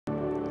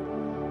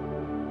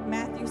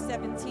Matthew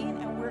 17,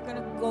 and we're going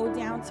to go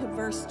down to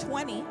verse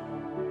 20,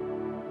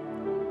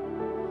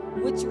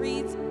 which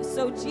reads,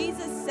 "So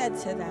Jesus said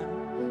to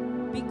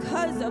them,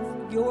 because of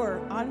your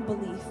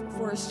unbelief,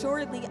 for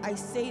assuredly I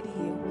say to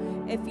you,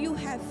 if you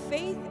have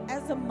faith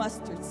as a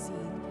mustard seed,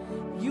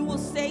 you will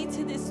say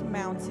to this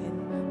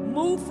mountain,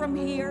 move from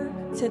here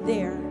to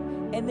there,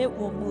 and it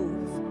will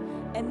move,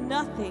 and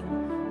nothing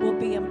will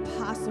be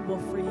impossible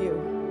for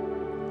you."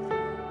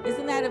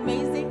 Isn't that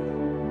amazing?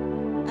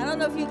 I don't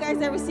know if you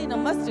guys ever seen a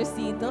mustard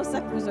seed. Those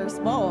suckers are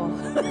small.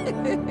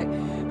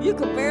 You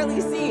could barely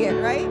see it,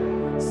 right?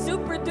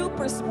 Super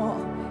duper small.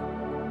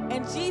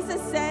 And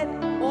Jesus said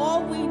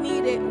all we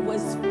needed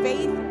was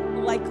faith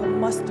like a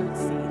mustard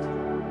seed.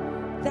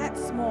 That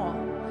small.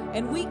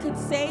 And we could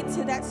say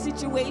to that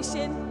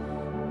situation,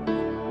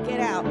 get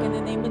out in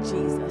the name of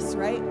Jesus,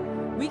 right?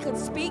 We could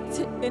speak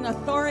in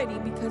authority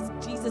because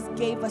Jesus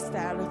gave us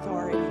that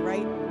authority,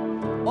 right?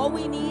 All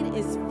we need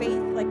is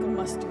faith like a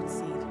mustard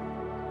seed.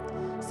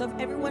 So if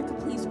everyone could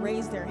please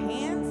raise their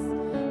hands,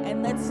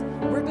 and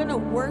we're going to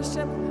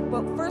worship,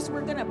 but first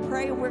we're going to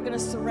pray and we're going to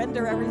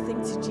surrender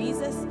everything to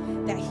Jesus,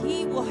 that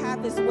he will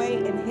have his way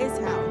in his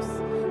house,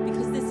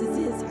 because this is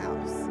his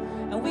house,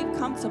 and we've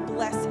come to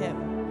bless him.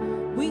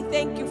 We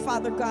thank you,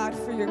 Father God,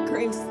 for your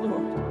grace,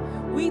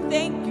 Lord. We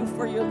thank you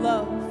for your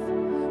love.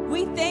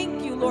 We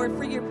thank you, Lord,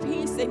 for your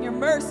peace and your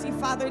mercy,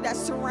 Father, that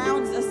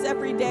surrounds us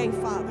every day,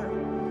 Father.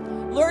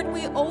 Lord,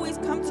 we always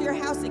come to your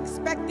house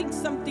expecting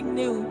something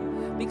new,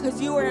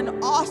 because you are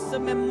an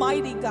awesome and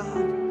mighty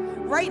God.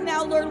 Right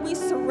now, Lord, we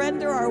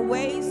surrender our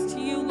ways to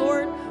you,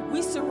 Lord.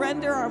 We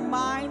surrender our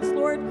minds,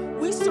 Lord.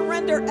 We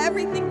surrender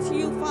everything to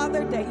you,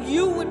 Father, that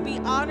you would be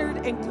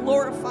honored and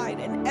glorified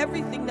in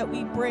everything that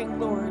we bring,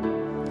 Lord.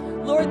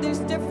 Lord,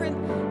 there's different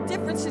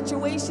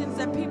situations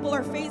that people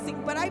are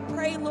facing, but I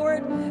pray,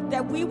 Lord,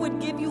 that we would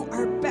give you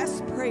our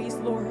best praise,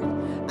 Lord.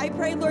 I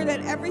pray, Lord,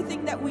 that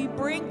everything that we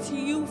bring to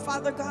you,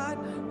 Father God,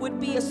 would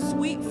be a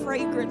sweet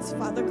fragrance,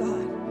 Father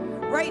God.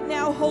 Right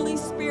now, Holy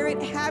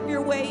Spirit, have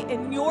your way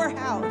in your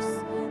house.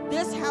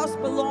 This house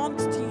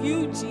belongs to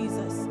you,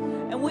 Jesus,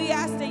 and we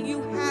ask that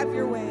you have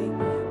your way.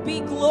 Be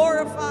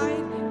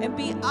glorified and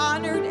be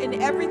honored in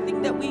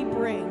everything that we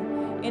bring.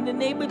 In the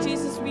name of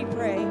Jesus, we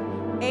pray.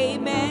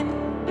 Amen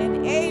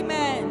and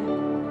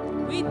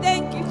amen. We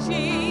thank you,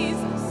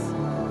 Jesus.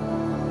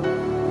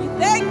 We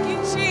thank you,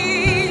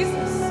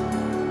 Jesus.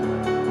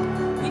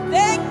 We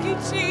thank you,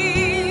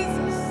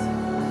 Jesus.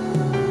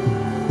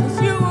 'Cause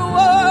you are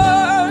worthy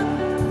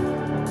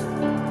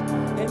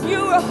and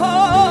you are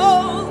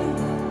holy,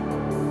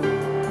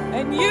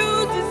 and you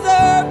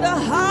deserve the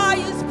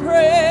highest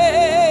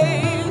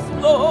praise,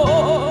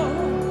 Lord.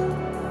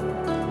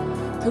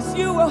 'Cause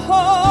you are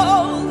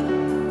holy,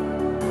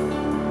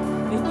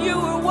 you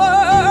are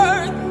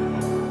worthy,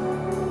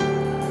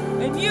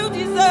 and you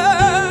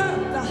deserve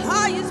the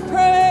highest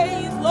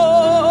praise,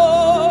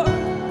 Lord.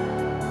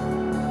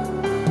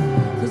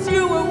 'Cause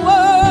you are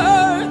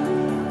worthy,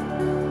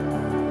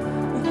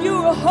 and you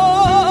are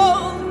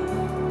holy,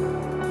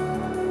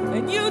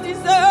 and you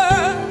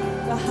deserve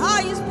the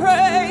highest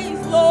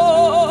praise,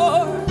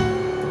 Lord.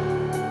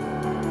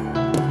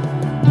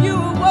 You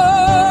are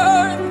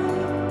worthy,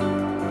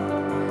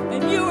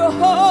 and you are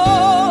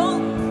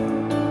holy,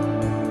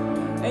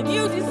 and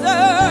you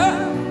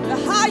deserve the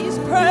highest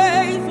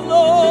praise,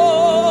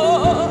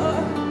 Lord.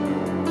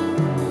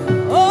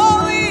 Oh,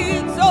 we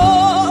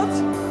exalt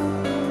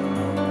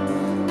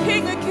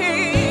King of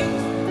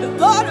Kings, the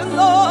Lord of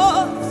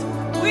Lords.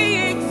 We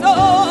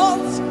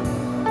exalt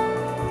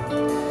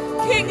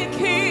King of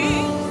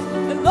Kings,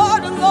 the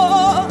Lord of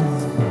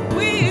Lords.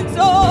 We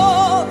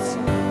exalt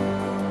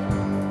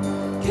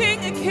King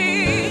of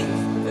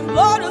Kings, the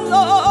Lord of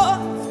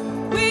Lords.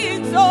 We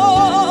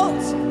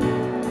exalt.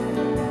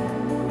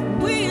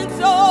 We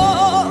exalt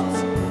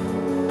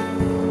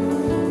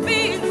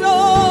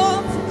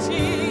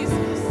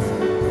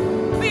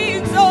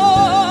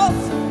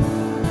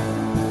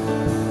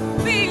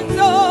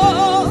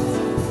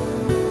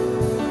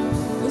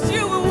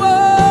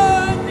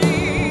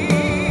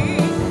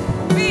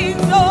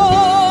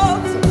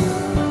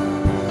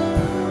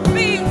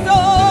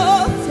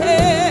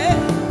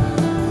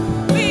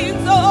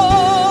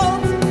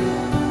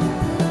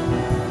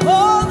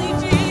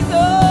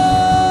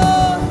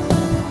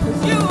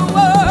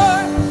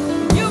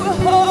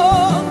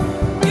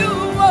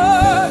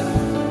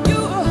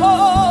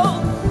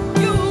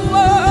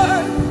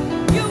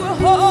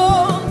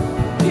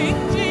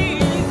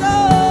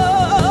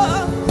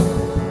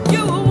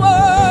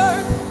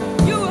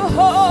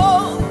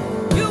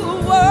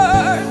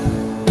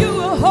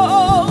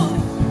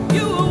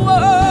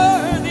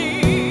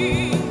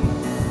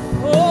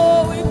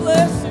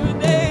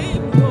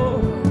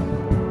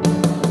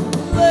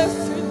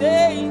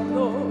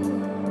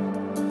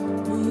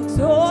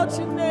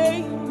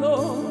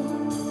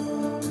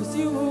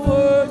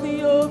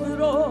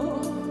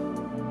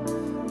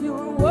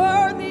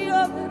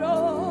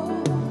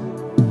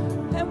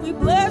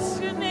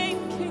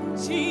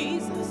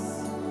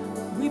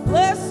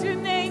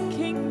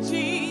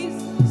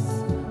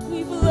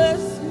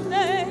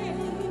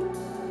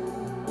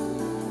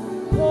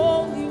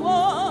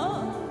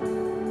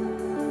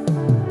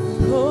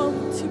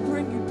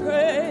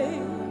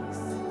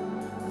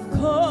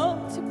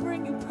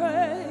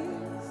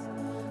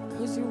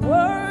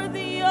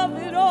of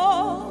it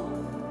all,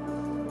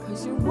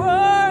 'cause you're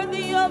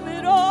worthy of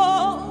it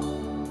all.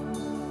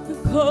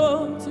 We've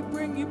come to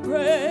bring you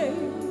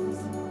praise.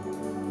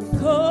 We've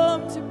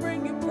come to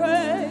bring you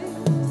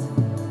praise,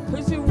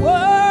 'cause you're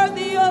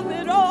worthy of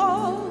it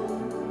all.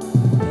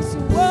 'Cause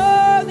you're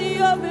worthy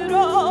of it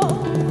all.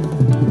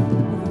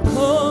 We've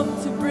come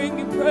to bring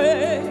you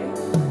praise.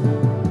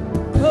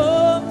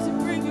 Come to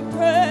bring you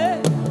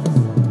praise.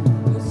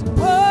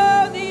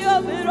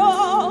 Of it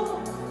all,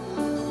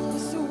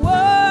 it's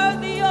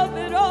worthy of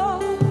it all.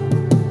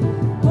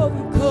 Oh,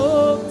 we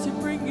come to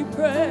bring you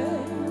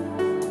praise.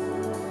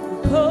 We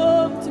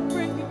come to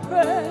bring you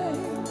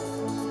praise,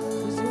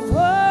 'cause you're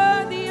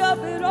worthy of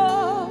it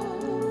all.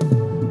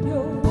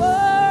 You're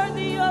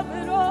worthy of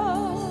it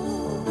all.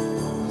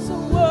 So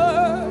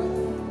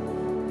worthy,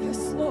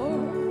 yes, Lord.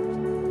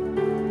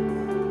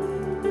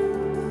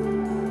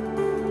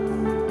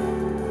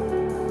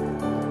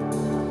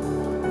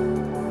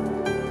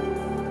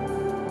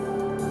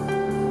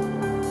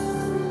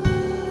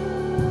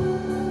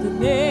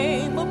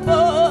 Name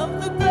above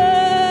the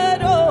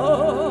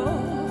battle,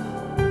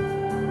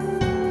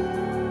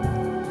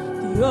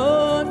 the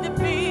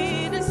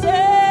undefeated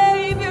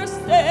Savior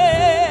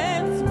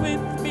stands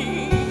with me,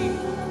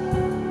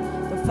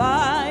 the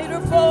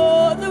fighter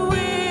for the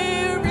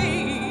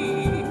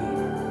weary,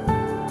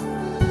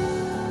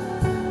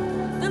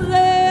 the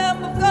Lamb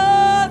of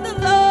God, the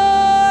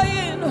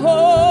lion-hearted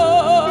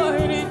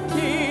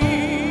King.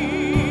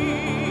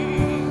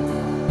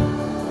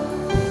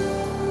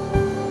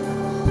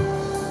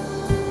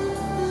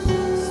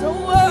 So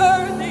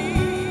worthy,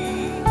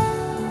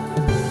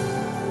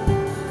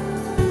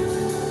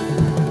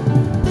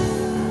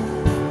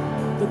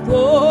 the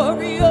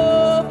glory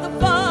of the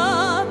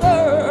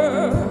Father,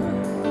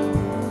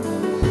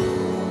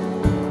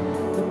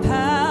 the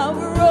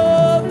power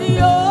of the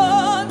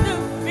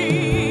undefeated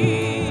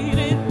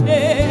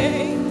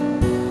name,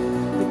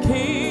 the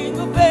King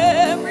of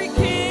every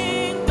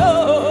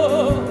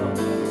kingdom,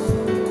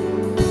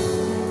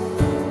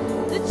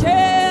 the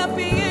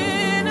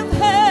champion of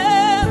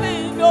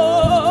heaven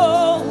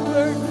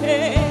overcame,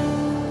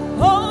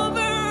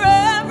 over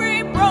every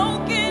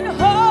broken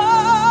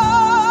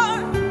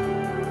heart.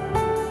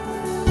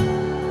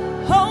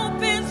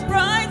 Hope is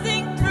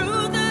rising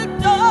through the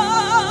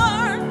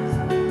dark,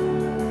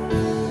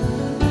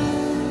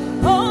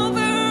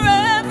 over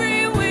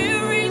every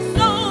weary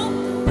soul.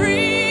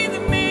 Breathe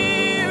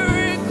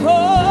miracles.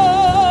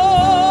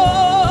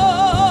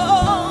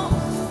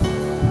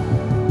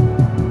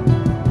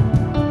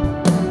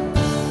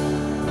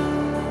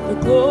 The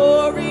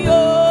glory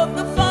of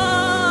the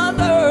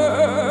Father,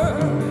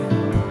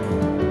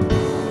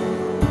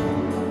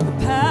 the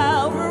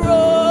power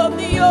of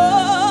the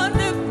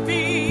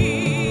undefeated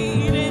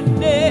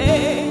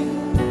name,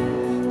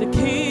 the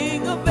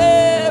King of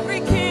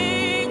every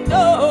kingdom,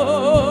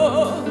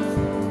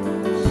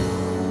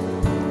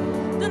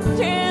 the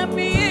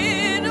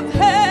champion of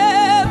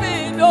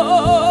heaven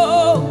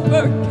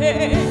overcame,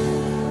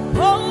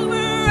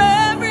 over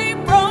every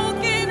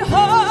broken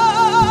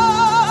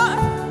heart.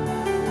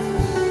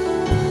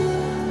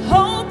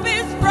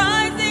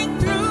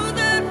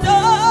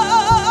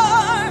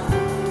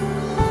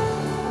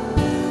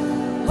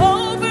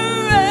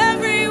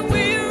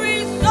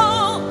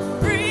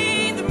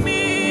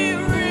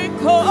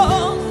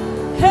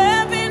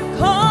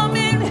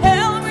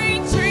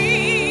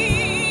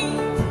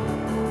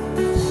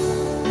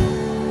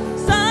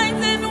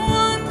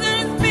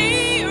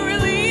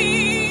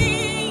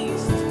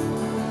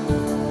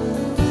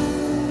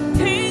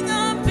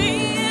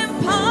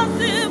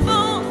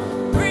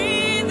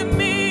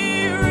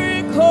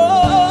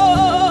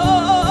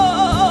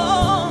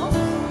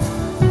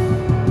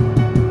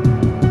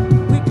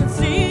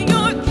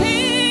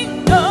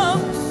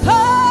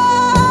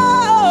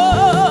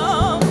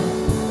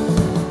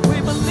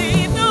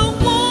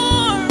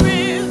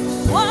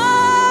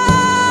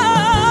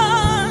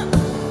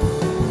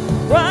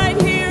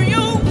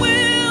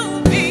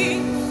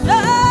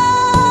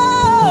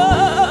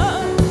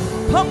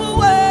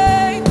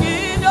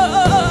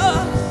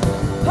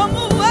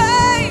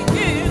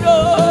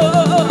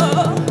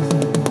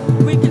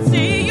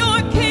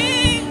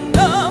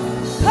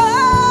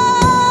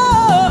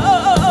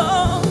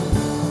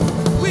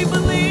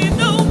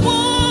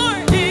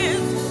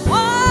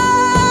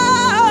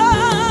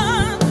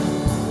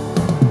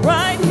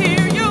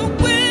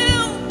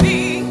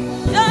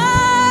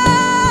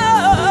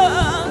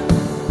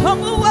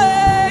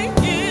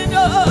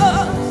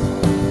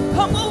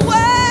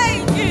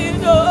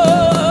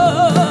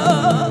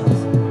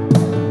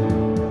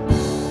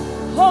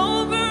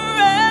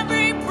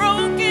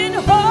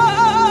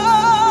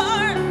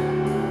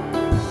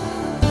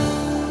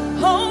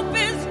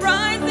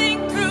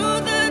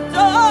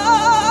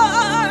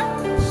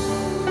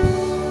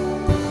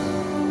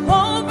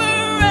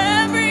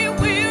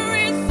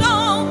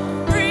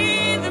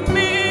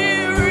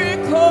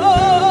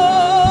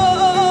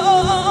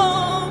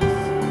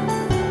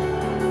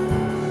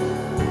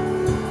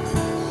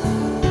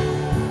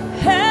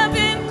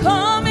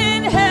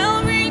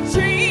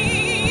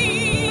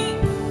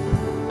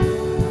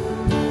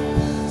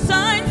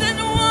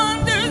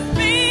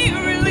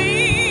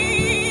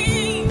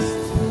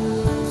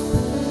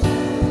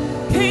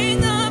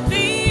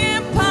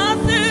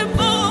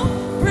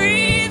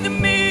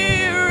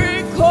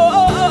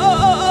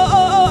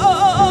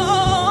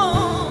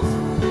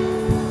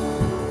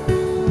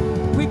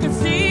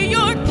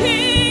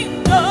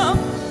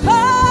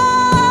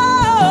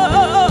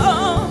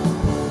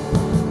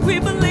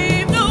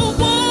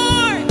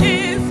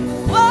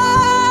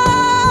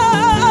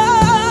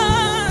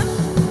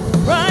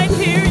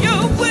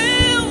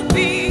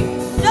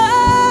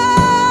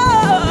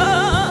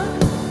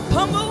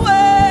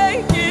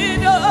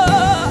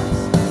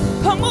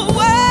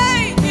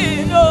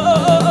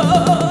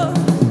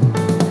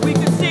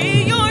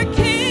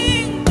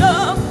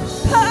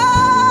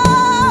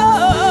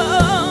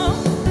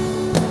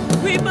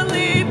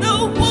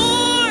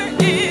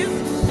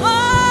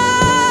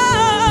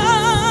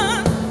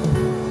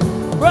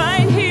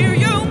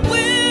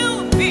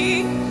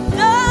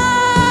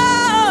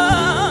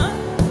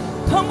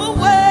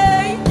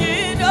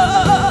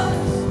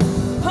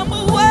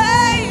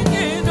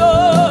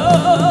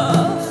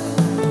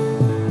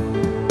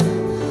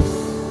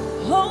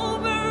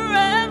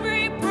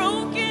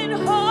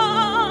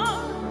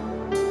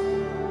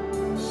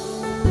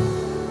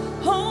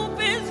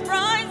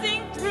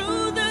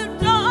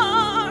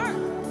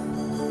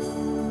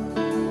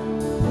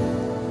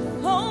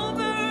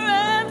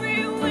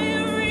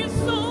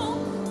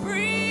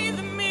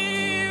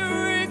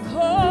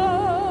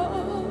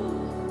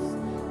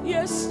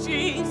 Yes,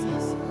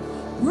 Jesus.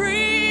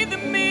 Breathe a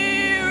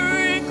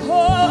miracle.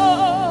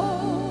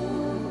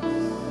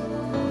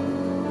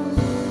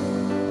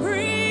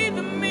 Breathe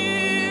a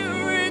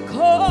miracle.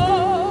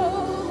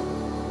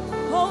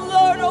 Oh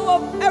Lord,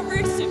 over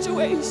every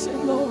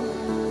situation, Lord.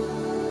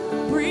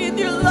 Breathe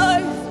your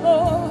life,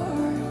 Lord.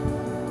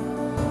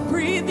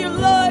 Breathe your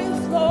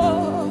life,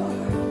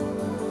 Lord.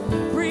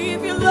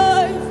 Breathe your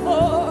life,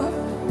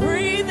 Lord.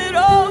 Breathe it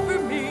over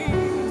me.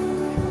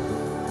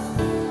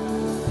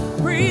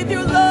 Breathe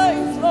your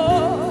life,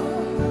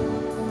 Lord.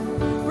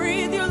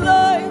 Breathe your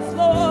life,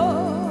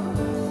 Lord.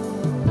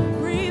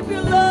 Breathe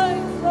your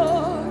life,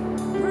 Lord.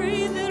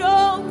 Breathe it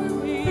over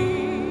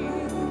me.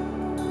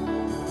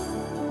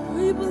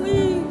 We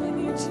believe in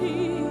you,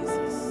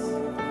 Jesus.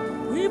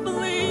 We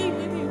believe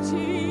in you,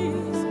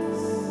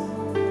 Jesus.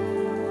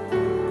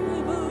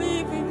 We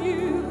believe in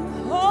you,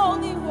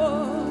 Holy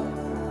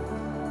One.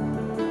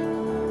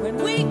 When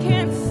we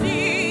can't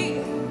see,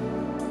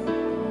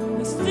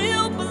 we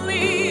still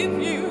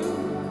believe you.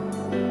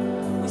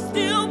 We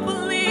still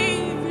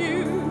believe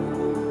you.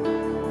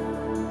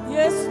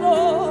 Yes,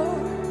 Lord.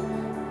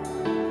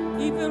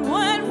 Even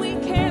when we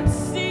can't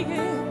see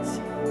it,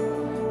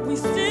 we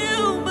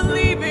still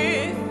believe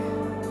it.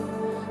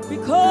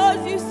 Because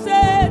you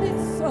said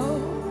it so.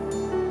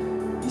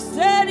 You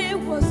said it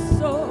was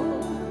so.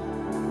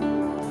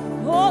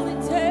 All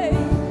it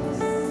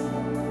takes,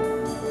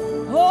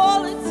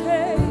 all it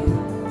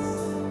takes,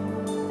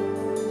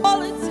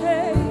 all it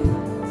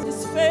takes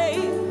is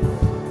faith.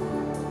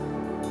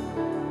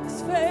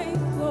 It's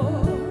faith,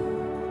 Lord.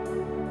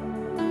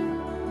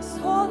 It's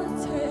all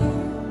it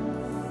takes.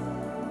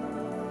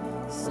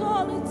 It's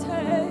all it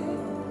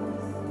takes.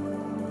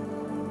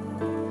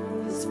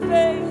 It's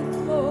faith,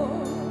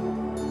 Lord.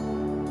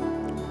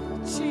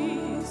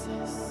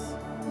 Jesus.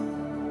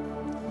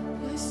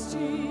 Yes,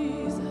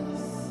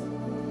 Jesus.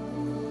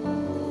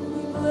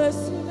 We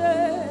bless your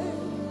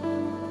name.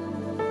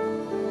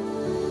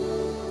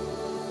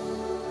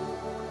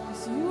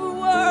 'Cause you are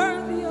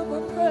worthy of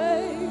our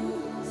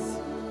praise.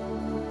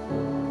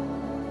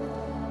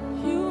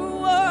 You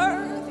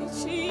are worthy,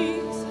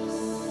 Jesus.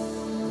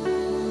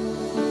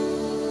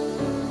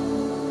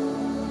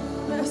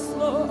 Yes,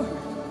 Lord.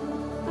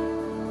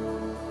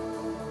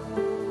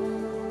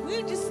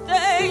 We just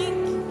thank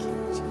you,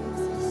 King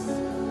Jesus.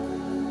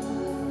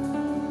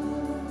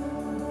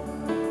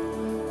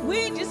 We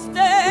just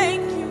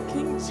thank you,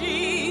 King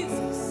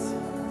Jesus.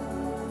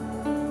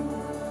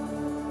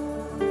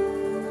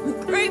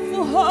 With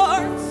grateful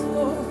hearts,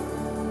 Lord.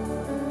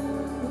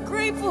 With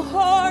grateful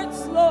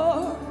hearts,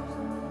 Lord.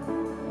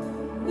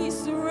 We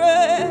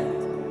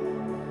surrender.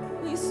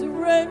 We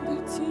surrender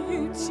to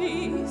you,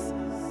 Jesus.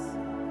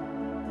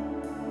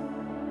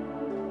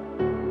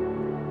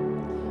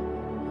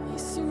 We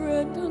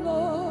surrender,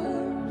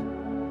 Lord.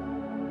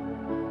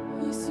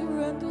 We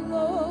surrender,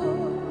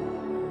 Lord.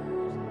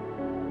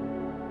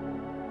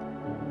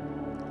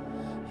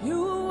 You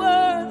are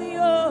worthy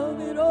of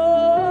it all.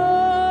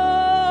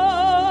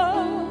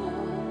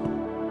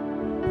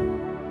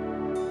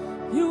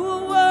 You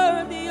are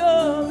worthy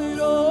of it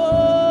all.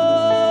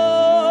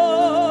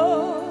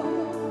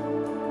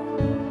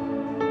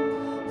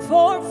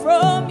 For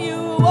from you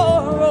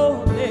are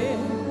all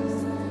things,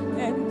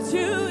 and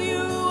to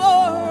you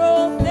are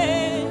all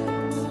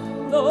things.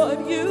 Lord,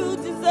 you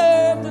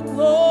deserve the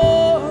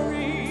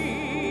glory.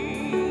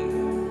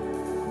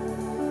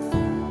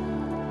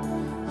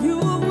 You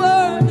are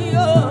worthy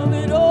of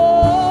it all.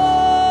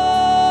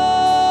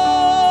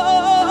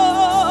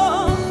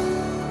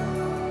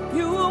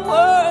 You are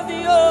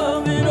worthy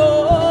of it all.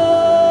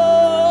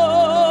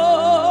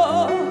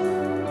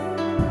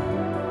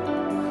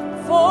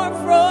 For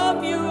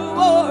from you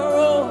are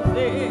all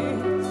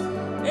things,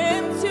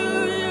 and to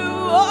you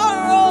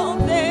are all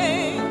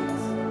things.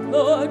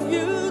 Lord,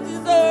 you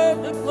deserve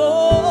the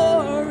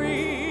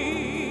glory.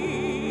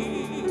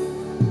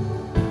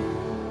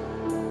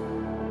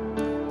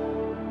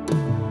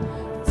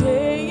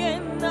 Day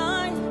and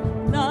night,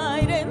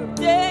 night and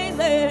day,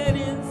 let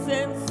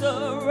incense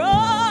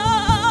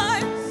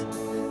arise.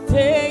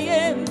 Day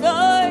and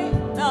night,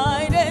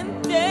 night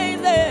and day,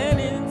 let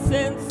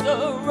incense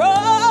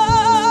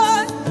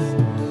arise.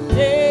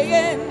 Day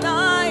and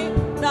night,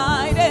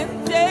 night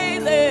and day,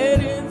 let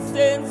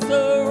incense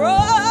arise.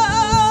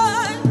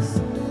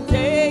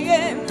 Day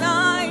and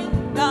night,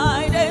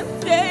 night and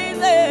day,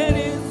 let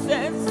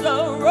incense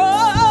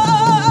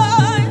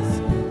arise.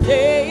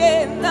 Day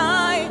and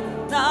night,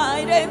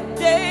 night and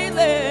day,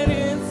 let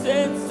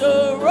incense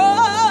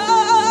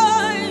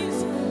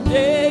arise.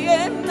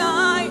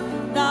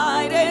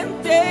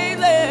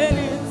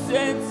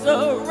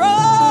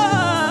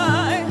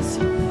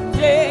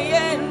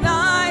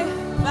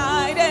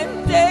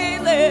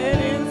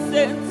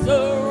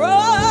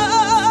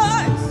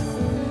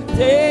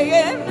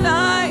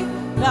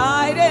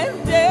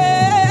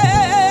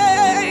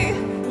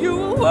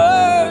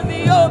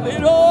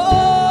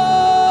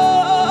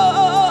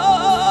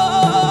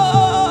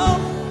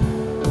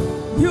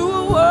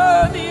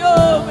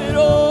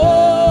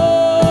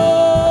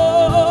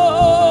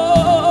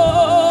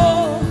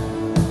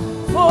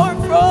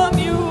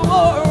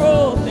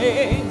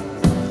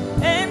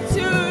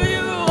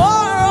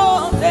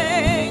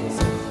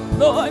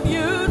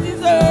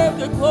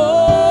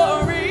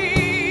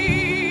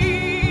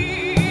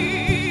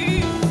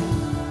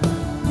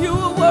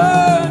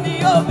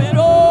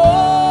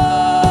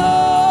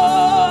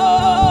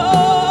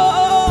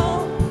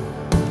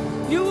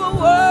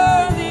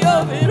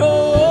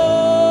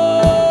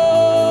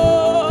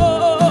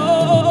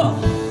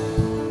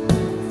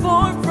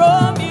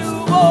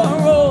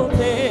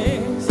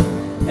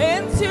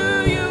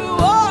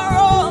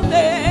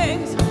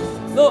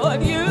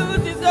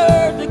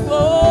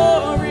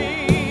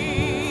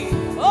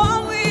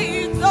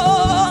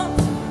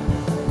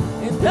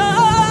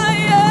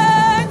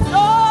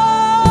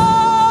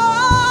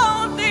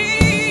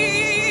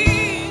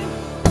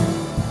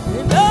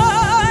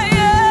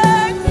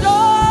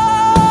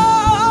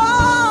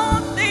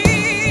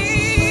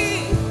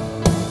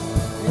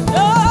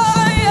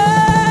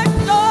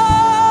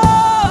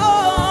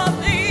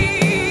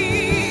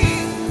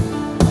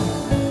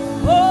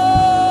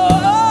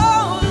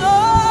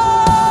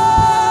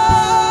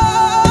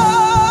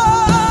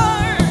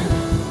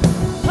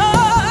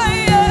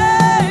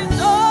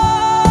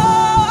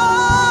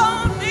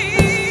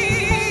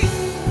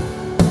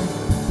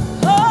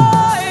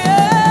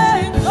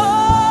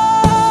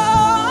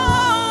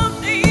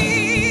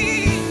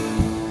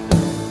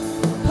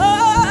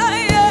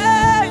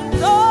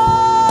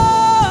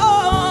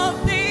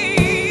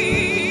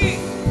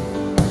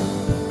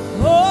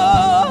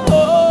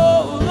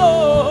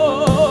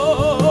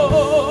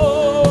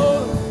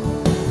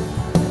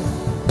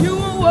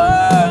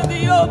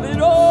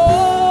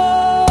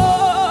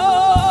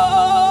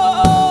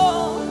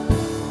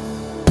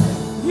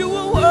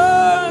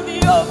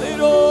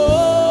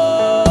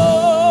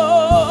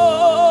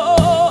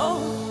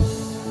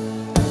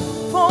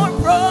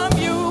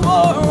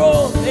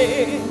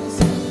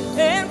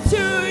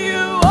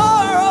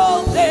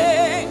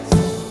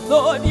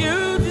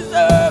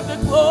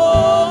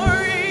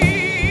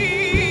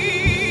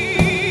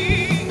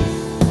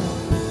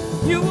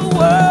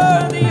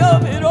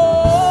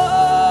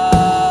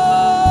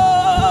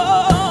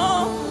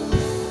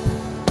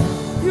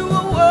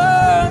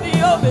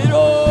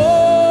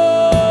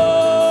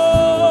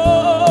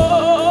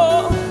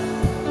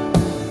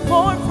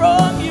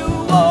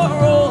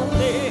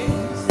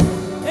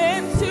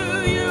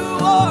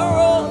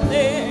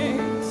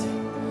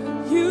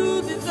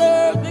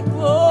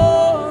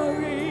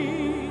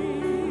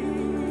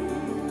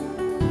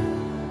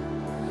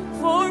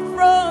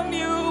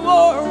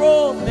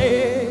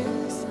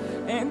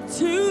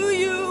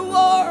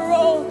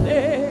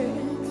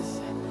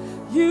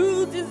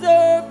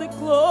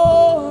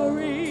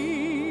 glory.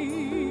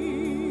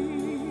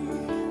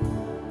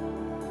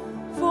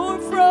 For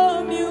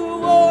from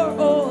you are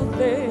all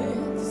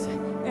things,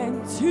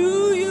 and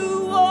to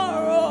you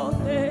are all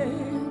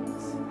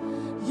things.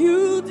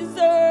 You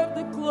deserve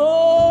the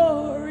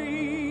glory.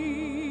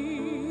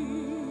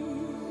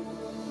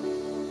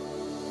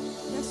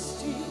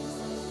 Yes,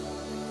 Jesus.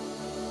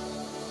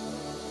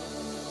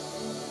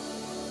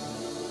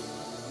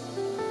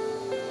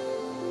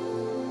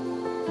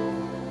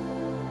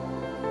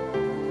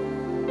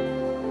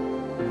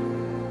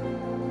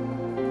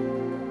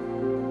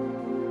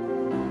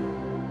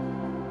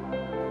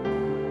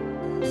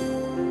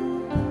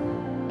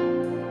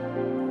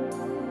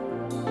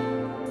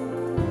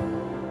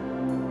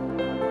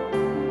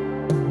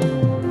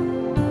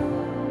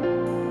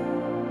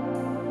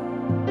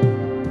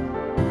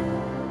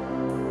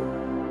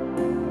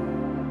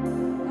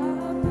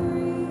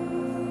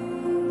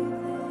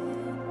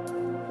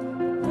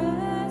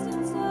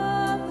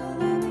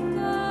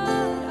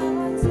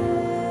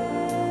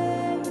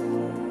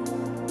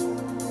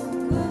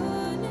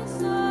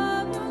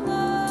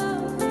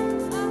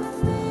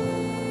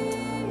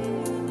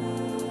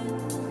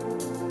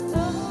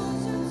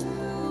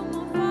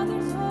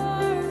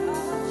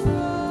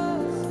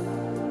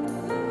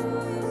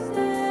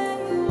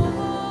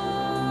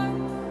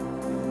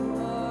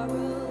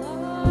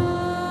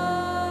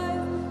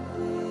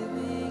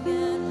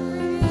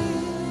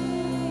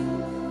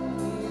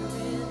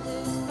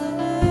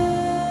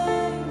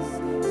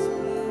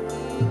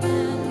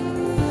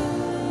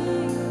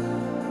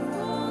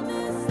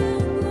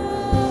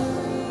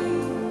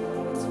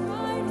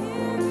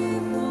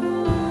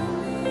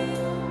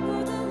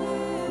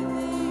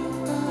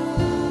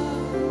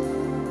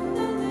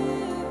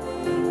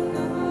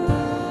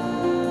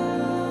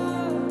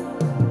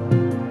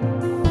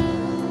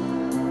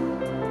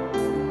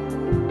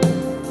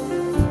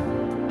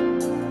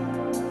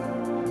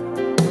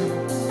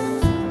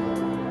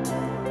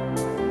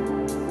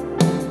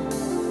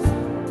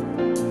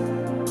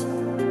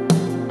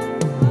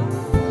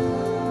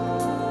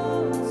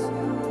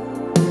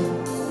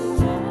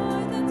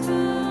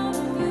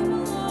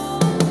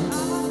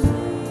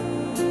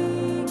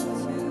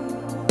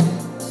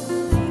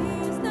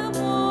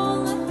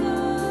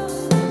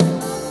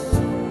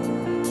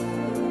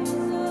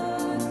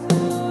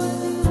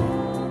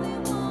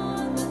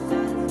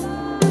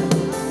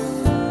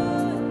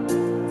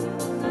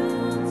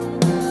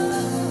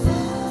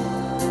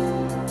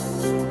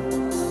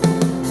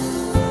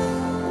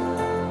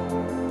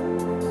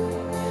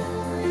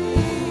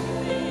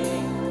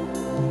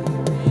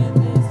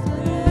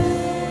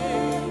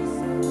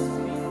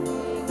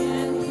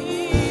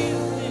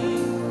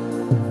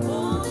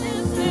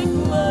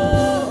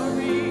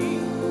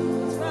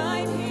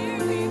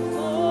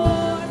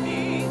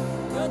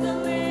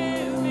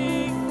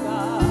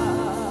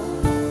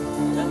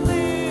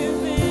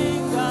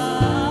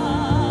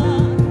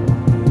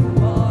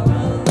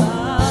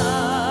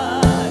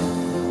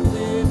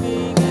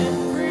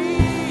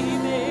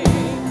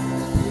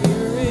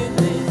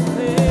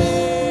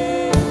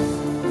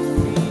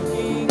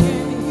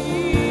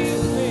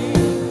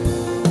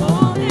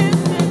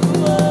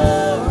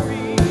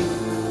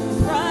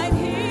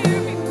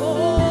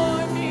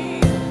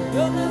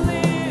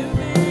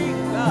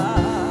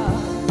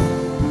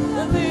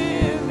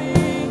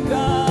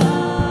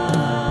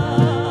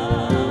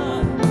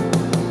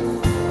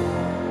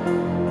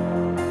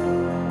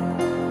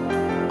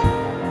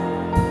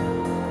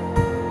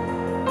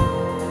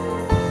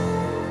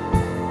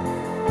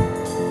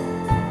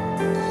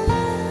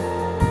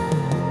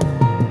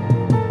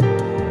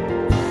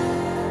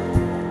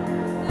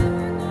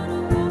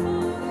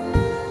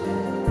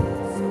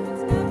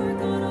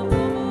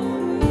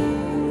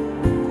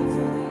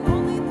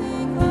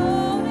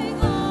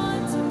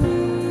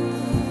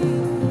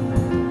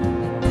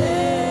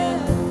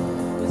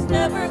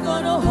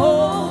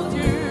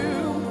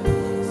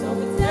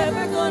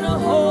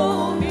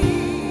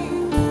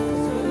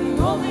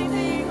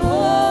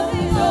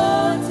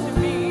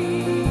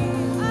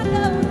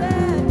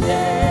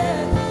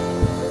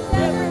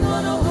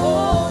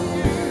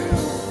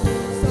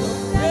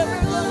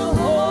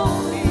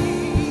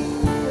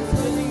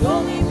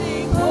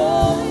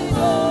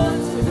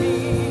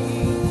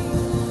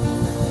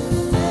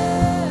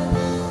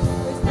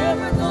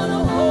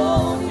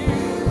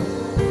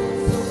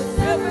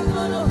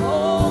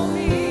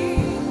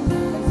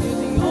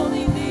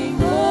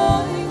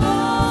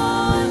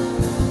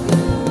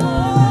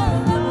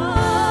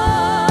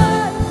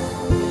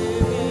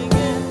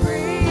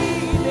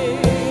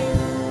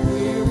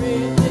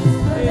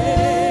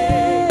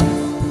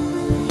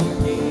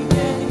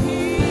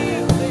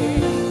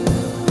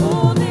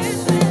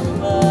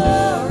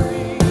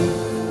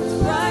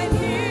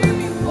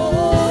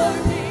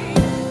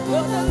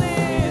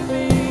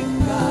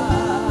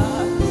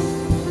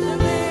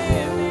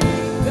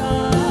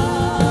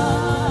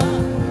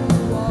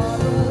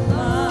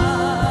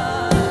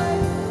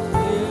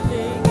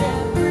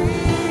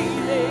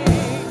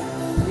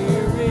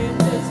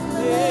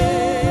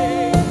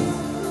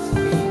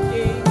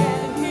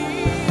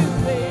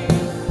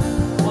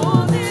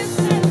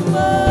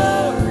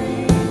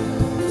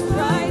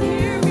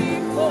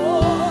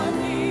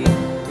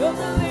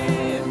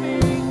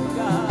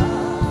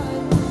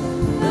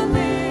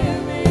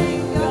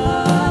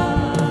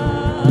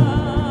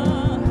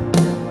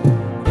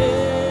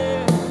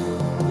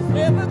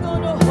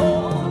 gonna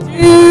hold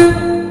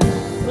you,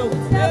 so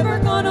it's never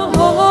gonna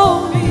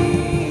hold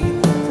me,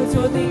 'cause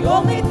you're the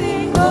only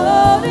thing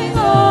holding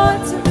on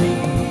to me.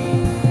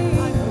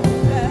 I know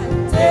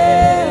that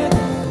death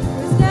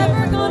is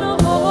never gonna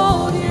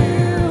hold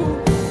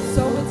you,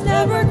 so it's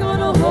never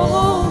gonna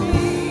hold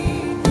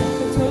me,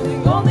 'cause you're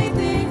the only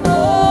thing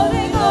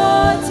holding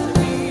on to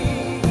me.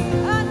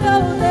 I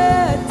know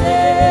that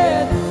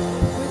death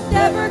was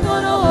never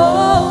gonna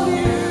hold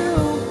you,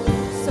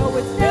 so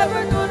it's never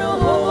gonna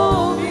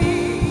hold me,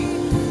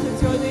 'cause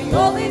you're the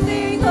only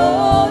thing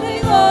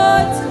holding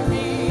on to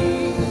me.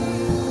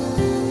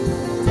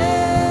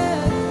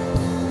 Death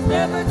is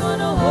never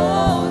gonna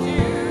hold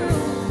you,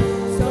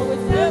 so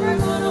it's never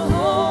gonna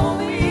hold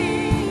me,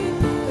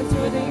 'cause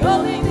you're the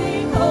only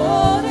thing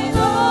holding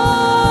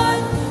on.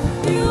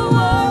 You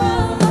are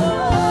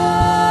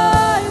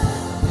alive,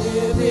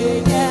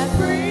 living and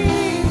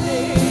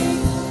breathing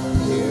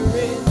here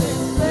in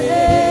this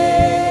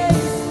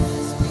place,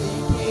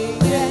 speaking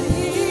and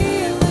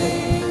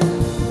healing,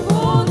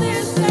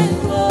 fullness and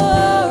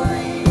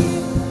glory.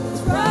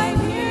 It's right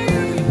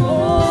here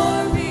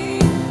before me.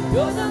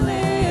 You're the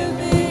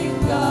living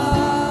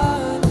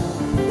God,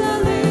 the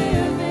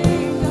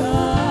living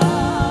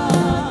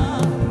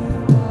God.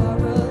 You are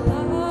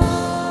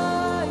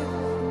alive,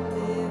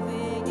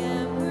 living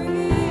and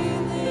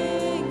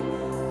breathing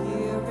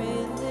here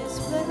in this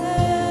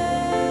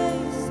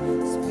place,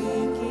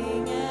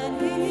 speaking and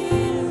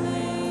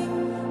healing,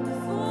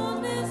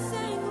 fullness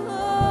and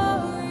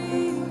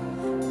glory.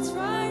 It's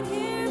right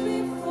here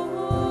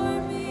before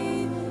me.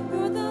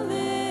 You're the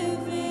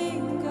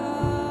living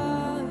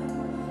God,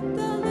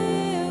 the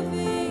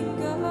living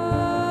God.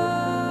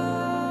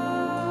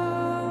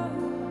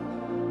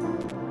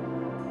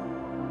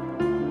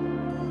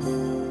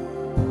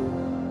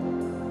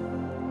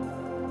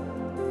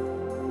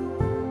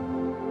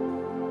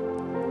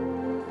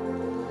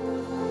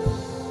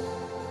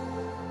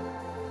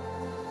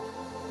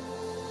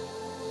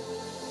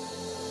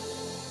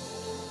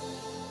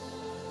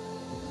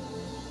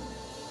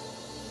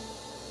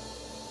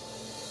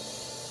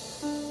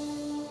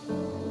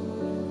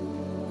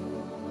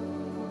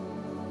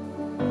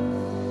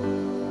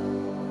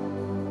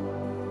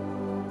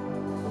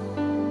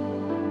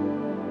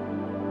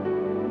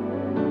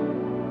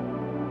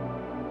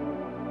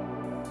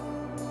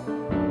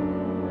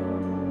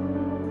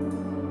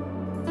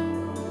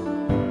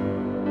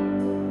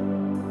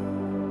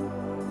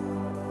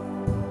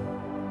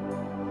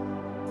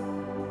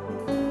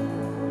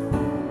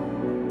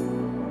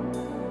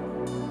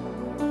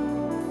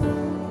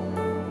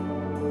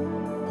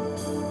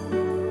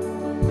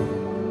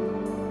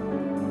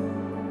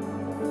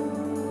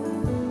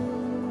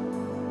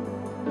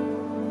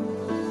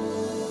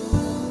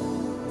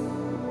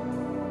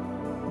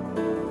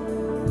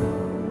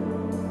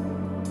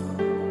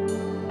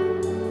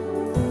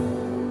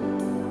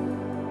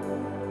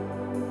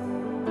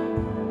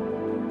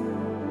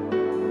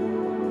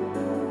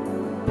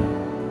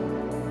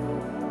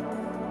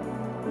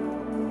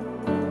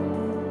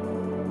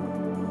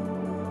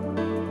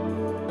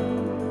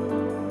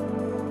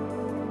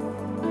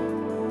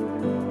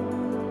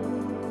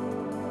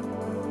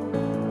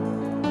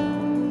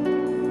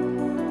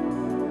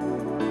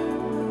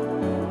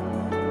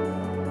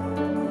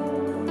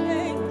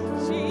 Thank you,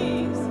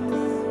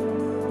 Jesus.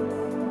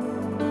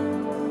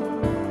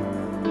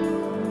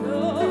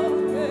 Oh,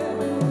 yeah.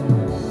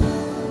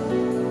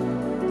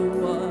 The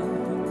one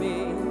who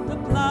made the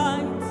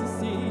blind to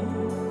see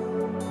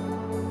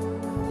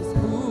is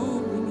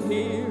moving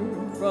here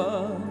in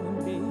front of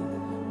me,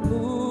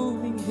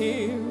 moving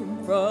here in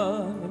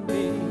front of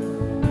me.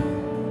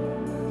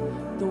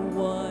 The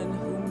one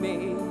who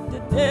made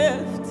the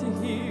deaf to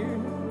hear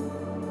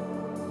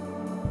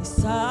is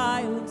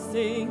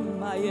silencing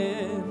my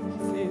every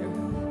fear,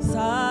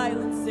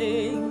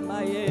 silencing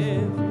my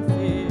every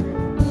fear.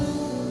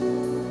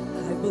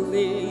 I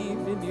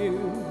believe in you,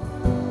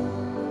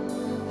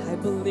 I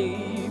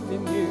believe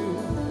in you.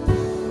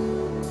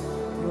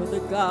 You're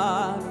the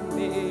God of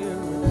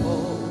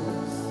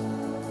miracles.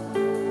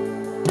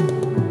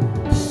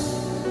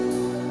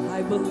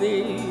 I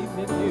believe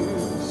in you,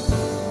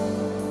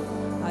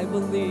 I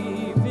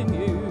believe in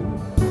you.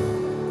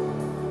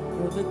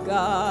 You're the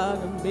God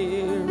of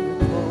miracles.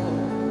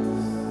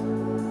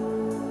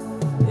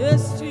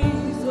 Yes,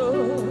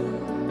 Jesus.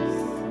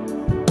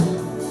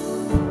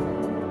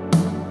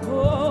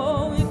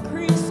 Oh,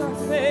 increase our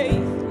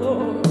faith,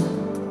 Lord.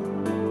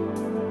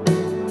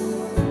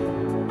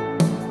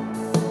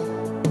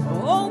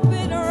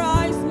 Open our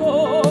eyes,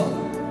 Lord,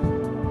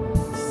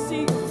 to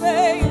see your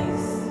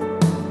face.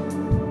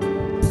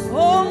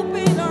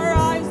 Open our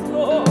eyes,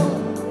 Lord.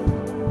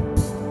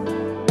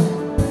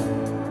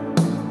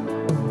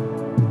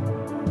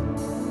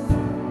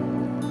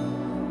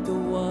 The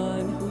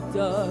one who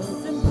does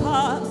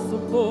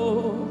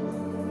impossible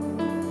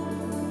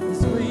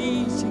is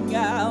reaching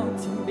out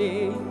to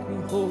make me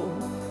whole,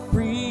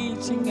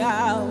 reaching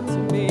out to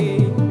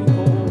make me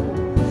whole.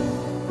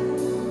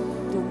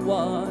 The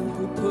one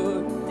who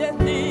put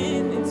death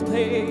in its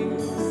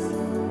place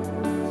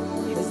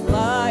has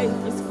life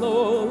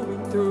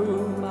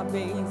through my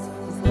veins.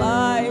 His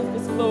life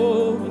is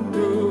flowing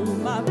through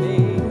my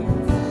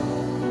veins.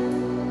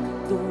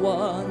 The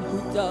one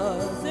who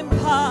does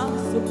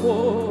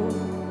impossible,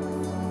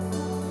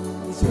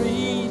 he's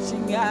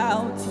reaching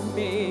out to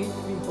make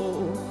me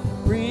whole,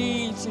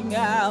 reaching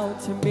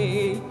out to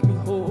make me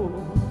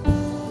whole.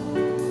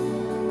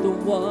 The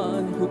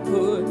one who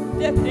put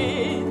death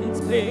in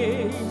its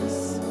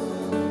place,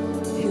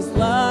 his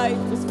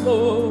life is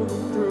flowing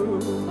through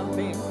my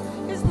veins.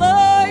 His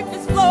life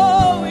is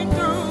flowing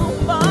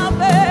through my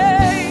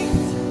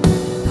veins.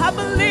 I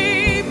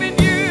believe in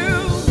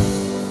you.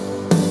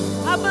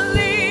 I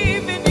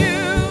believe in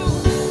you.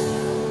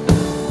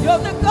 You're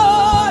the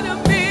God of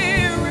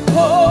miracles.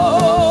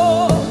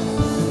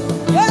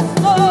 Yes,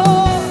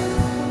 Lord.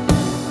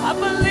 I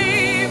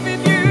believe in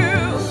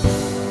you.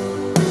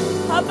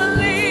 I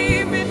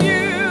believe in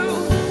you.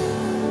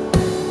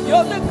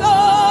 You're the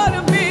God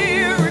of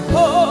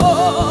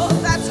miracles.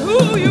 That's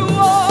who you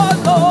are,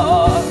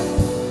 Lord.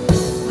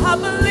 I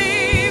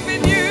believe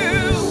in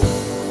you.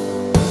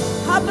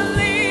 I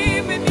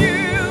believe in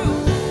you.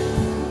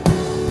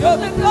 You're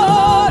the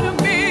God of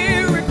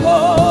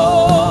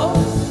miracles.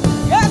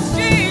 Yes,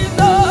 Jesus.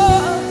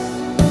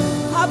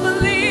 I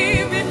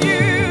believe in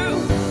you.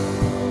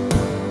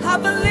 I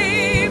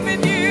believe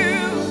in you.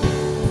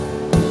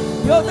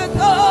 You're the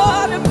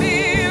God of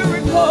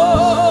miracles.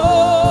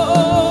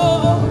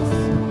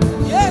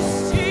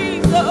 Yes,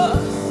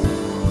 Jesus.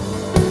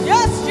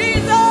 Yes,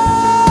 Jesus.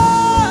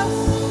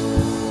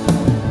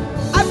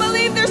 I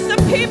believe there's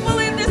some people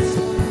in this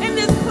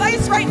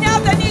place right now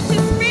that need to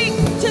speak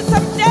to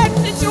some dead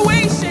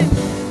situations.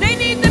 They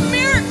need the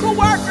miracle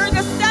worker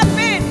to step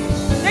in.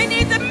 They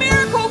need the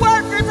miracle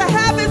worker to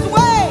have his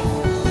way.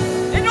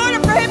 In order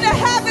for him to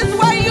have his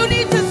way, you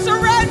need to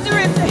surrender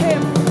it to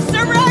him.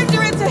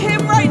 Surrender it to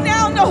him right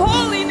now in the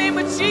holy name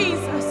of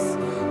Jesus.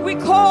 We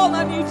call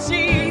on you,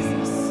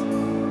 Jesus.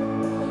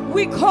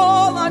 We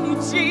call on you,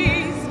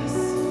 Jesus.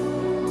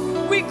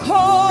 We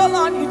call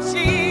on you,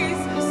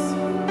 Jesus.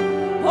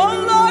 Oh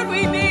Lord,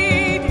 we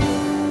need you.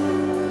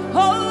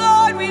 Oh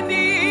Lord, we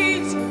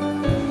need you.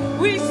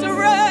 We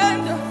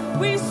surrender,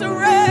 we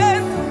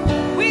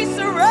surrender, we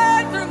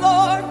surrender,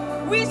 Lord.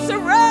 We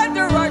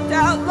surrender our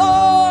doubt,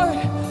 Lord.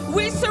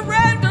 We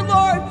surrender,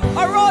 Lord,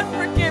 our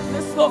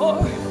unforgiveness,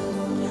 Lord.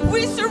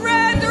 We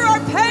surrender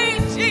our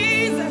pain,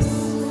 Jesus.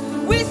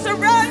 We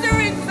surrender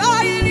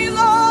anxiety,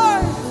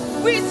 Lord.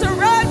 We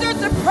surrender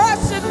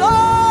depression,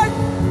 Lord.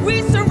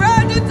 We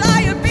surrender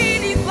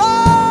diabetes,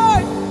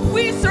 Lord.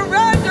 We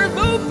surrender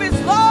lupus,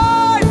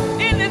 Lord.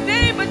 In the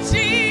name of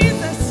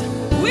Jesus,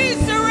 we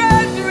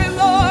surrender it,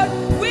 Lord.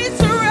 We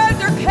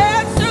surrender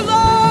cancer,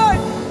 Lord.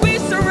 We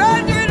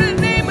surrender in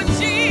the name of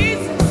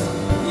Jesus.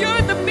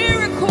 You're the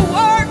miracle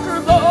worker,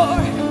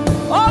 Lord.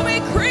 Oh,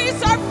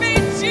 increase our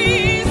faith,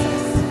 Jesus.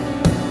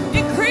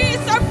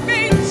 Increase our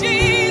faith,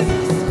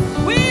 Jesus.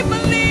 We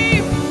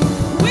believe.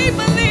 We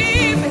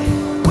believe.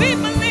 We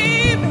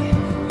believe.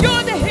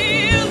 You're the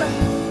healer.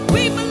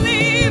 We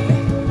believe.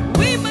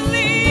 We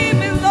believe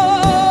in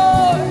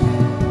Lord.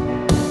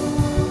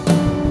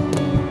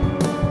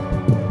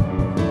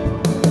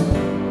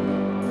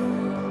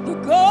 The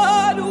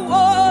God who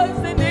was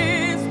and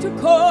is to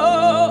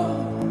come.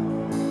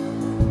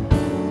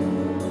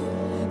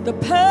 The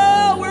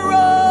power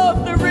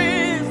of the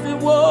risen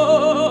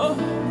one.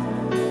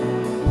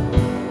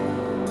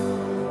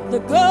 The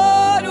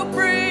God who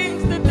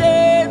brings the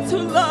dead to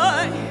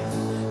life.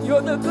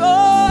 You're the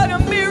God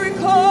of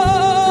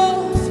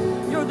miracles.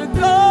 You're the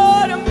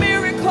God of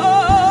miracles.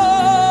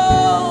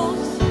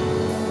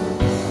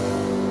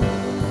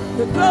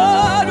 The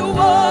God who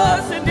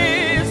was and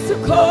is to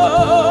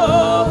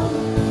come.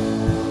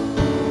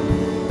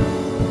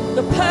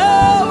 The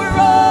power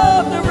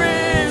of the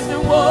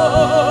risen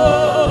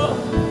one.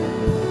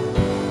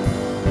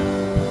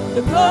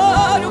 The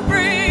God who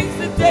brings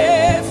the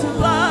dead to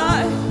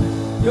life.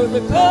 You're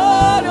the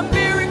God of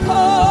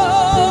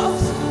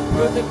miracles.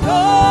 You're the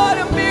God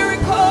of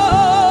miracles.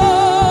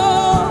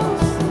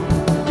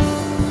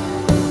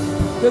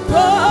 The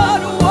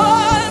God who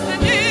was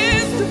and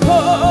is to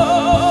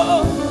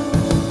come.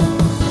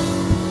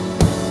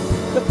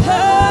 The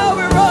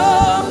power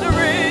of the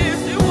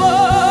risen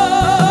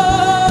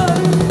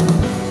one.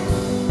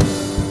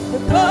 The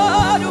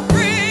God who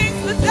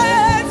brings the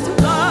dead to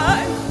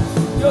life.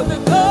 You're the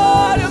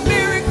God of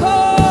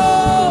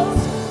miracles.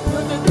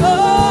 You're the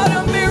God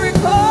of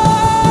miracles.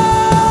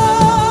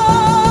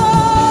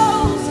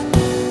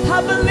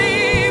 I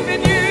believe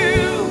in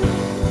you.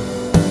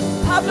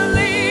 I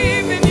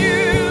believe in you.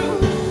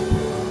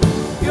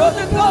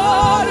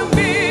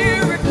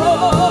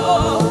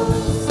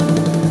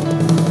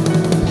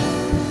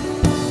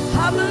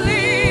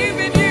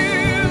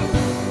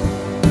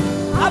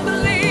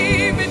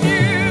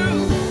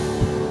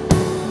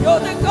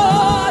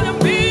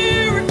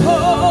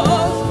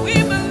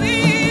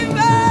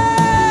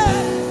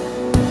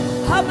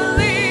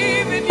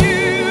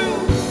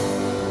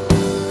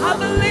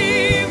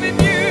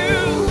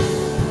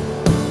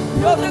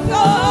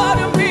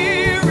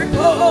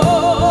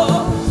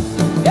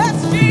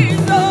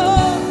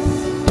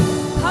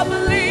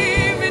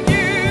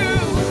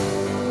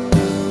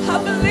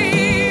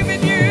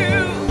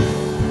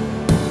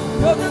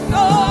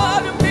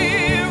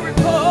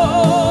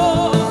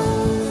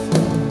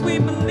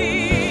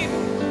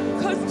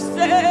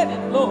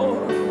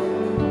 Lord.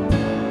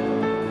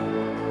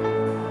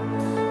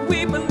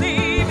 We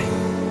believe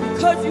it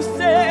because you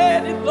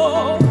said it,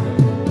 Lord.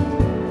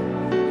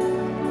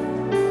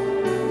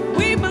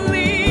 We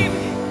believe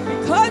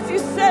it because you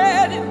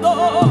said it,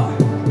 Lord.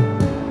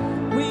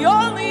 We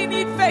only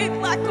need faith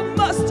like a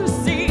mustard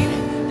seed.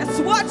 That's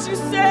what you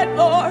said,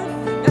 Lord.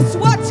 That's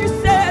what you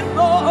said,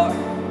 Lord.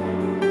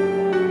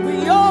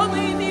 We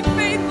only need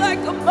faith like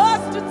a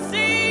mustard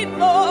seed,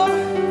 Lord.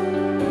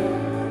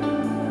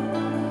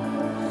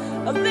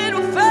 A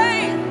little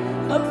faith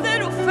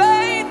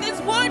is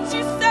what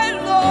you said,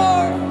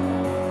 Lord.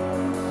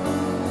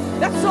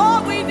 That's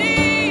all we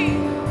need.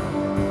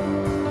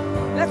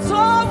 That's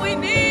all we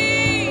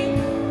need.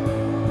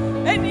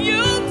 And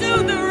you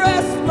do the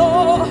rest,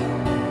 Lord.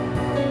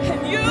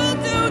 And you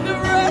do the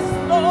rest,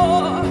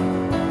 Lord.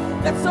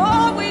 That's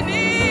all we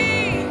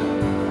need.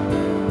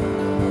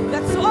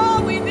 That's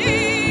all we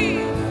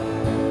need.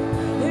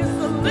 Is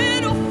a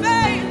little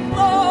faith,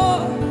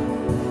 Lord.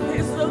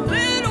 Is a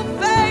little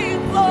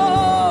faith,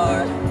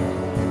 Lord.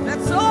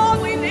 That's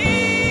all we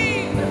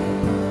need.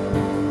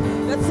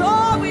 That's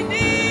all we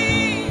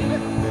need.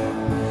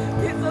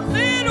 Is a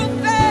little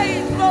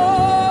faith,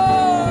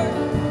 Lord.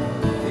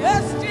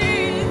 Yes,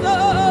 Jesus.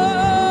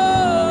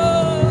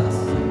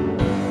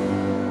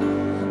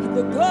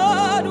 The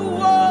God who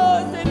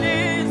was and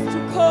is to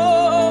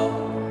come.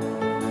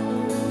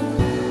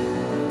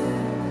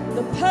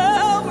 The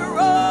power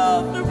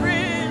of the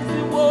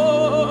risen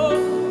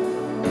one.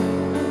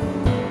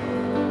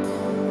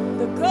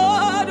 The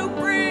God who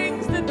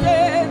brings the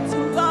dead to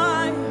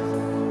life.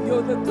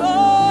 You're the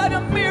God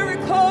of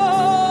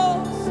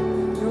miracles.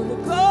 You're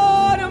the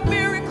God of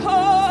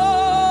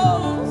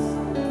miracles.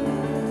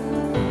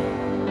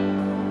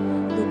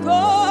 The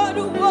God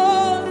who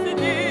was and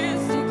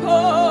is to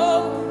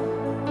come.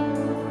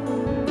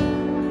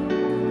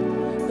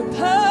 The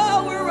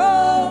power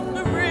of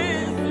the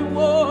risen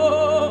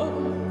one.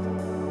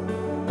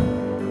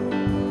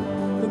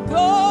 The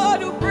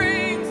God who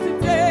brings the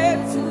dead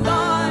to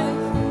life.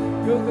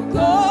 You're the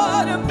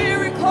God of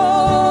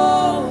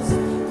miracles.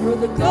 You're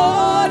the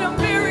God of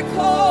miracles.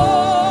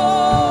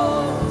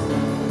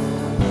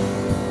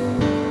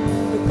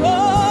 The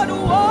God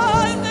who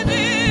was and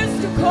is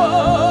to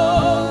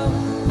come.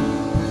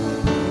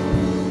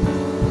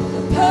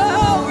 The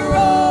power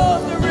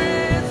of the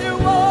risen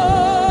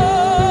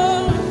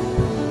one.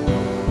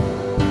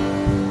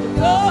 The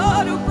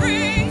God who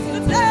brings the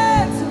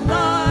dead to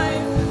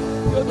life.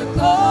 You're the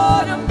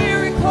God of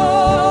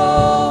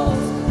miracles.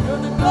 You're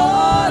the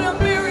God of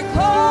miracles.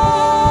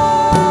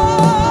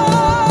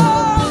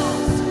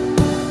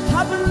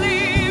 I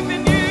believe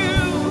in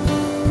you.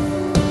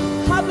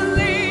 I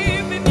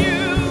believe in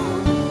you.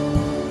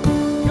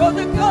 You're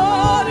the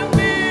God of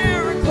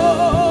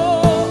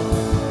miracles.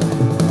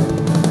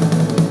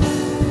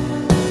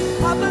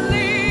 I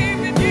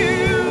believe in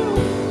you.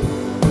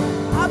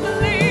 I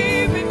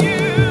believe in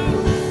you.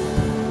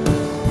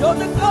 You're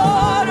the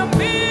God of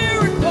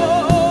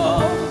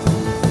miracles.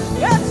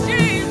 Yes,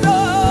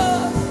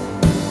 Jesus.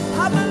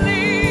 I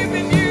believe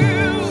in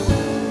you.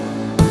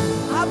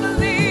 I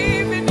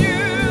believe in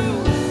you.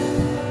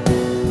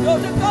 You're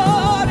the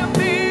God of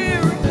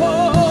miracles.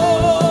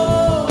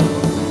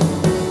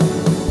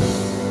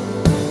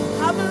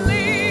 I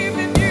believe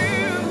in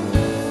you.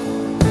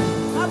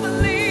 I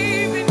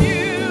believe in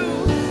you.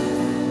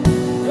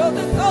 You're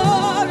the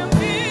God of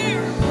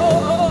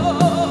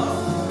miracles.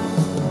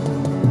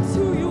 It's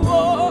who you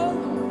are.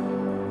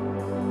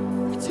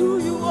 It's who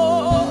you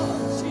are,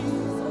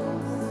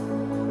 Jesus.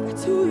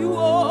 It's who you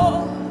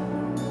are.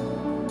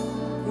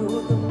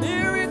 You're the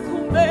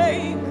miracle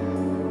maker.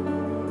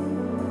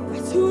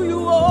 That's who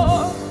you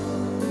are.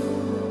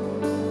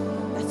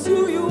 That's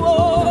who you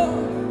are.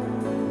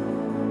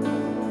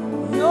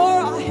 You're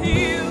our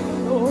healer,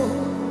 Lord.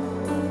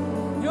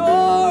 You're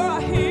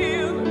our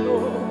healer,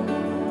 Lord.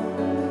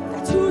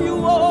 That's who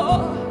you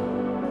are.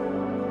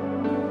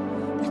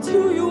 That's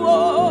who you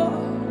are.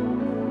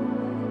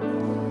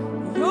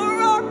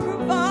 You're our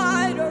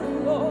provider,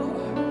 Lord.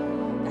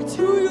 That's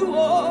who you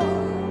are.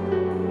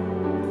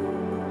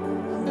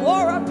 You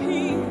are our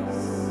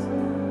peace.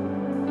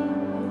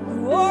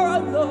 You are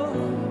our love.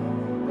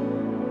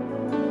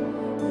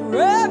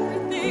 You're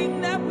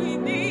everything that we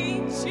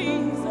need,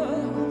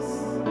 Jesus.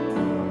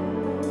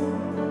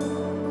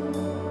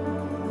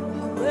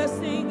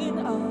 Blessing and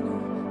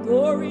honor,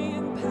 glory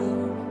and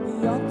power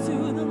be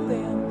unto the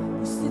Lamb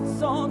who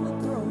sits on the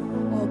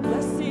throne. All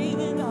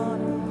blessing and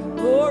honor,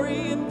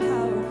 glory and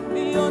power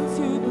be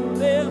unto the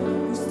Lamb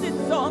who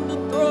sits on the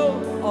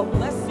throne. All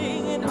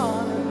blessing and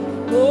honor,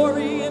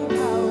 glory and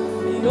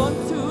power be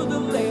unto the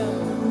Lamb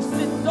who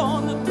sits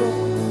on the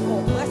throne.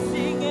 All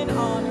blessing and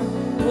honor,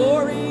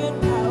 glory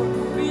and power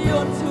be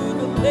unto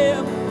the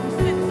Lamb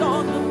who sits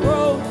on the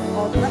throne.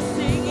 All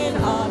blessing and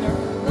honor,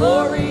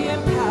 glory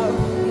and power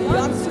be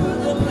unto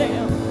the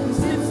Lamb who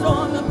sits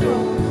on the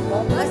throne.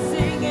 All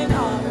blessing and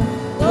honor,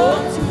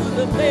 glory to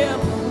the Lamb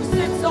who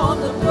sits on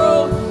the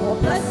throne. All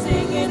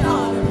blessing and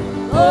honor,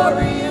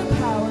 glory and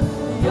power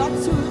be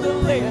unto the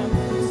Lamb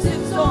who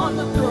sits on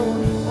the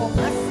throne. All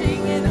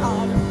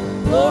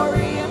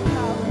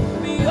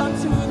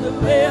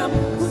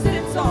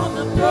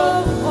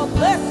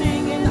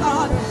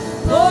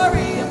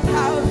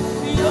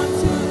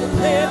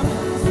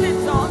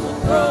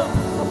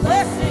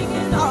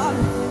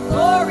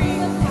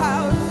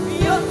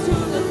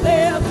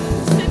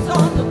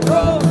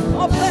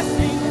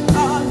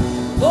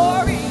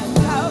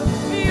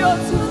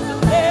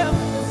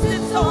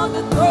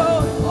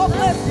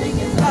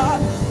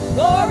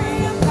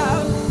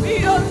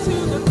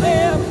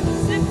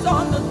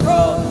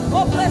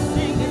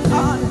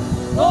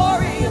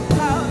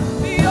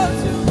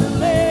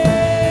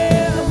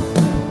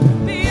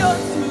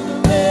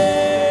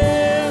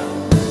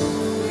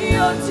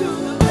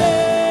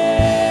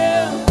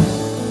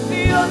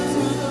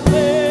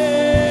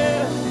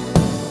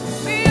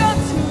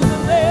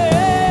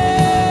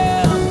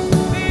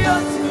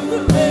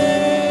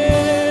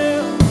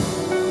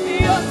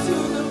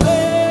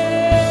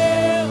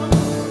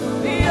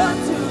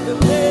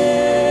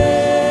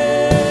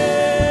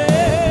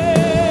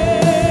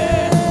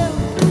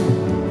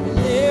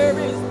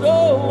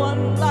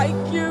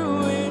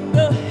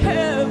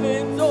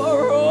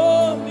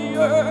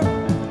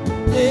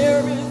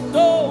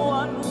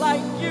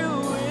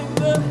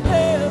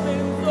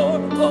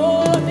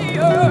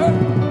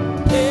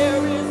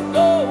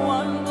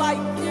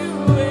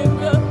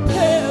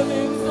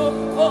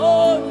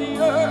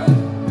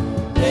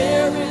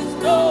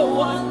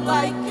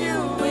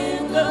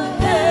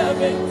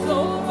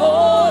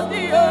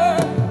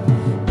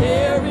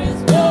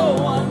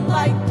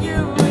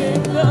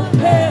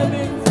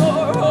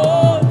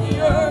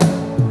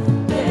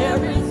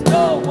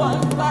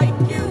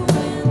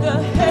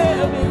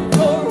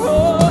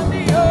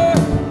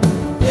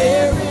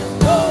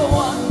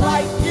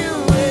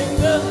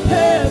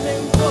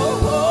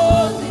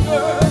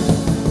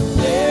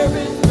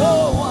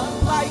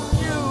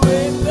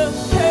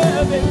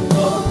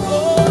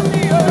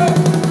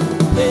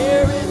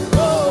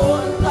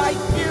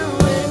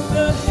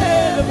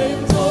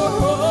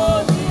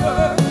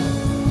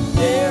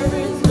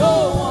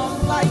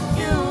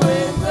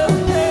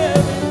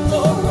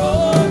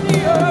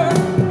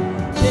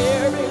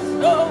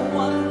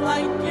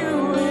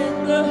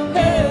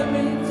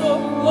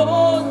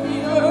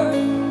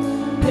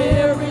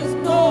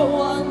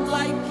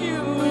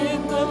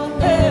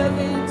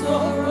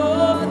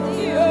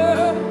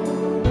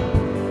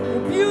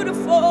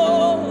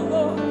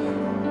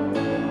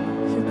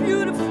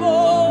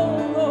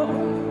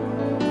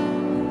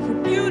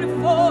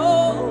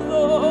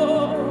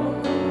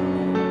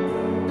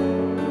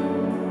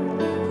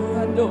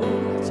know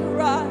that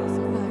your eyes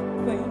are like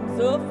flames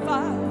of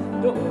fire. I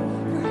know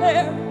your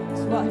hair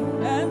is white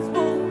and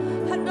wool.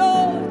 I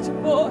know that your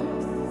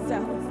voice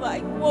sounds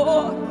like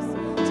waters.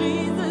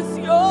 Jesus,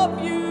 you're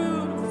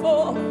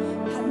beautiful.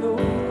 I know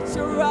that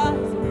your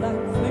eyes are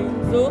like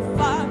flames of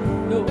fire.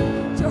 I know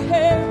that your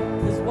hair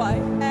is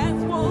white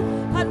as wool.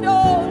 I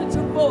know that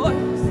your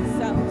voice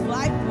sounds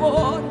like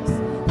waters.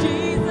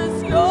 Jesus,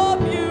 you're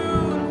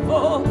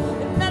beautiful.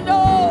 And I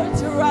know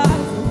that your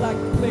eyes are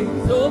like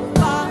flames of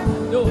fire. I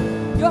know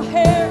your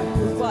hair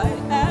is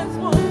white as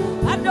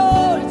wool. I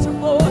know that your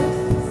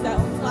voice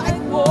sounds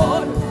like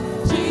waters.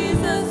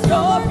 Jesus,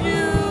 you're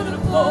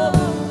beautiful.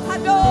 I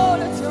know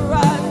that your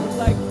eyes are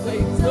like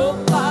flames of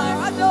fire.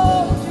 I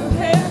know that your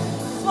hair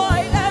is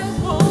white as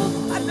wool.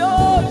 I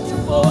know that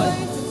your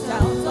voice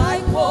sounds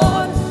like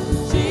waters.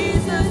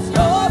 Jesus,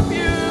 you're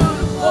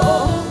beautiful.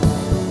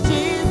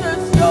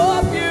 Jesus,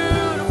 you're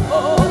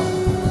beautiful.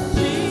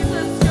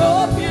 Jesus,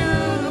 you're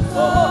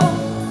beautiful.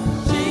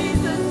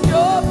 Jesus,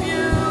 you're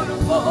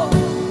beautiful.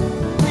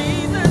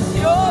 Jesus,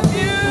 you're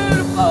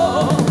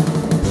beautiful.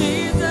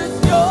 Jesus,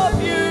 you're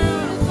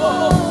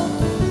beautiful.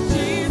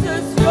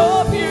 Jesus,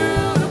 you're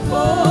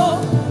beautiful.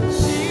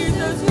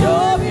 Jesus,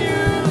 you're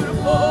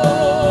beautiful.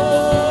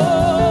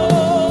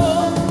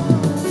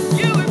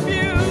 You are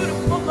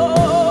beautiful,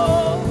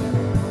 Lord.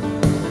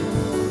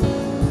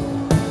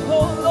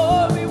 Oh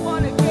Lord, we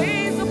want to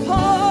gaze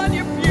upon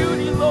your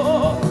beauty,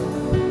 Lord.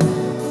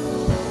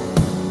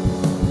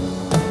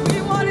 We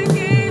want to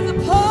gaze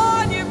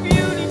upon your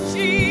beauty,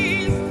 Jesus.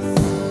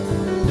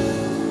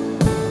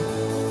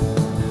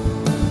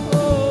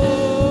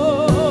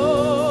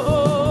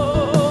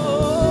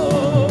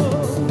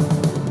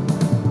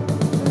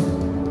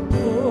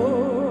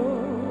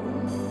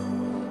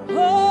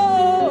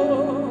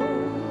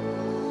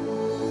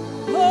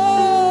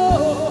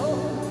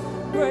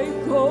 Break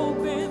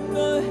open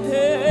the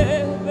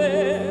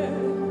heaven.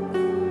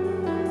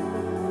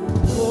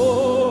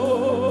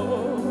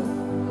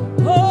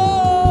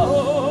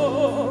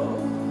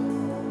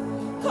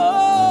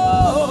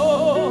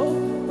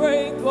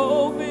 Break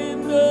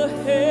open the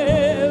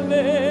heaven.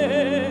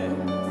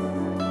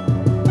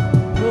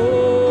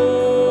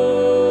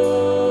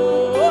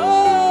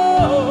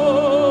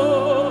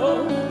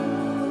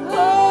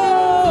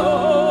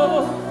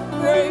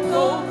 Break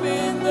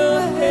open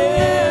the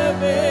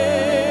heavens.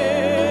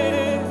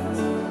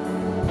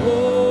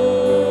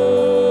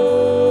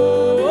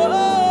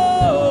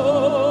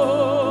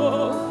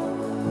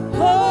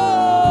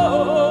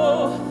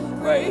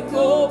 Break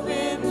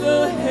open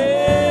the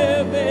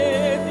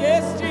heavens.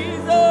 Yes,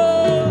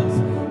 Jesus.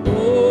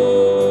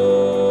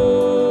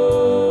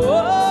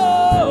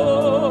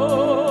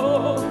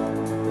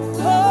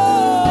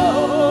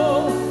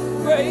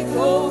 Break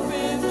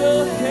open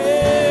the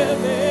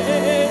heavens.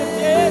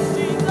 Yes,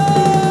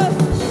 Jesus.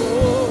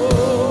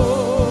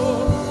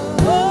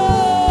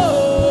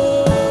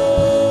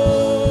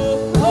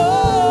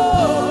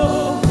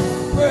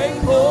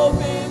 Break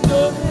open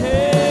the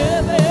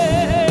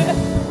heavens.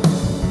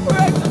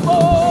 Break them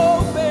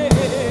open.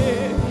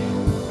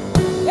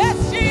 Yes,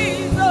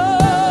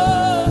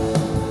 Jesus.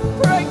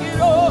 Break it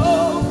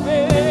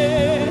open.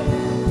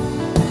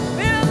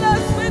 Fill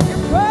us with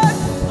your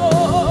presence,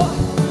 Lord.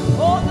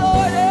 Oh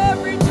Lord,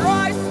 every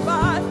dry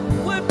spot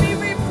would be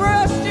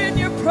refreshed in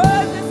your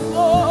presence,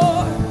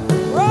 Lord.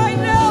 Right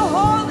now,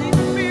 Holy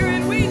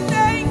Spirit, we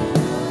thank you.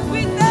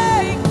 We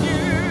thank you.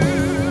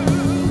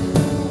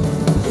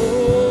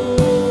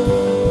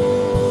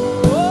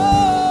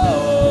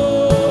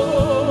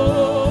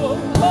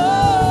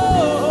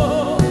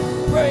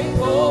 Break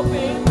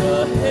open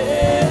the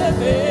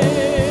heavens.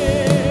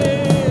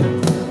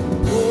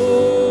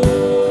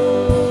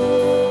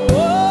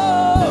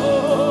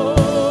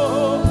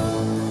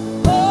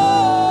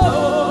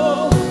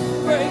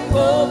 Break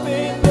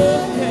open the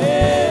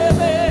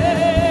heavens.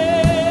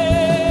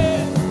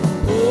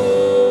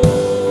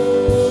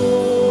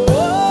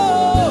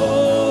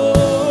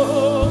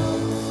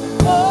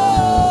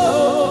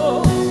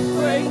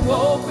 Break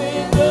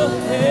open the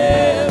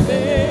heavens.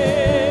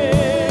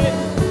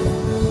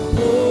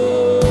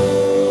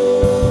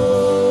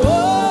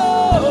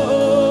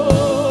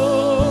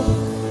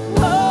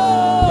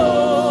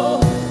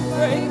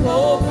 Break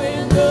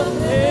open the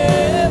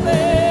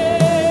heavens.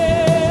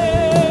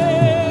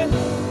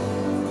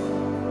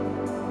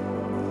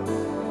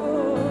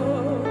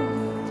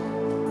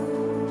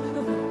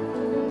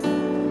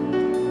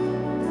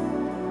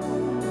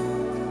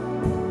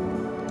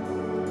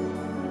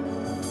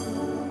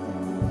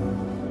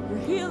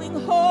 You're healing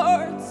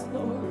hearts,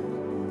 Lord.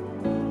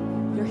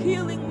 You're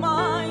healing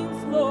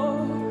minds,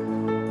 Lord.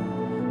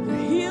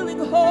 You're healing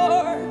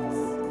hearts.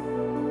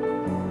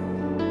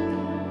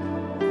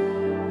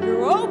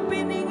 You're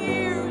opening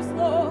ears,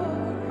 Lord.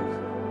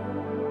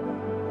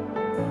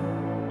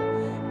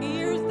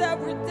 Ears that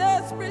were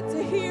desperate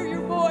to hear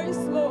your voice,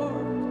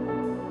 Lord.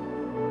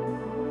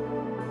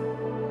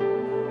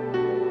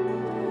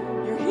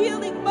 You're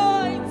healing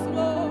minds,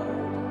 Lord.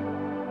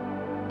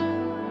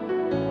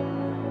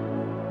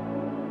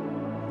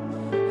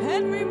 And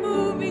and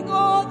removing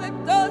all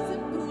that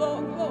doesn't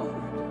belong, Lord.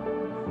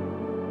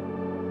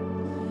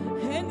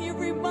 And you're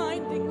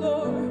reminding,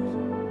 Lord,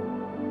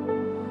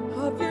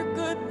 of your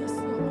goodness,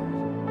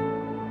 Lord,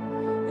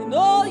 and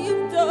all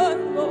you've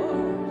done,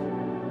 Lord.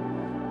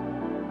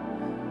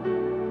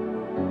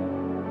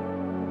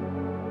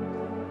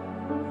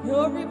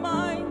 You're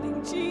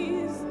reminding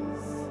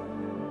Jesus.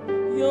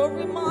 You're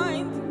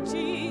reminding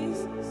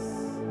Jesus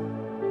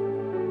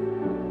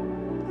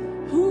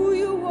who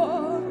you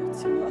are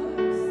to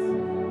us.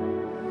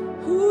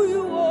 Who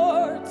you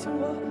are to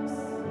us.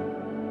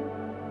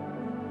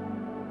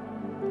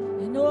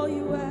 And all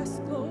you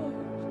ask, Lord,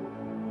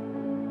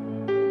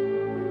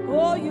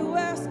 all you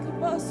ask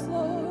of us,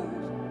 Lord,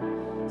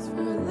 is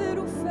for a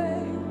little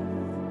faith.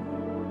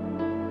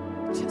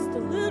 Just a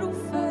little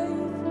faith,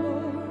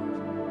 Lord.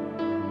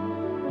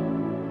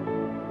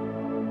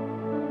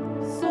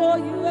 It's all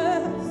you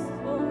ask,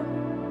 Lord.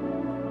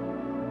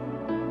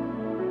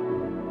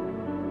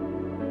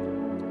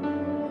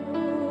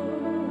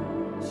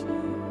 Oh,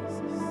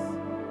 Jesus.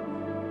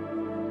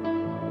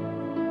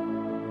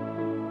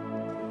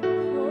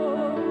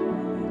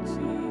 Holy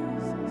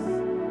Jesus.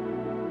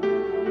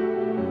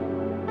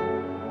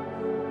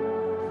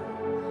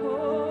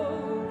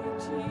 Holy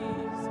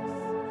Jesus.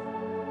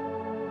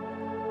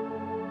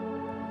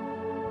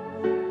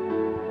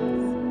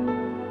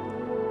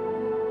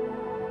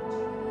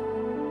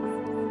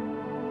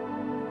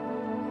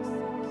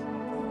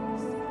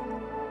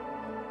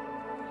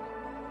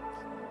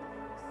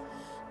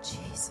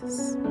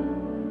 Jesus.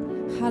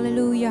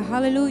 Hallelujah,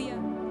 hallelujah.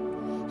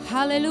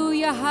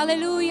 Hallelujah,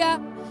 hallelujah.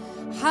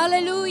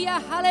 Hallelujah,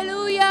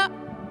 hallelujah.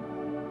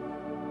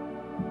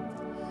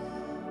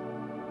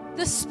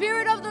 The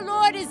Spirit of the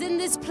Lord is in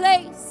this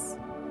place.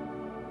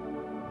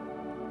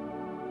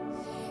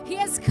 He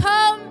has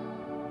come,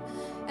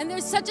 and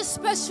there's such a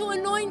special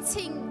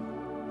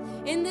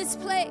anointing in this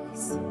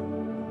place.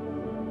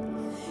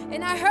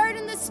 And I heard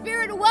in the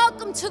Spirit,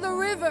 welcome to the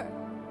river.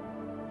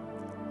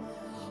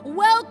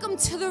 Welcome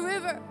to the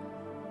river.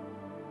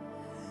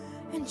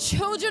 And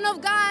children of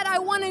God, I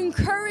want to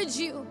encourage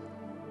you,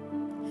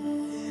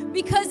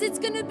 because it's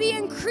going to be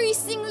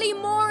increasingly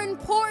more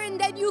important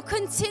that you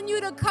continue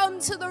to come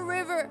to the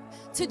river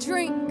to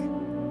drink.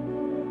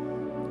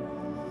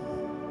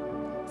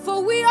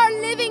 For we are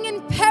living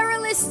in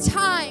perilous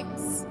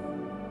times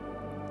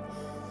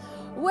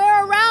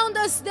where around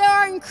us there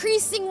are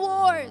increasing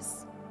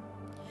wars.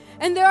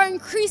 And there are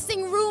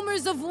increasing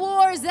rumors of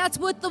wars. That's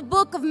what the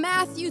book of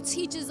Matthew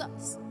teaches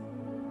us.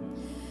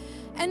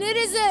 And it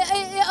is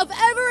of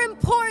ever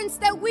importance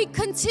that we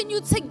continue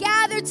to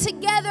gather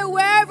together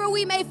wherever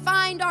we may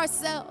find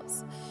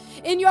ourselves.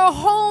 In your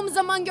homes,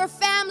 among your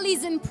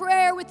families, in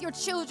prayer with your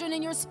children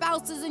and your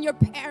spouses and your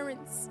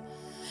parents,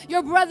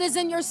 your brothers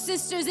and your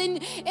sisters,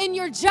 in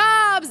your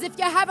jobs. If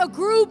you have a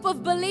group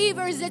of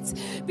believers, it's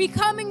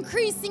become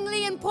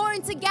increasingly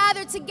important to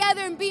gather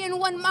together and be in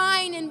one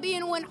mind and be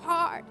in one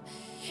heart.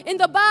 In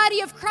the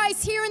body of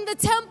Christ, here in the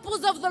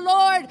temples of the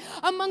Lord,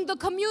 among the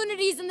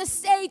communities and the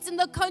states and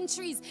the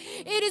countries,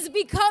 it is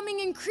becoming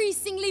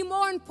increasingly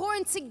more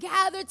important to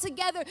gather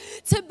together,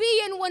 to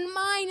be in one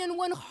mind and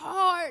one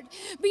heart,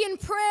 be in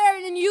prayer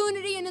and in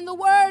unity and in the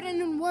word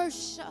and in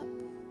worship.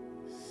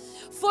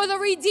 For the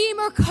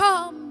Redeemer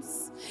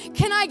comes.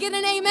 Can I get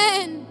an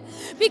amen?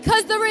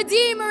 Because the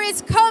Redeemer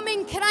is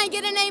coming. Can I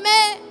get an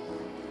amen?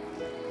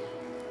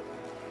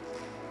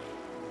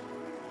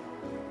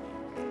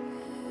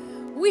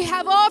 We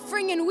have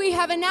offering and we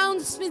have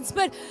announcements,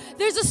 but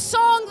there's a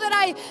song that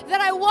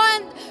I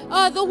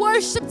want the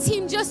worship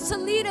team just to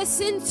lead us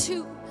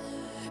into.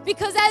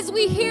 Because as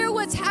we hear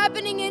what's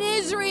happening in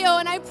Israel,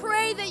 and I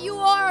pray that you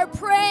are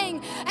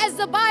praying as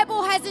the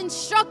Bible has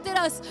instructed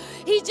us,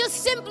 he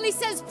just simply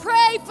says,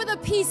 pray for the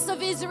peace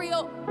of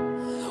Israel.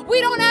 We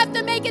don't have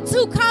to make it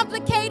too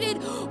complicated.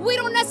 We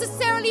don't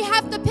necessarily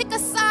have to pick a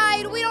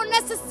side. We don't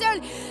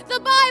necessarily. The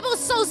Bible's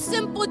so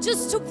simple,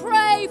 just to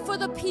pray for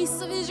the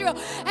peace of Israel.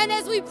 And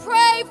as we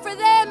pray for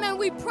them, and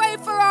we pray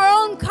for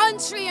our own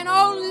country and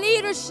our own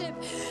leadership,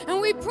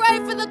 and we pray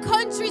for the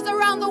countries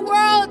around the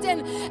world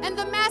and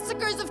the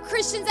massacres of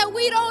Christians that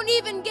we don't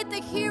even get to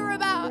hear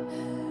about,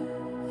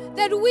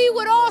 that we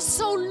would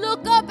also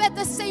look up at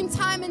the same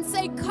time and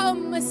say,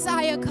 come,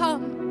 Messiah,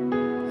 come.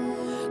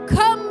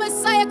 Come,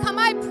 Messiah, come.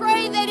 I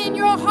pray that in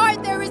your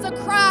heart there is a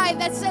cry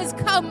that says,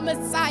 come,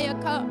 Messiah,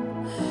 come.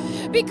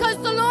 Because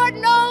the Lord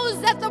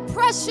knows that the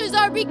pressures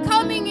are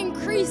becoming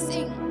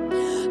increasing.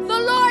 The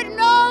Lord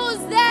knows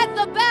that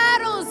the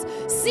battles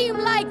seem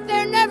like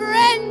they're never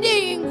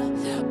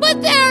ending.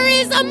 But there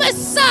is a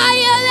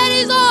Messiah that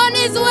is on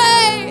his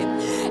way.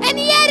 And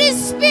yet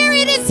his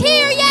Spirit is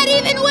here, yet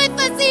even with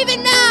us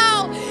even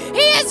now.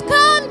 He has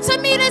come to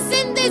meet us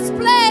in this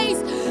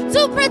place,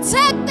 to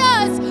protect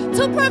us,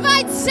 to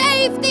provide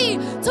safety,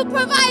 to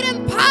provide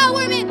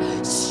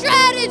empowerment,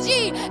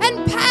 strategy,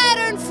 and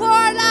pattern for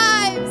our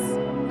lives.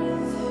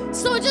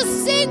 So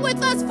just sing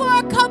with us for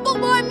a couple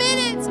more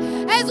minutes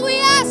as we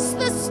ask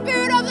the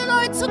Spirit of the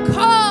Lord to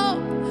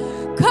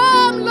come.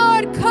 Come,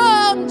 Lord,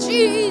 come,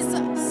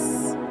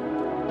 Jesus.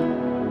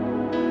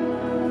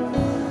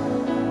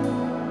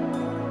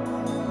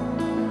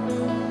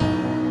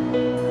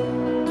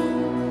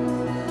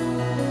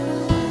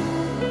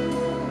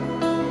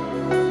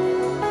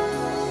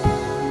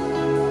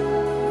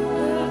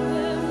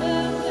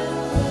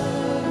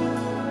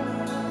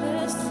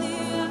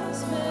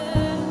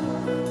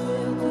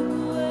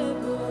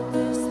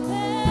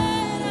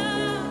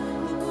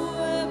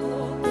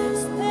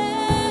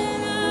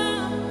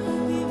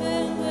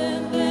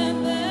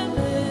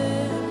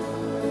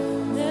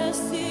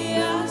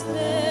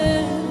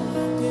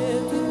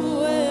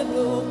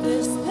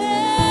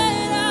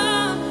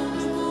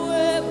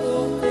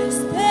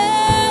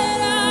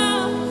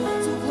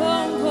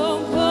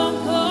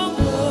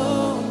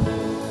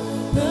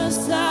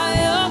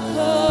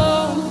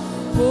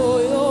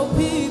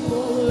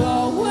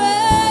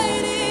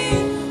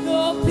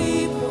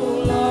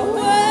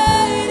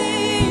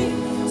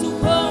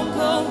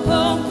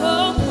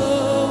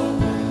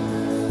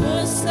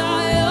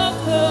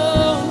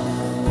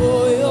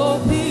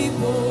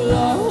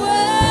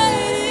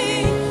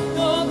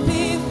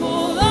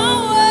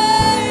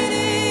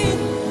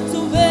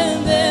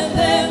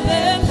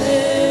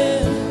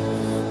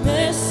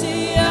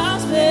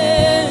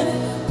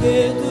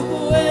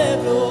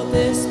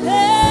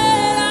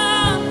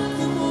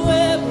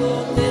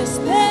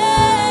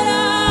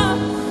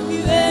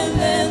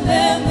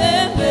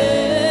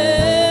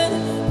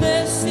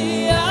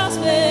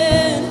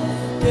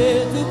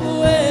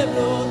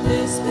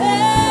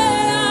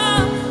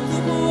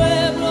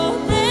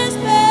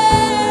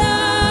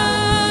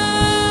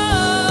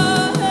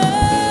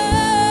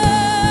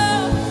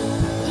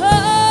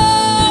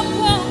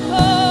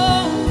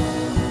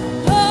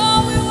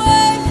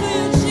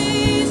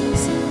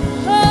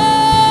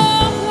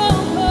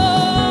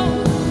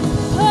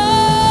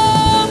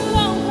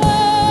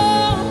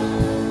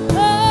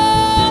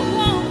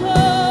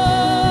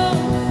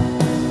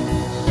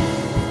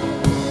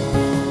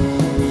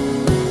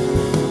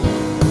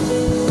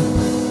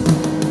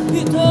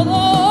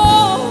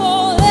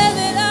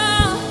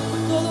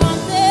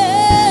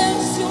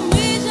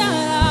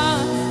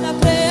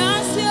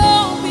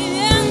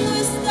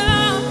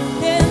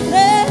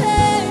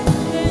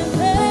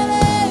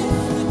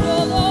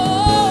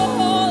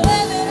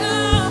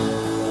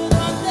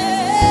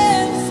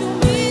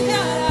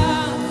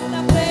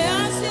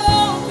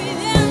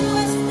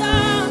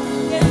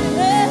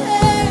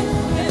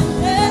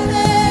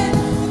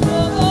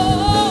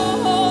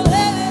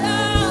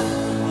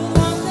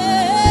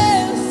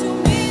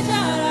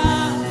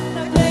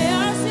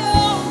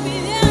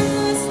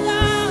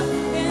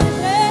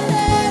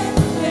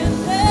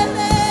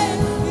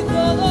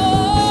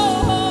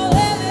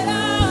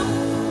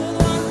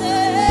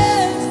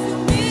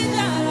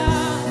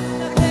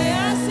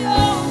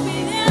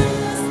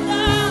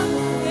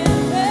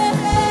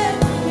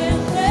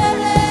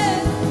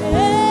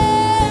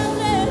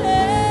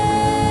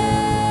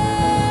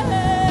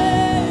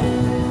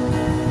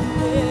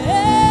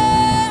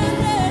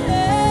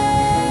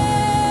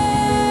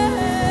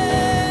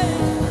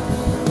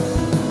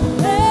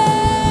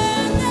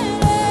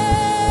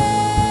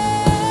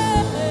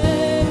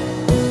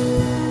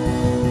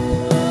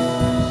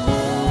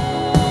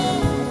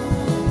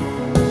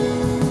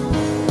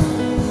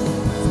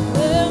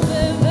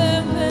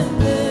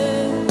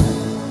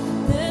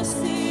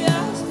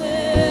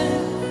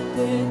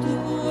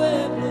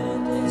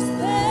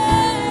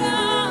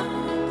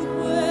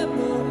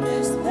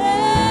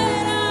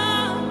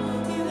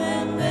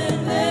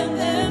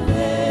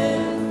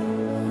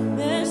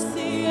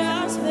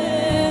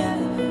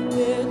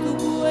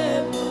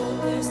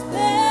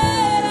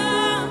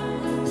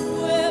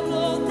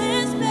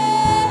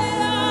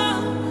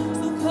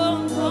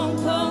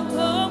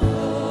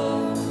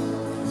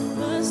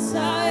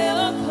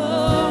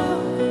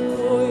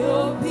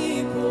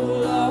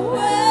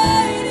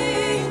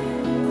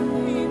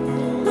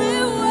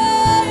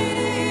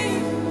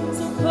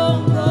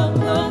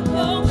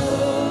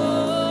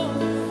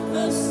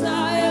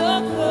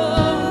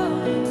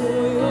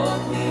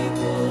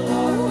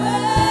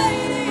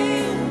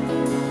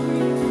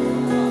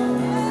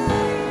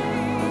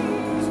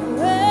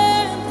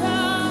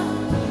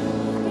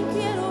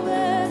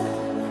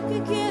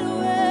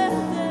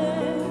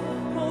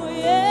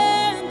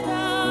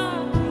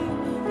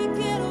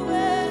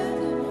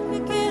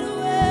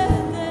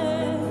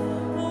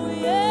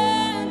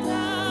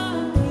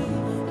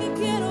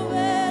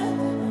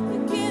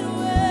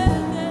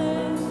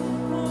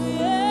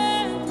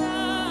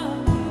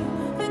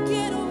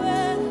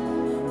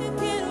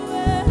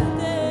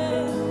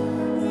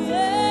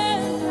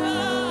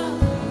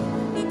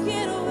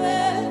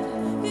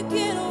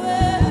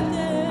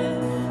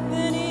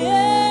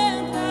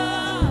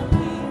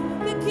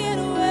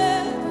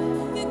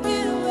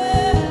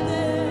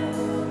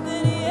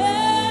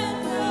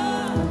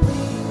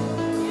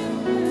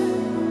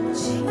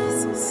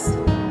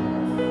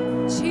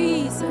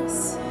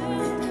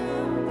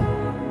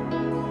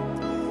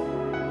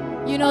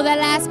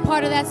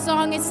 part of that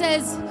song. It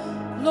says,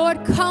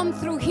 Lord, come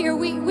through here.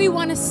 We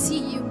want to see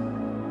you.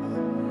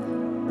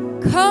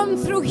 Come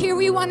through here.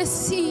 We want to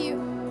see you.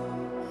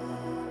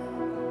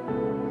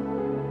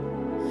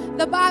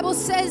 The Bible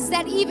says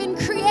that even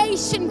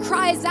creation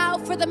cries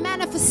out for the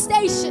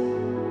manifestation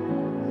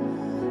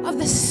of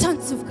the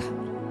sons of God.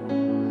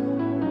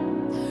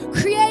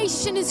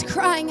 Creation is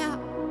crying out.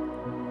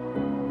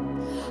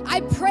 I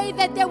pray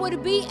that there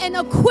would be an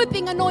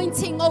equipping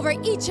anointing over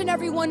each and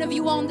every one of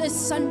you on this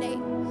Sunday.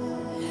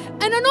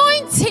 An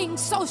anointing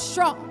so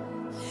strong,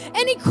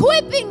 an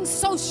equipping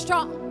so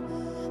strong,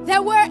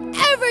 that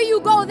wherever you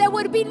go, there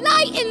would be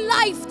light in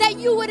life that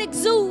you would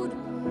exude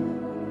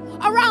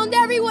around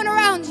everyone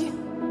around you.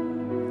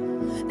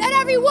 That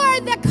every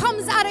word that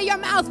comes out of your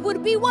mouth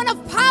would be one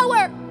of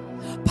power,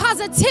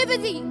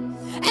 positivity,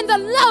 and the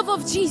love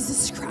of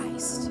Jesus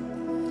Christ.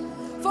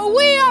 For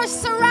we are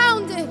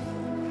surrounded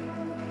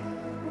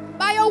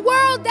by a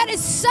world that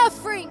is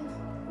suffering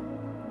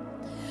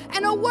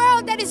and a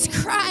world that is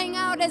crying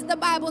out, as the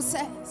Bible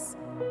says.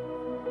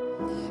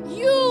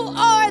 You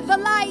are the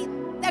light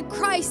that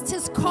Christ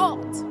has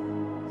called,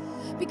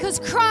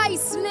 because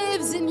Christ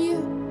lives in you.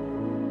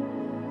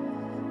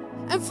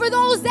 And for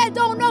those that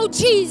don't know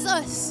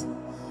Jesus,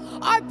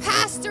 our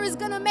pastor is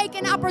going to make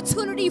an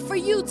opportunity for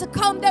you to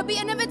come. There'll be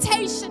an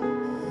invitation.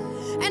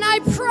 And I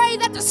pray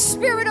that the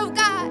Spirit of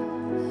God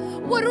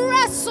would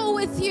wrestle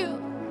with you.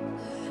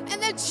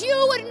 And that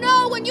you would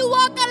know when you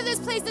walk out of this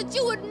place, that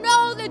you would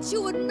know, that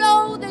you would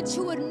know, that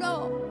you would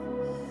know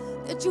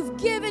that you've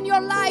given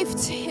your life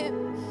to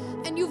Him.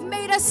 And you've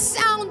made a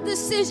sound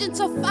decision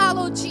to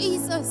follow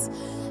Jesus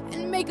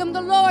and make Him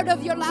the Lord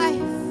of your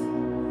life.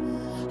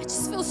 I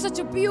just feel such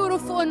a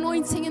beautiful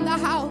anointing in the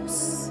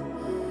house.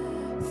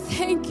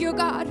 Thank you,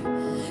 God.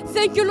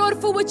 Thank you, Lord,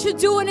 for what you're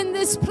doing in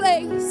this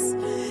place.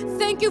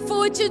 Thank you for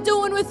what you're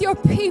doing with your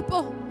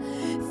people.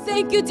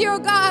 Thank you, dear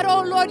God.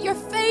 Oh, Lord, you're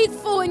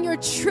faithful and you're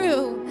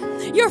true.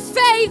 You're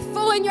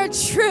faithful and you're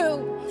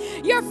true.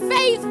 You're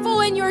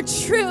faithful and you're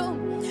true.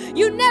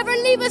 You never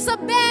leave us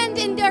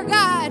abandoned, dear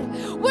God.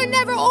 We're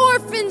never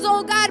orphans,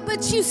 oh God,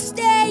 but you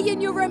stay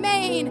and you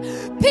remain.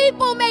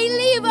 People may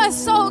leave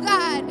us, oh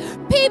God.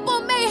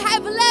 People may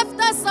have left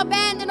us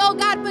abandoned, oh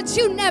God, but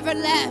you never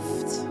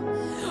left.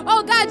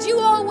 Oh God, you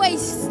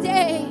always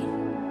stay.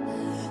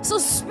 So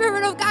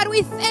Spirit of God,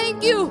 we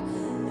thank you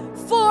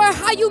for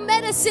how you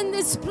met us in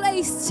this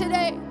place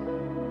today.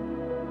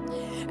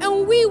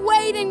 And we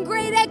wait in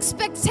great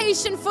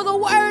expectation for the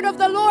word of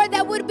the Lord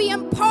that would be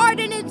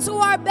imparted into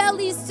our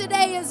bellies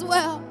today as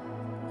well.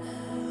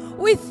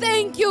 We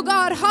thank you,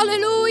 God,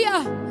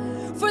 hallelujah,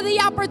 for the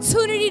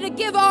opportunity to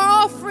give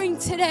our offering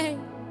today,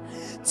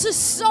 to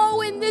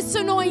sow in this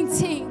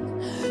anointing,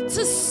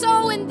 to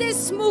sow in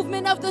this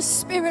movement of the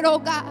Spirit, oh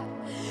God.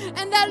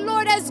 And that,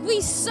 Lord, as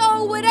we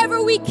sow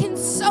whatever we can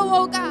sow,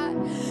 oh God,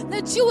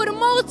 that you would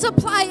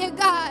multiply it,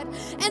 God,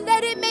 and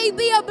that it may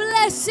be a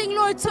blessing,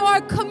 Lord, to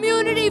our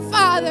community,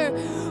 Father.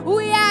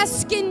 We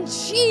ask in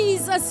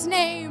Jesus'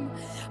 name.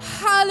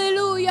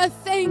 Hallelujah.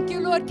 Thank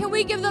you, Lord. Can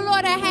we give the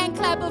Lord a hand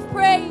clap of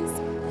praise?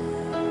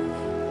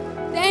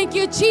 Thank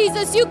you,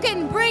 Jesus. You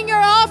can bring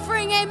your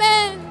offering.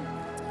 Amen.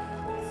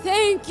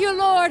 Thank you,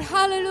 Lord.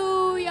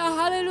 Hallelujah.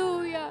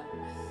 Hallelujah.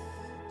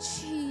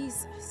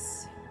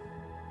 Jesus.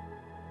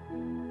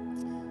 Hallelujah,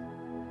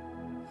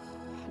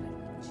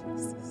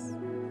 Jesus.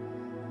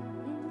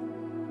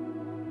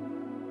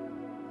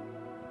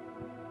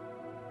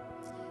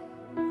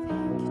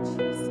 Thank you,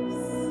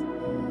 Jesus.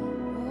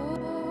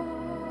 Oh,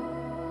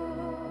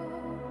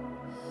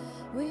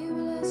 we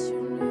bless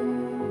your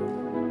name.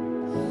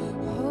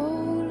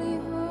 Holy,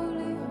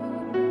 holy,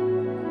 holy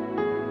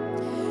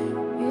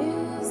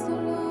is the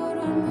Lord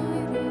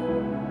Almighty.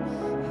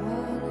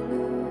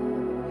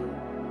 Hallelujah.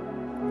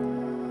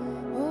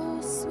 Oh,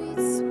 sweet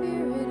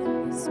Spirit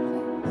in this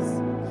place.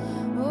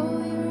 Oh,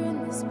 you're in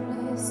this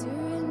place.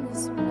 You're in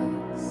this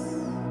place.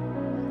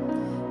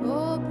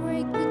 Oh,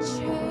 break the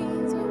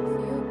chains of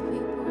your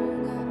people,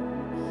 God.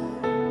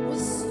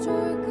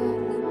 Restore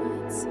godly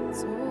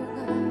mindsets, oh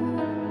God.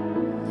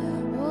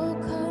 Oh,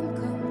 come,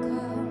 come,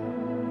 come.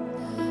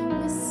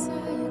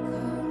 Messiah,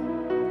 come.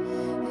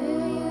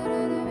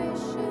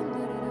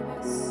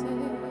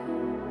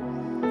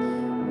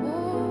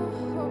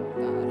 Oh,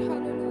 God,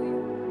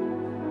 hallelujah.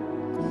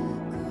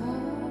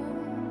 Come,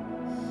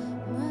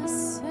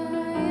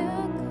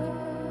 Messiah,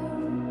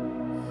 come.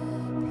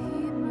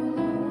 People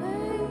are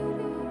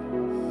waiting.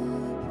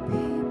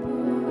 People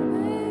are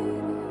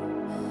waiting.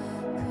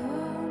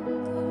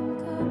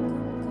 Come,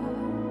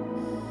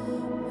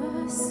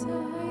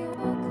 Messiah,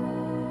 come.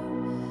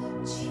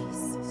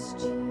 Jesus,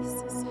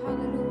 Jesus,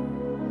 hallelujah.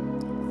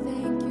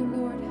 Thank you,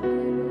 Lord,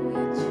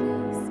 hallelujah,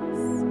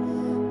 Jesus.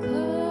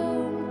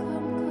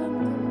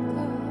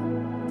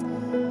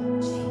 Come,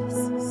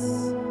 Jesus.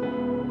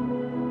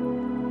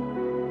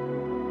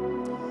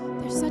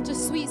 There's such a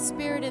sweet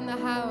spirit in the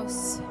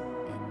house.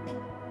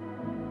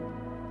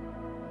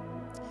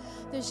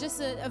 There's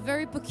just a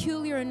very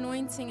peculiar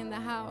anointing in the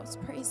house.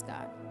 Praise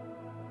God.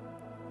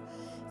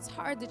 It's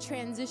hard to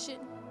transition.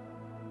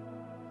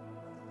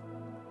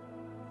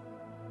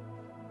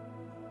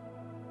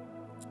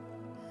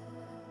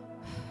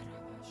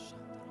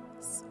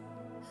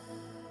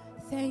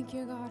 Thank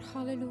you, God.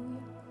 Hallelujah.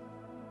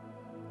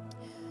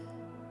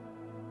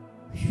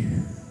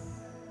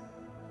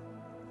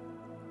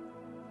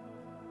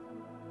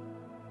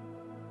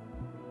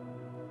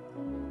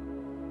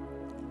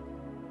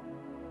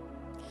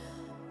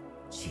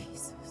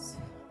 Jesus.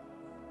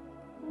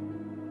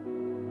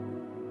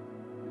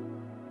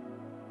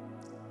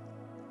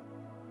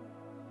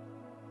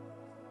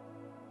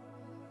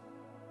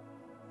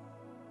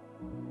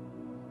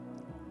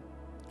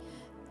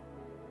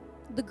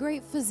 The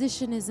great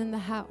physician is in the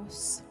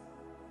house.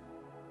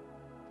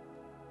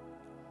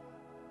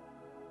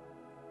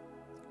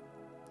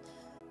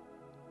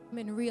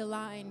 And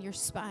realign your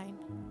spine.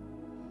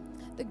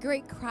 The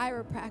great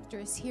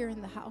chiropractor is here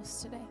in the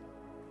house today.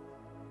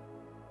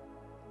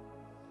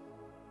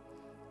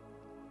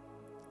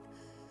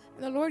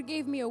 And the Lord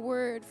gave me a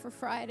word for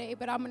Friday,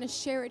 but I'm going to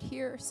share it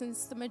here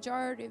since the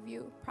majority of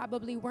you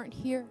probably weren't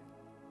here.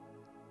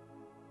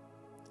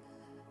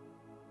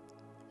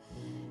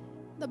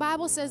 The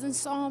Bible says in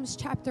Psalms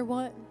chapter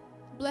 1,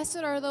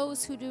 blessed are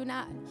those who do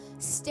not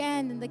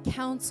stand in the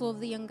counsel of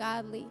the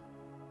ungodly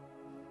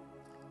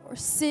or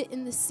sit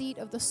in the seat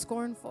of the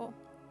scornful.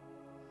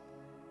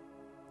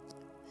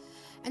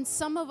 And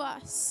some of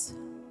us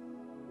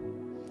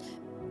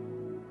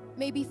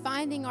may be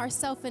finding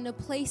ourselves in a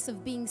place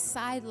of being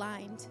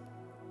sidelined,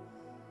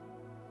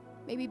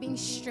 maybe being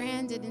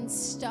stranded and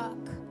stuck.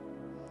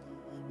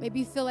 Maybe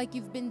you feel like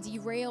you've been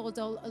derailed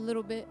a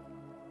little bit.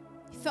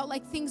 You felt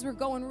like things were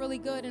going really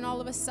good, and all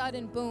of a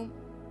sudden, boom,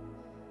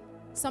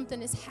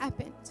 something has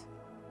happened.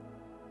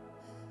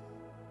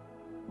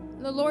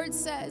 The Lord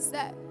says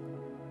that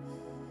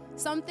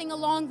something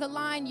along the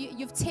line,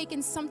 you've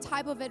taken some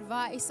type of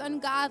advice,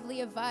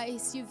 ungodly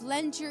advice. You've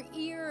lent your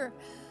ear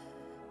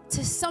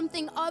to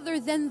something other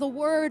than the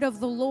word of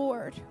the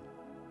Lord.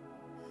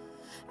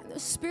 And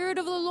the Spirit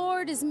of the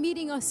Lord is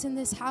meeting us in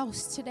this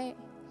house today.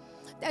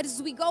 That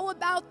as we go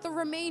about the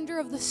remainder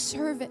of the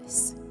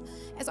service,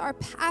 as our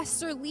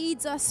pastor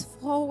leads us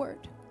forward,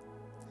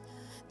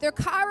 their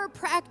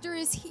chiropractor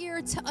is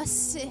here to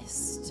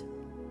assist.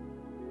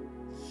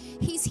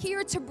 He's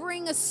here to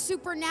bring a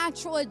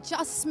supernatural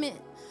adjustment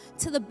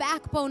to the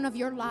backbone of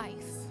your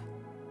life.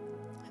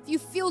 If you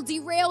feel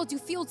derailed, you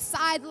feel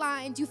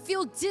sidelined, you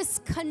feel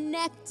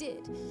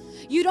disconnected,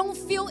 you don't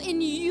feel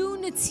in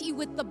unity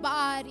with the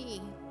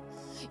body,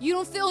 you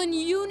don't feel in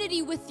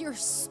unity with your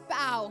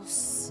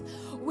spouse,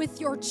 with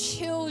your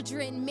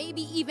children,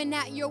 maybe even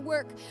at your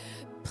work,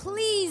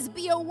 please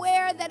be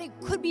aware that it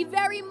could be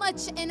very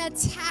much an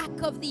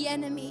attack of the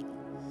enemy.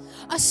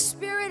 A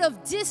spirit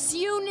of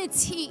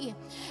disunity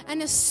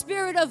and a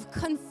spirit of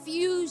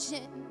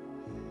confusion.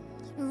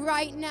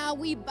 Right now,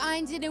 we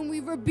bind it and we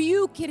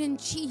rebuke it in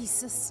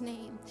Jesus'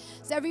 name.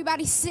 Does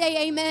everybody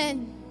say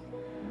amen?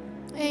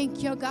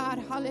 Thank you, God.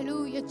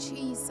 Hallelujah,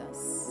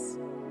 Jesus.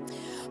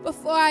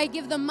 Before I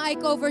give the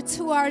mic over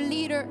to our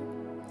leader,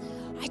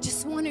 I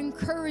just want to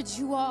encourage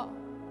you all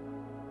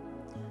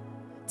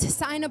to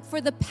sign up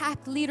for the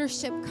PAC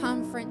Leadership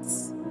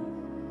Conference.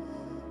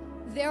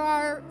 There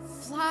are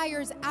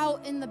flyers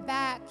out in the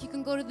back. You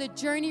can go to the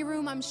Journey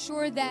Room. I'm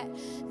sure that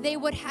they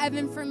would have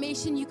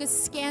information. You could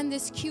scan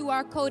this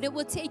QR code. It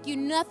will take you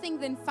nothing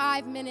than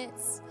 5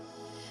 minutes.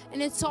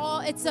 And it's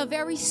a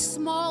very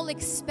small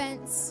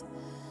expense.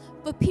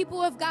 But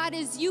people of God,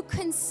 as you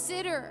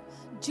consider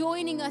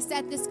joining us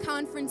at this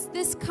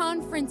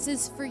conference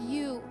is for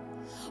you.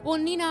 Well,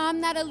 Nina,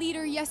 I'm not a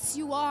leader. Yes,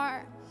 you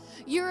are.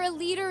 You're a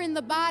leader in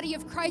the body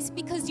of Christ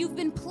because you've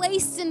been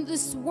placed in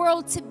this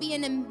world to be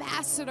an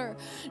ambassador.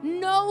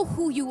 Know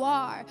who you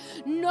are.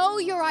 Know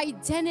your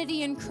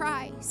identity in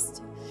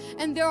Christ.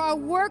 And there are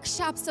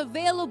workshops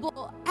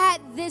available at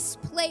this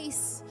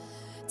place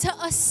to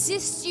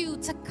assist you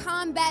to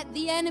combat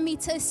the enemy,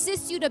 to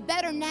assist you to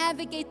better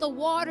navigate the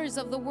waters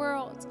of the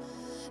world.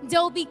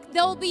 There'll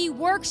be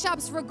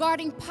workshops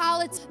regarding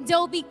politics.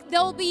 There'll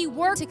be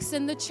workshops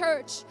in the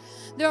church.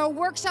 There are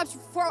workshops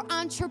for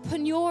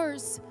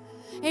entrepreneurs.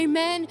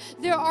 Amen.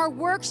 There are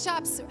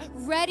workshops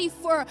ready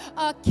for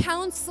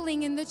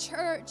counseling in the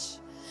church.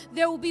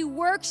 There will be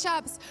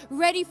workshops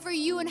ready for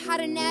you on how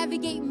to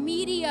navigate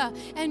media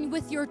and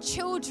with your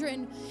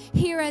children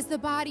here as the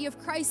body of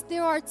Christ.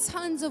 There are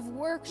tons of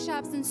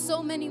workshops and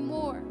so many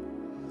more.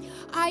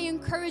 I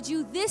encourage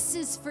you, this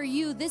is for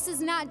you. This is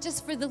not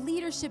just for the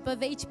leadership of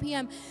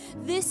HPM.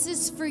 This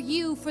is for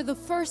you, for the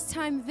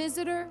first-time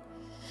visitor.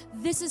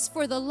 This is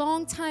for the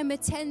long-time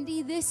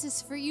attendee. This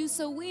is for you.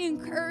 So we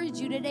encourage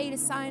you today to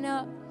sign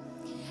up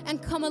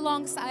and come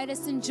alongside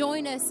us and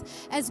join us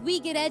as we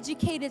get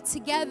educated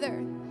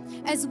together,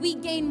 as we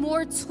gain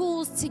more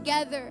tools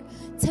together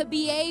to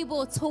be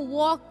able to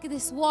walk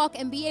this walk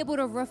and be able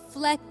to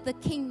reflect the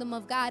kingdom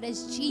of God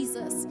as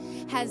Jesus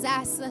has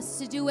asked us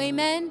to do.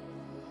 Amen.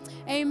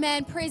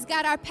 Amen. Praise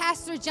God. Our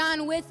Pastor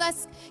John with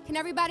us. Can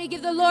everybody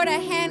give the Lord a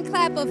hand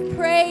clap of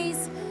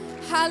praise?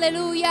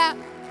 Hallelujah.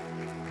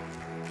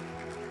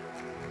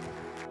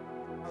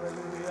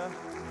 Hallelujah.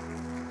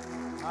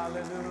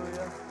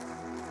 Hallelujah.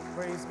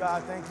 Praise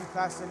God. Thank you,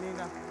 Pastor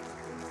Nina.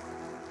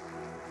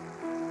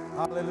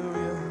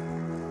 Hallelujah.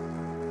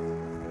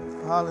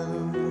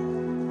 Hallelujah.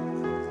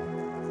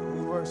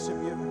 We worship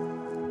you.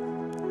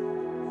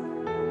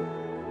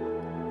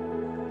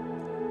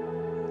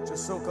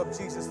 Just soak up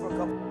Jesus for a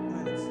couple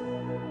minutes.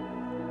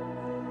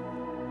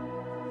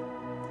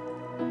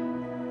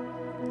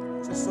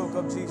 Just soak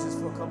up Jesus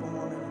for a couple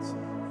more minutes.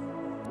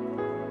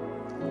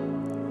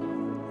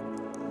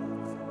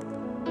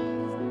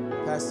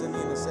 Pastor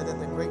Nina said that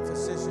the great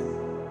physician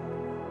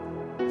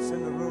is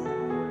in the room.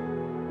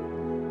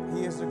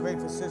 He is the great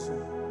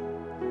physician.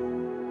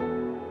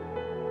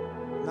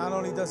 Not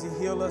only does he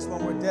heal us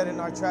when we're dead in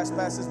our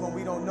trespasses, when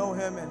we don't know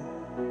him,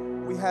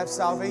 and we have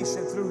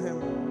salvation through him,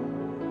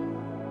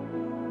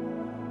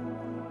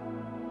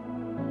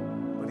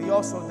 but he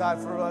also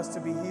died for us to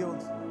be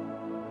healed.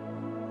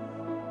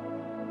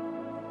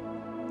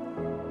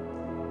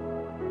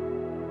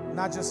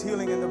 Not just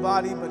healing in the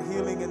body, but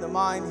healing in the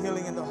mind,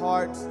 healing in the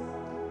heart,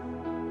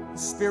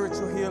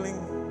 spiritual healing.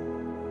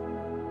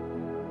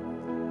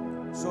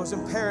 So it's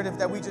imperative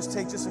that we just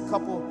take just a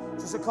couple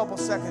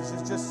seconds to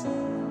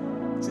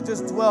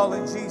just dwell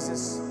in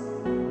Jesus.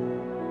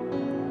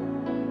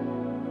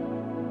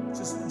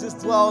 Just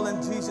dwell in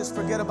Jesus.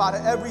 Forget about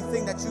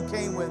everything that you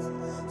came with.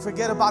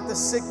 Forget about the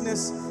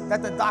sickness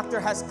that the doctor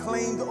has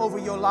claimed over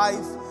your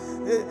life.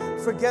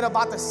 Forget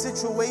about the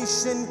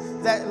situation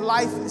that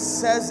life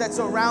says that's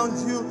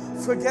around you.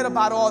 Forget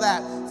about all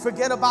that.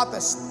 Forget about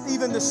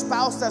even the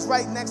spouse that's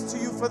right next to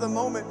you for the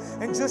moment,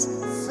 and just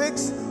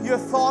fix your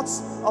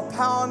thoughts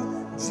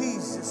upon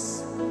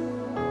Jesus.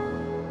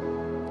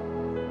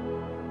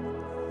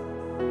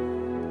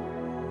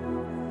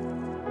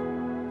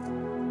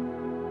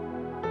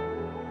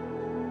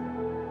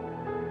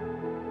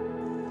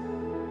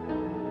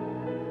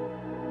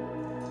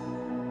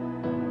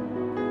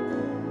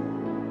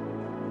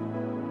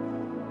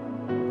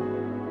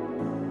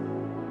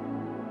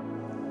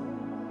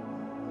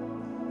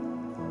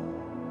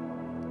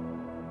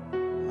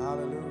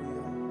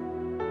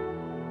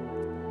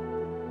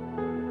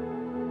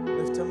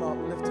 Lift him up,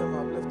 lift him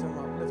up, lift him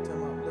up, lift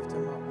him up, lift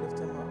him up, lift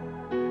him up.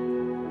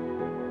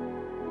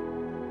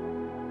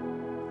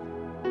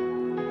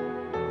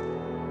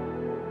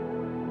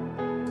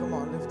 Come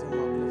on, lift him up,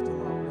 lift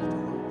him up, lift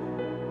him up.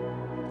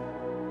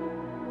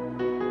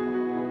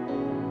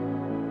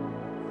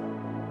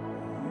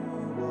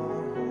 You are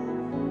holy.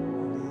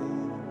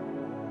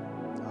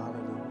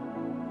 Hallelujah.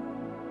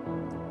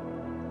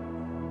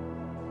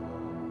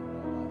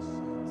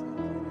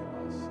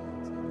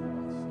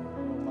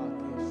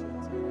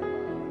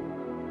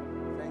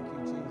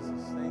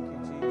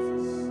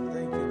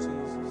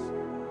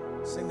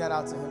 Sing that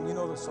out to him. You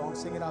know the song.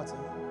 Sing it out to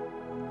him.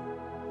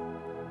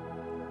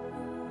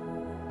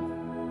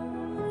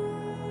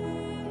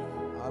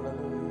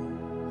 Hallelujah.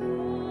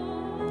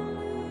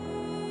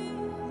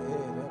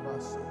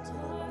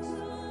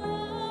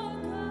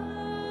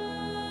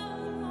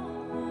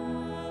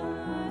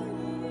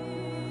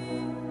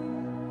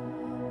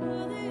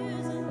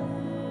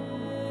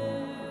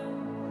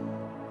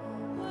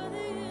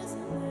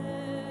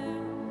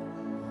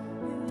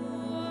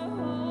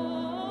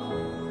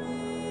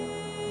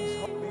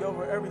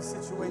 Over every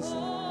situation.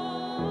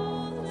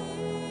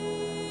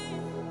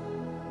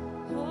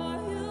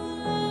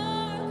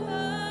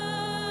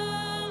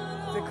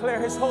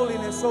 Declare his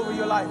holiness over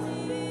your life.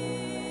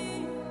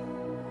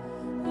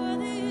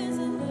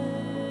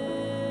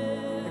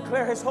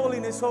 Declare his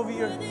holiness over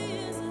your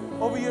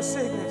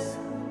sickness.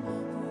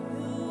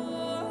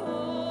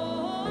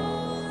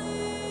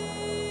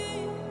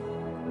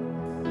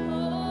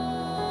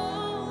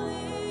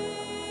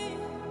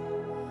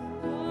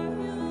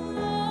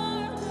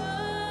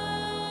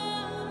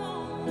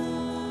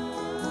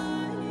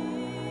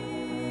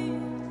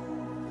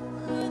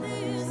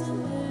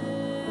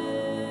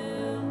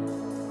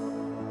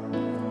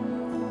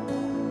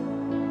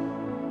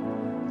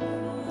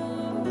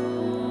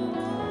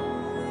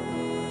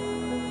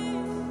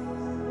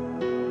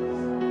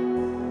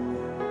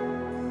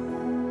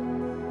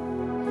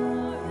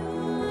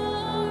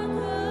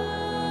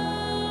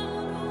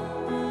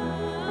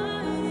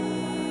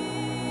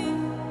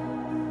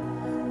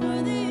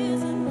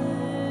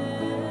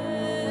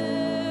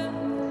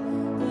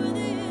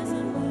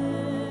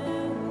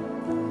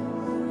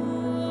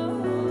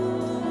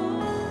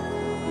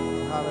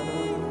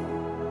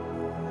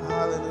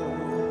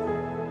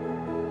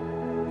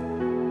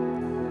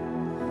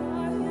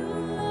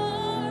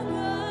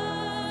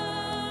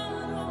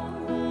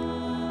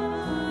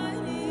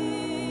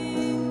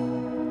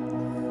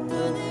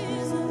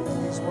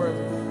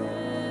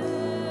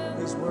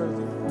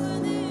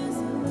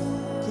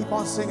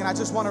 On singing. I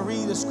just want to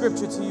read the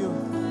scripture to you.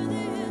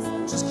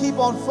 Just keep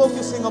on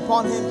focusing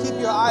upon him.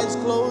 Keep your eyes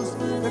closed.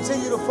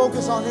 Continue to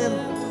focus on him.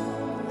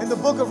 In the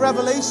book of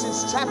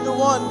Revelations, chapter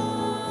 1,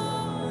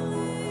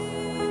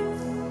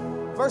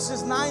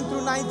 verses 9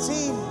 through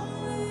 19,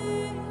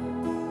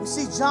 we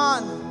see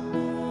John,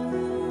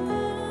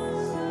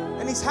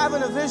 and he's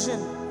having a vision.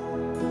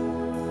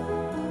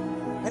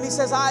 And he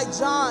says, I,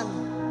 John,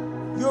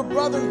 your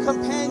brother and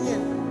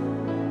companion,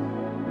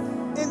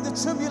 in the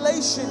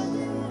tribulation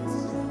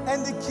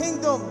and the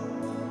kingdom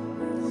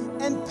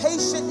and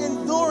patient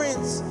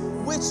endurance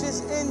which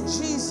is in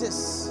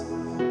Jesus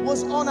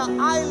was on an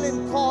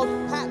island called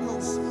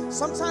Patmos.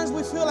 Sometimes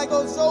we feel like,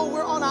 oh, so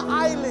we're on an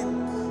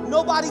island.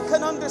 Nobody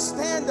can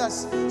understand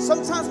us.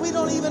 Sometimes we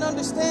don't even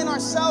understand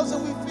ourselves,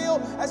 and we feel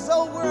as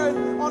though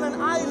we're on an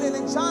island.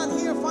 And John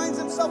here finds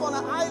himself on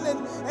an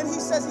island, and he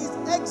says he's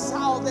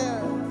exiled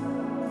there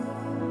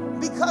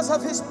because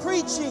of his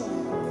preaching.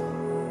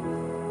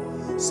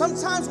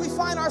 Sometimes we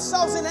find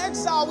ourselves in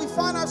exile. We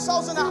find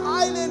ourselves in an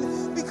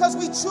island because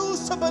we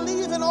choose to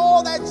believe in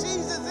all that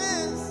Jesus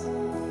is.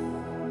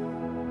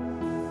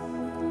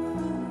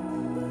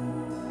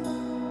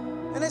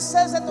 And it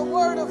says that the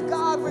word of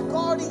God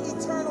regarding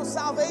eternal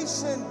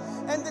salvation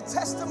and the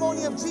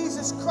testimony of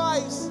Jesus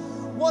Christ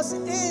was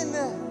in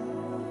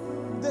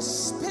the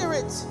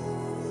Spirit,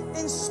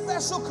 in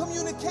special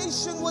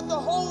communication with the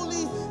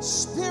Holy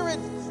Spirit,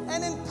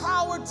 and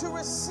empowered to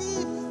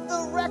receive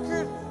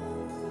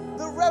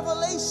the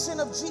revelation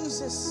of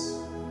Jesus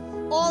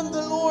on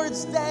the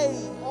Lord's day.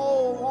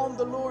 Oh, on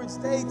the Lord's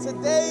day.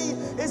 Today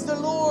is the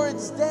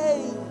Lord's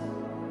day.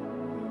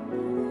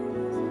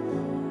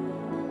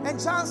 And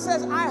John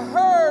says, I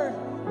heard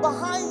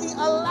behind me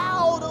a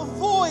loud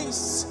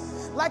voice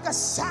like a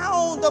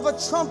sound of a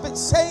trumpet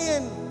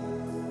saying,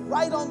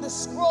 write on the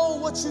scroll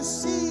what you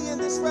see in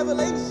this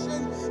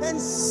revelation and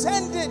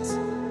send it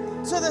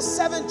to the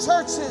 7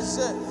 churches.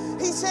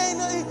 He's saying,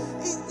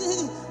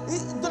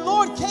 the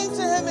Lord came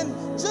to him,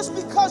 and just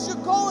because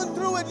you're going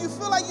through it, you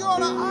feel like you're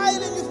on an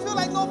island, you feel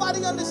like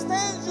nobody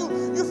understands you,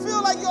 you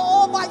feel like you're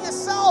all by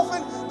yourself,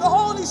 and the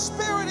Holy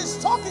Spirit is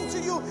talking to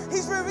you.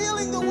 He's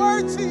revealing the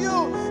word to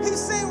you. He's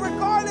saying,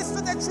 regardless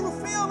that you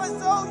feel as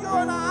though you're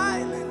on an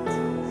island,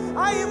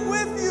 I am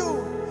with you,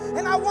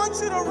 and I want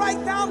you to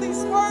write down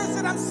these words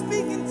that I'm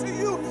speaking to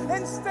you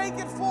and stake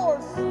it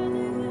forth.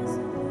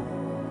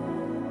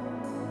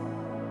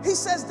 He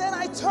says, then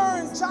I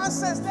turned. John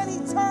says, then he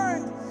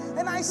turned,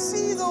 and I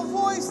see the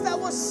voice that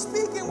was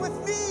speaking with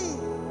me.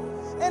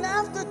 And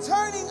after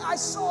turning, I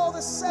saw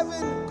the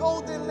 7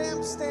 golden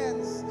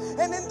lampstands.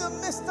 And in the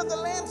midst of the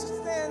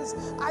lampstands,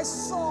 I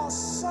saw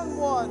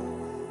someone.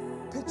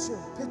 Picture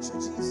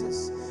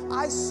Jesus.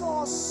 I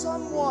saw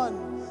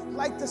someone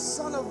like the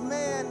Son of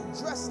Man,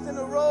 dressed in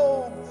a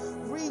robe,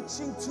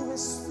 reaching to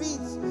his feet,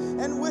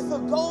 and with a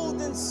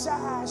golden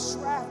sash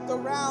wrapped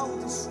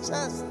around his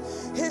chest.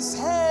 His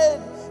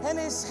head and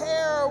his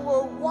hair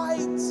were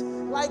white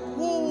like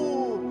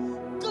wool,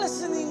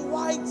 glistening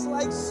white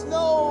like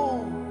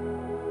snow.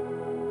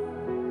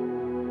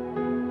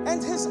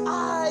 And his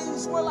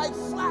eyes were like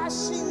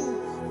flashing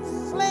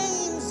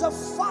flames of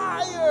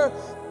fire,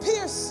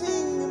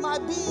 piercing my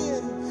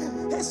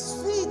being.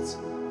 His feet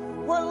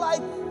were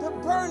like the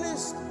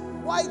burnished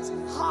white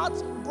hot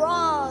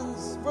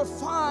bronze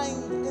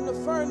refined in the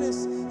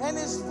furnace, and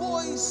his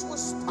voice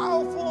was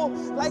powerful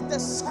like the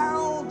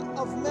sound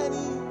of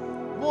many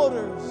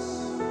waters.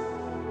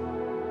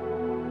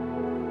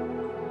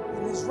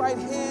 In his right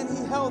hand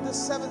he held the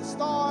 7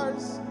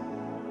 stars.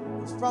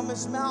 From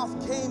his mouth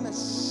came a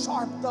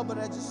sharp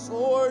double-edged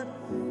sword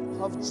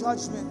of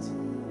judgment,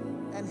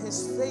 and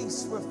his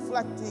face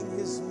reflecting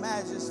his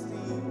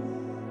majesty,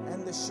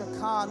 and the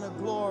Shekinah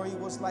glory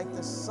was like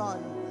the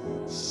sun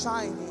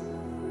shining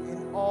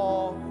in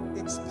all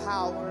its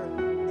power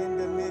in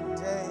the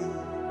midday.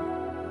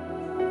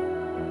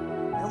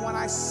 And when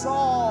I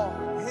saw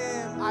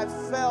him, I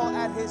fell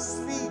at his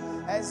feet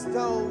as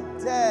though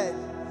dead.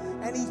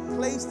 And he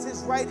placed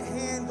his right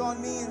hand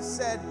on me and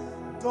said,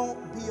 don't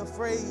be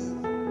afraid.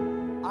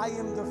 I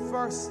am the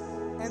first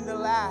and the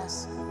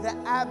last, the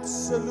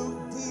absolute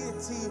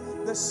deity,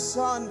 the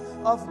Son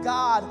of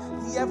God,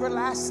 the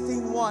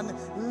everlasting one,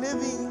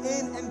 living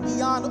in and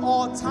beyond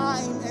all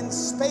time and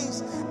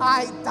space.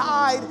 I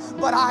died,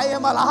 but I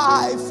am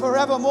alive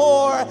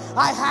forevermore.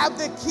 I have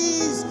the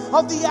keys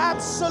of the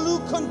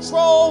absolute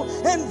control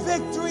and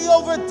victory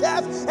over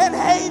death and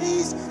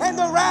Hades and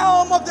the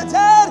realm of the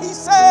dead, he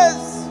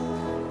says.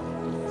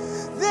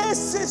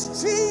 This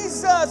is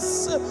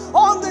Jesus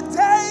on the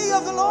day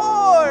of the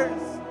Lord.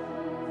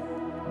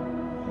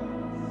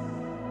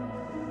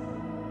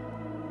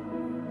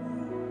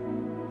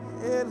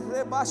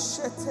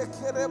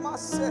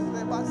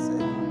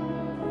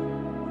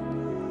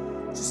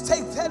 Just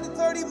take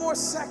 30 more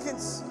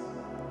seconds.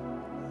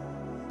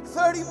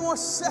 30 more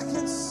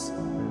seconds.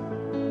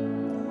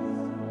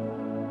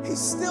 He's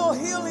still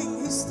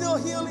healing. He's still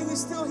healing.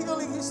 He's still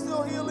healing. He's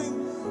still healing.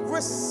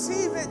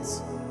 Receive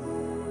it.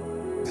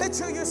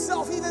 Picture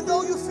yourself, even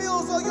though you feel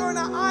as though you're on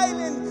an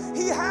island,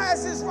 he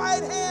has his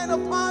right hand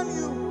upon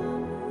you.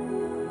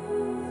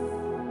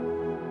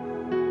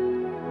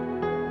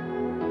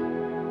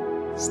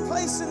 He's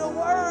placing a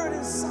word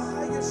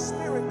inside your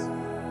spirit.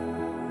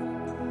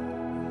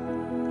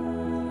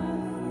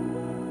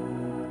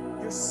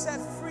 You're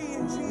set free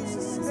in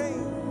Jesus'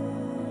 name.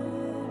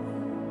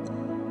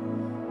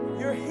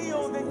 You're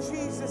healed in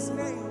Jesus'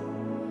 name.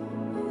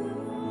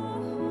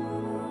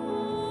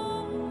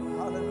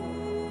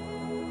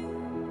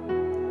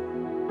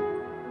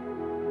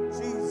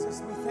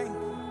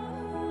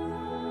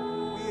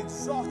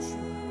 exalt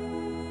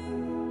you.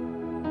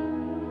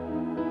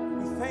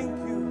 thank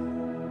you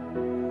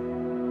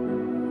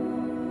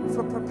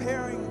for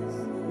preparing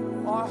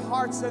our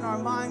hearts and our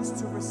minds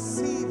to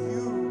receive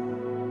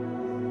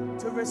you,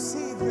 to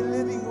receive your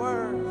living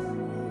word.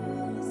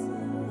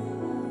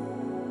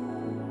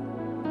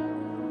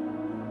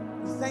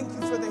 We thank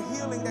you for the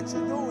healing that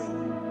you're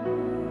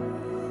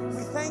doing.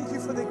 We thank you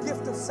for the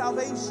gift of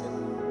salvation.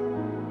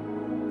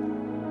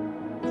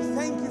 We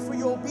thank you for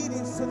your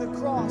obedience to the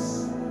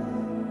cross.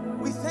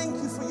 We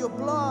thank you for your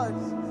blood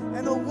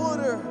and the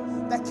water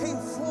that came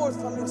forth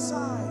from your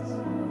side.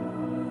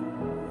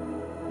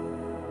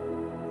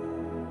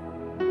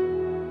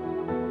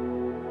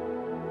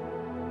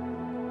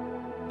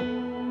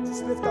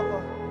 Just lift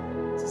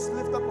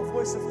up a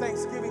voice of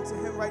thanksgiving to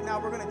him right now.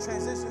 We're going to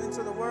transition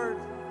into the word.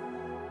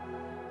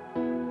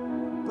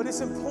 But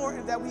it's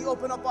important that we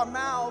open up our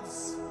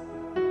mouths.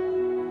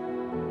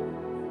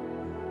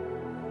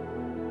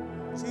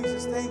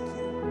 Jesus, thank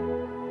you.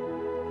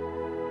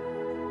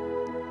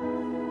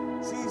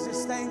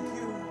 Jesus, thank you.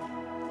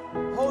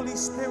 Holy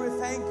Spirit,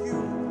 thank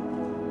you.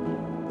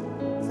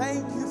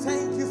 Thank you,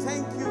 thank you,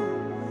 thank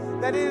you.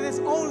 That it is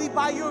only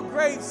by your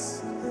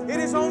grace, it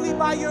is only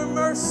by your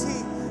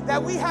mercy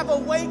that we have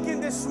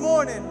awakened this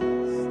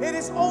morning. It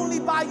is only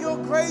by your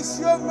grace,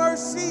 your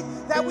mercy,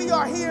 that we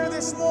are here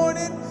this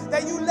morning,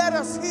 that you let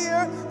us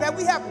here, that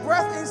we have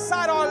breath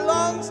inside our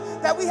lungs,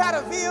 that we had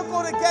a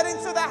vehicle to get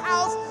into the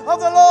house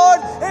of the Lord.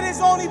 It is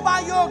only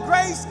by your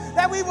grace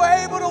that we were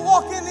able to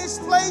walk in this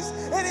place.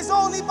 It is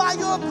only by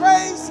your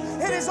grace,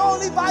 it is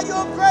only by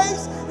your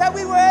grace that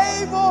we were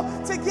able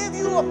to give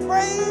you a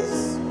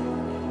praise.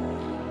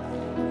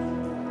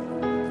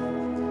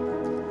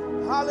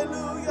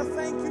 Hallelujah.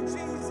 Thank you,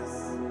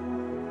 Jesus.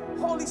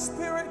 Holy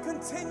Spirit,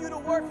 continue to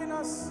work in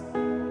us.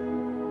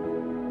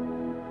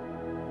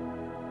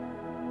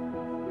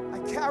 I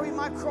carry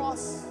my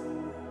cross.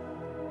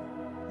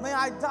 May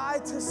I die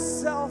to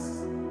self.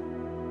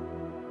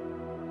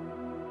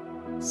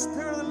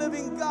 Spirit of the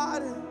living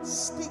God,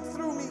 speak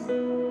through me.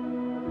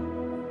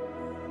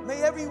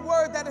 May every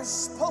word that is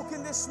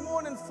spoken this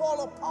morning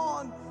fall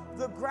upon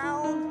the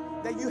ground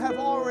that you have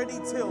already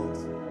tilled.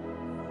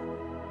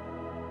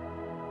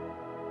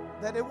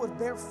 That it would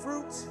bear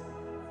fruit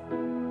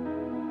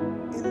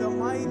in the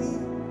mighty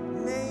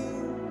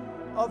name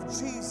of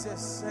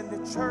Jesus. And the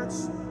church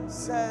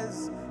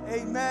says,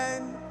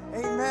 amen,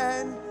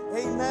 amen,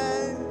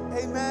 amen,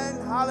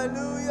 amen.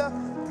 Hallelujah.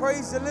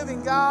 Praise the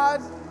living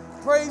God.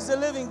 Praise the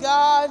living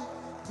God.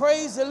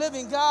 Praise the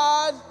living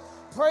God.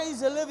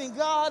 Praise the living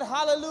God.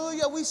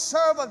 Hallelujah. We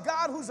serve a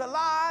God who's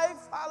alive.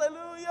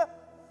 Hallelujah.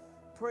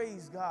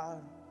 Praise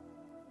God.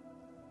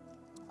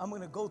 I'm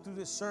going to go through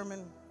this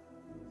sermon,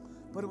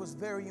 but it was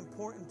very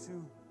important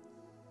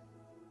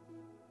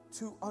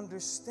to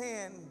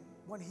understand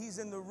when he's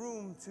in the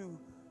room, to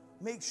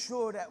make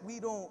sure that we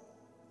don't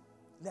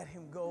let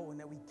him go and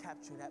that we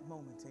capture that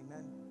moment.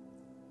 Amen.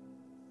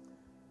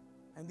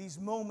 And these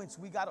moments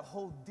we got to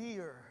hold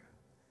dear,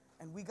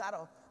 and we got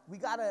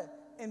to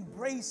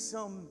embrace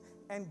them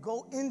and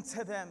go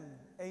into them.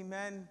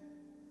 Amen.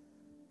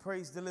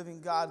 Praise the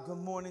living God. Good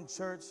morning,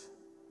 church.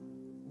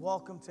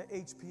 Welcome to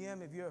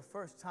HPM. If you're a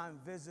first-time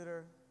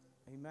visitor,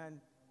 amen.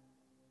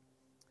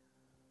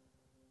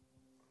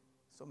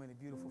 So many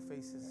beautiful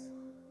faces.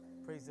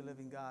 Praise the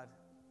living God.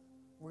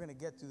 We're going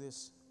to get through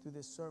this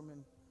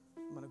sermon.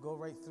 I'm going to go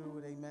right through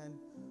it. Amen.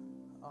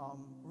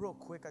 Real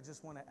quick, I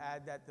just want to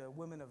add that the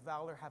Women of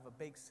Valor have a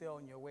bake sale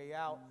on your way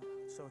out.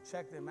 So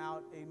check them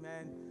out.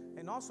 Amen.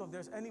 And also, if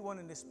there's anyone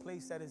in this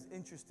place that is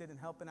interested in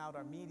helping out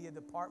our media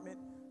department,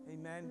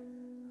 amen,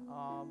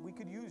 we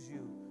could use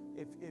you.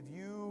 If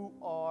you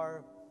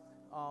are...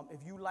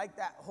 if you like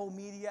that whole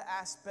media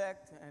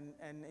aspect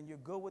and you're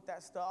good with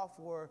that stuff,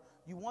 or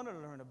you want to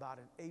learn about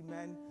it,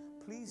 amen,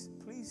 please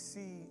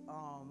see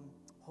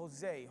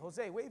Jose.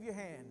 Jose, wave your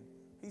hand.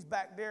 He's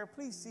back there.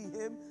 Please see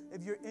him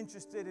if you're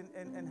interested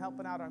in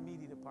helping out our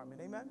media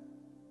department, amen.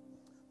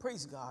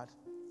 Praise God.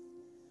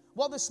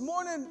 Well, this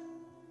morning,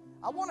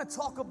 I want to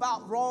talk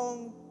about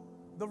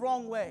the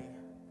wrong way,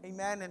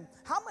 amen. And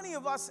how many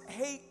of us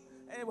hate,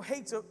 and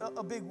hate's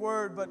a big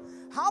word, but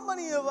how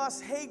many of us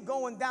hate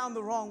going down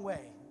the wrong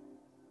way?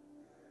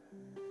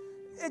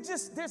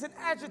 There's an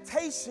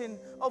agitation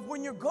of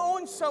when you're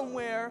going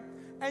somewhere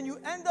and you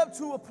end up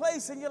to a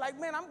place and you're like,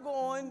 man, I'm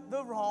going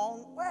the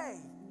wrong way.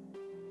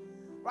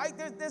 Right?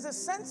 There's a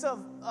sense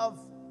of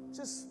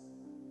just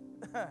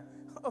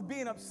of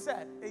being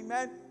upset.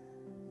 Amen.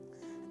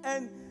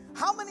 And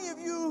how many of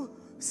you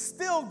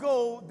still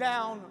go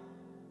down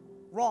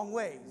wrong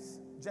ways?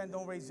 Jen,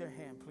 don't raise your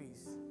hand,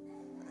 please.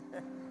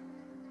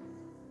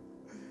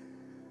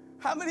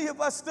 How many of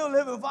us still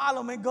live in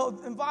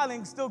Violent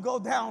and still go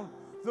down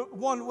the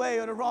one way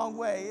or the wrong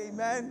way?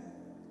 Amen.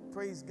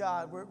 Praise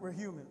God. We're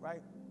human,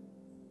 right?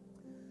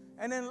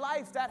 And in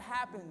life, that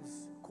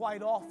happens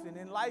quite often.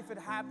 In life, it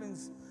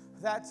happens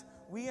that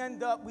we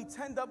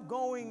tend up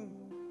going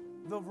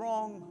the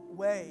wrong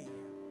way.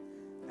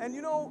 And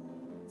you know,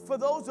 for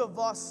those of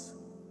us,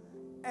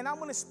 and I'm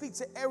going to speak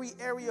to every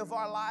area of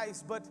our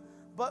lives, but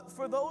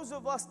for those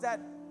of us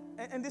that,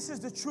 And this is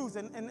the truth,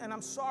 and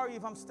I'm sorry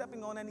if I'm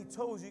stepping on any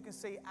toes. You can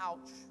say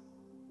ouch.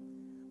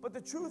 But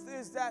the truth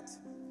is that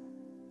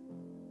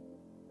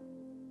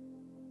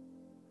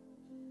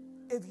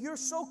if you're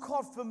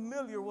so-called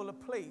familiar with a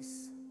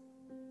place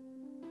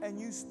and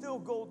you still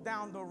go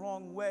down the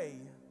wrong way,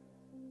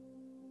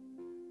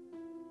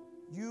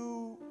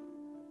 you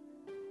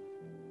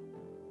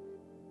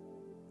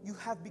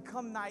have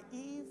become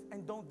naive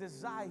and don't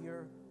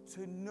desire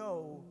to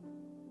know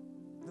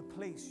the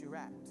place you're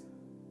at.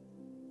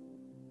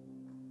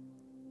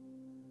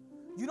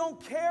 You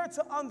don't care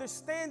to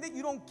understand it.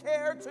 You don't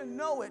care to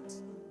know it.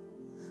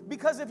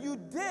 Because if you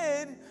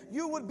did,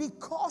 you would be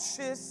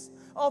cautious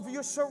of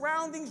your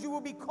surroundings. You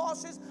would be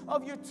cautious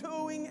of your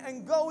toing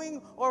and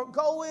going or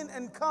going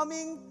and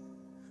coming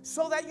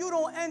so that you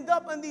don't end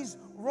up in these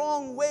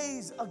wrong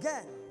ways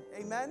again.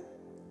 Amen?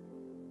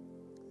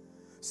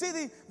 See,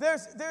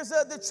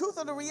 the truth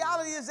of the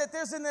reality is that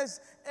there's an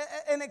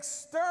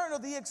external.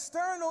 The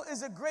external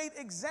is a great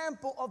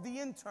example of the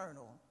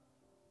internal.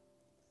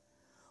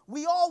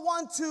 We all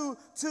want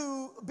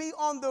to be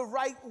on the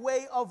right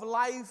way of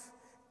life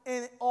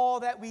in all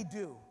that we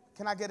do.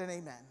 Can I get an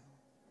amen?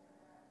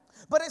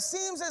 But it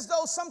seems as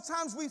though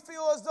sometimes we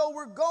feel as though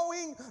we're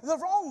going the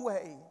wrong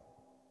way.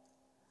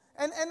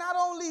 And not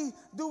only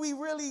do we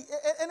really,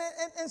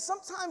 and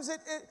sometimes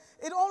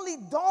it only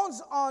dawns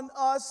on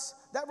us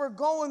that we're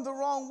going the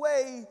wrong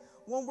way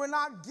when we're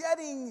not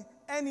getting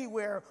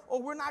anywhere,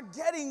 or we're not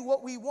getting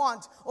what we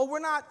want, or we're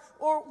not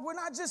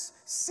just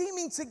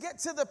seeming to get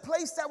to the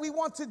place that we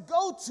want to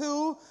go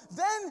to.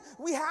 Then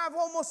we have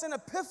almost an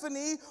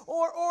epiphany,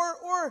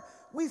 or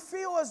we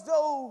feel as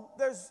though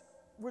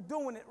we're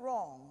doing it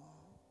wrong.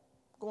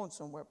 Going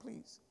somewhere,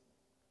 please.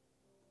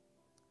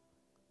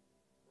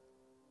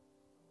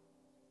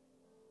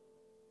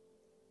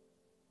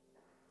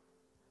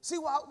 See,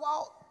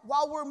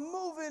 while we're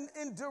moving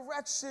in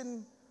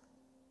direction,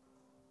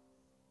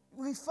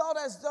 we felt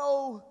as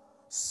though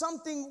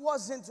something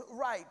wasn't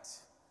right.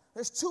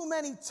 There's too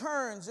many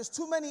turns. There's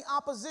too many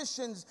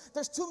oppositions.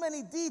 There's too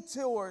many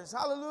detours.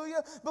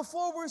 Hallelujah.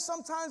 Before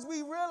sometimes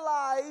we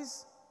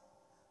realize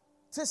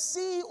to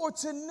see or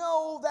to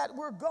know that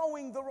we're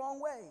going the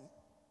wrong way.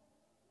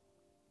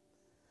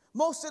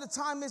 Most of the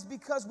time it's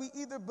because we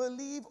either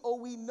believe or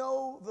we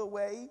know the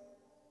way,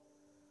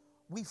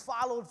 we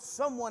followed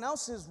someone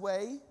else's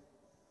way,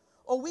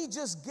 or we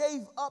just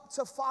gave up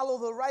to follow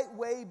the right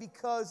way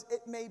because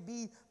it may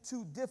be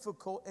too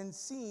difficult and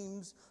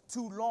seems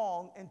too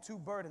long and too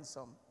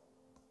burdensome.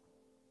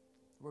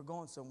 We're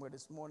going somewhere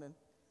this morning.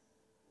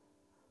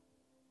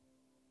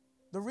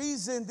 The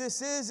reason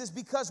this is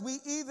because we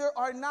either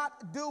are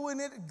not doing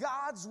it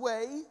God's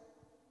way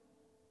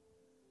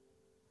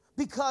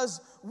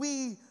because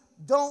we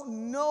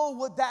don't know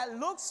what that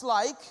looks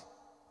like,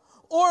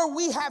 or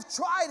we have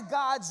tried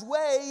God's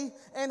way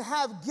and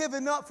have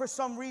given up for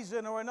some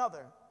reason or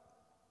another.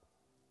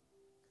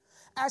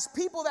 As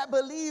people that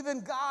believe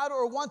in God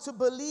or want to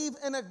believe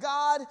in a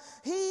God,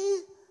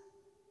 He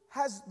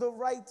has the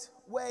right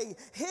way.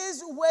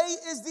 His way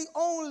is the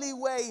only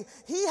way.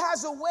 He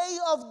has a way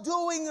of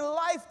doing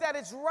life that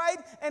is right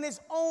and is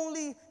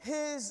only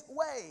His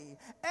way.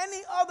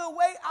 Any other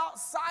way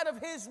outside of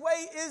His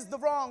way is the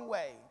wrong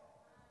way.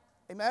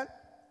 Amen?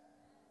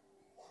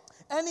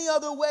 Any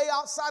other way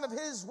outside of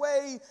His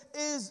way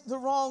is the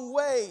wrong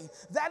way.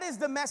 That is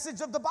the message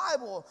of the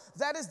Bible.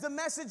 That is the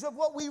message of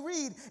what we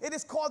read. It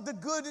is called the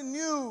good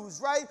news,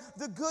 right?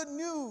 The good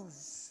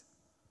news.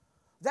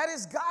 That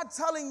is God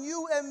telling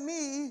you and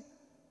me.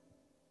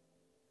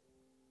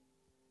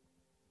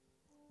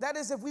 That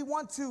is, if we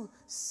want to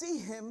see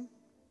Him,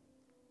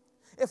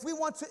 if we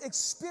want to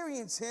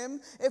experience Him,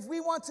 if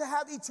we want to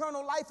have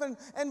eternal life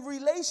and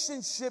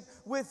relationship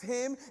with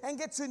Him and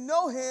get to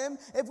know Him,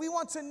 if we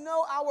want to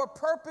know our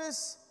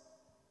purpose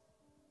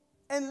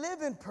and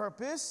live in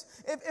purpose,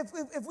 if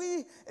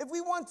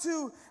we want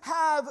to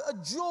have a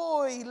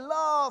joy,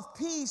 love,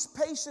 peace,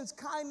 patience,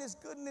 kindness,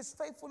 goodness,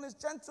 faithfulness,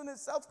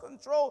 gentleness,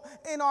 self-control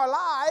in our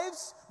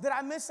lives, did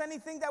I miss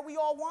anything that we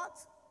all want?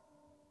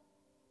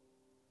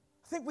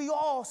 I think we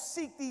all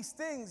seek these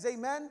things,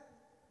 amen?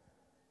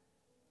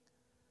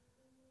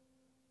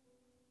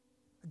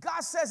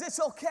 God says it's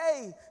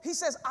okay. He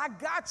says, I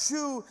got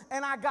you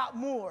and I got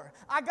more.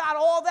 I got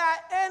all that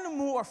and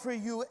more for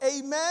you.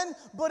 Amen.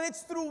 But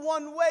it's through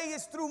one way.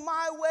 It's through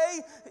my way.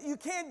 You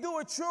can't do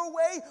it your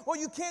way, or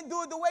you can't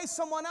do it the way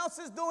someone else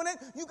is doing it.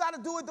 You got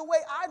to do it the way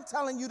I'm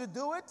telling you to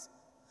do it.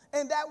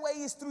 And that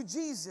way is through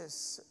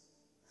Jesus.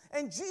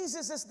 And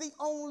Jesus is the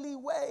only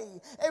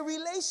way. A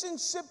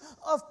relationship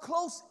of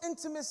close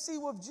intimacy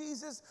with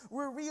Jesus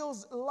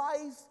reveals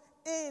life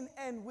in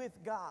and with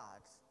God.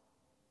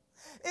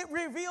 It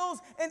reveals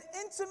an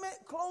intimate,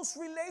 close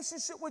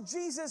relationship with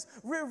Jesus,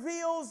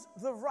 reveals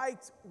the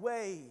right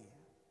way.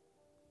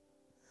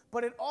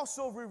 But it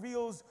also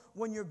reveals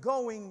when you're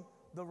going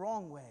the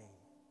wrong way.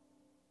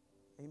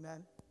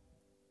 Amen.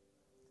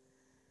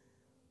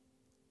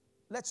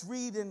 Let's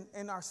read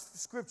in our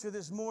scripture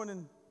this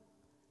morning,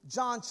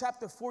 John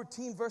chapter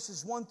 14,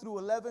 verses 1 through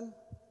 11.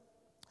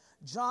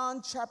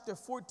 John chapter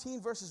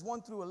 14, verses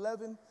 1 through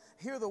 11.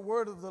 Hear the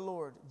word of the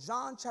Lord.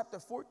 John chapter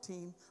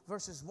 14,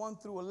 verses 1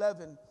 through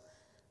 11.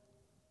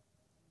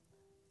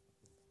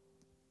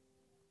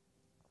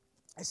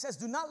 It says,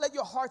 do not let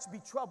your hearts be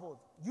troubled.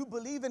 You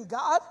believe in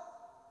God?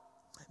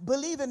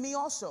 Believe in me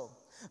also.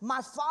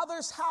 My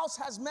Father's house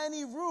has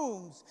many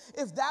rooms.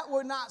 If that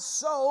were not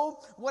so,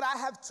 would I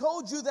have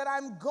told you that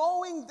I'm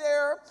going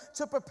there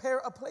to prepare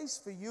a place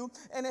for you?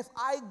 And if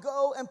I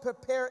go and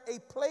prepare a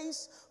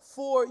place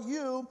for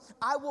you,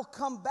 I will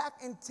come back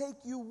and take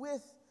you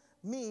with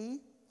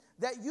me,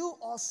 that you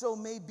also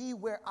may be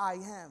where I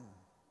am.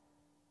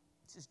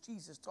 This is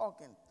Jesus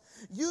talking.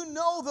 You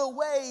know the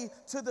way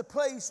to the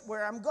place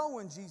where I'm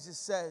going, Jesus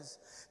says.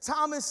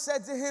 Thomas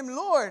said to him,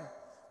 Lord,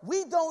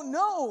 we don't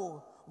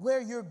know where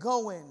you're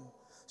going,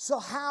 so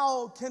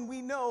how can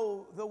we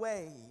know the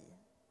way?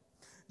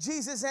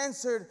 Jesus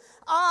answered,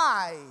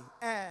 I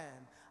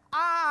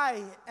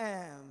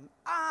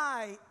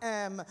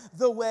am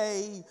the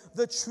way,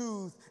 the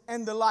truth,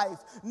 and the life.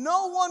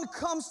 No one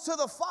comes to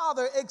the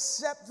Father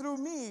except through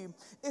me.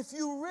 If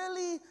you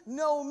really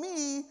know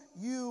me,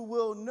 you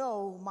will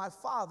know my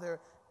Father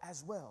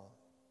as well.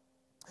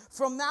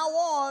 From now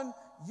on,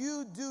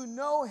 you do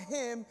know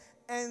him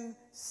and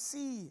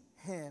see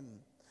him.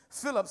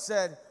 Philip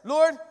said,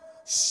 Lord,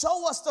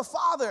 show us the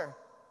Father,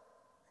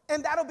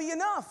 and that'll be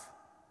enough.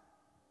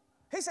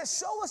 He said,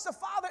 show us the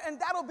Father, and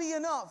that'll be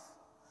enough.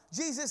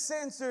 Jesus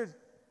answered,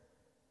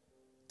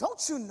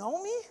 don't you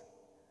know me,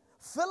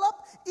 Philip?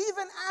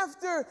 Even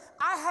after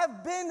I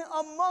have been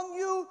among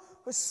you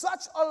for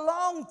such a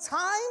long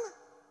time?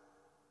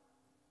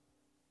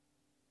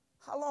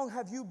 How long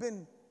have you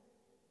been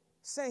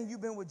saying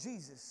you've been with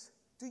Jesus?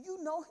 Do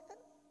you know him?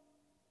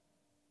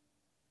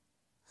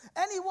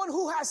 Anyone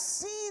who has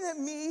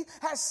seen me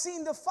has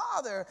seen the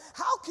Father.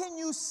 How can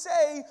you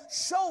say,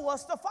 show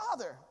us the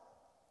Father?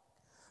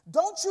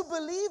 Don't you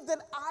believe that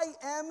I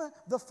am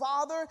the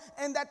Father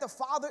and that the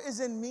Father is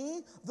in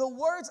me? The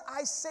words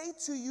I say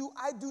to you,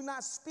 I do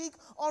not speak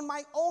on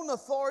my own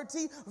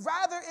authority.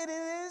 Rather, it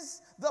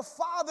is the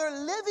Father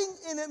living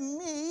in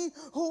me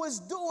who is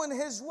doing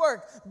his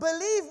work.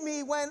 Believe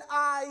me when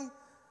I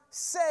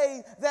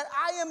say that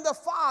I am the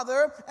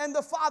Father and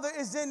the Father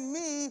is in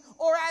me,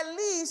 or at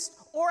least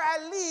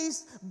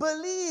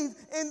believe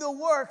in the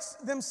works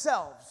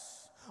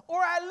themselves.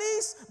 Or at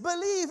least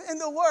believe in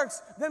the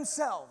works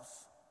themselves.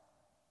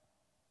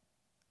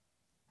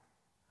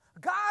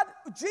 God,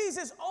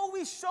 Jesus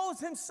always shows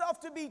himself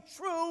to be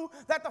true,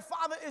 that the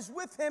Father is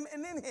with him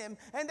and in him,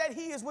 and that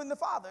he is with the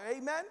Father.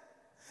 Amen?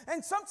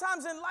 And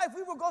sometimes in life,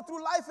 we will go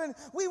through life and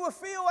we will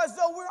feel as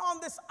though we're on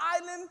this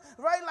island,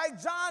 right,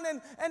 like John,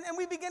 and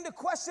we begin to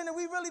question, and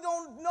we really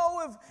don't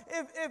know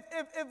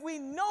if we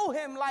know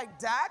him like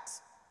that.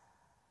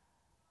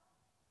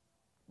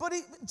 But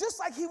just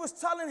like he was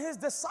telling his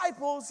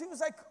disciples, he was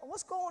like,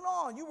 what's going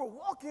on? You were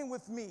walking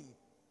with me.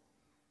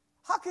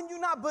 How can you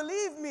not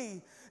believe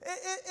me?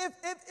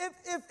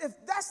 If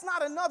that's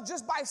not enough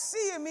just by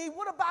seeing me,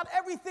 what about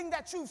everything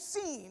that you've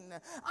seen?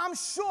 I'm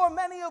sure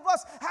many of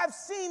us have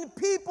seen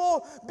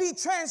people be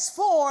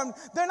transformed.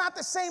 They're not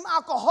the same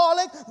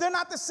alcoholic. They're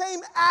not the same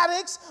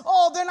addicts.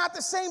 Oh, they're not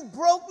the same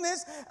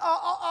brokenness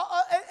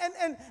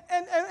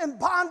and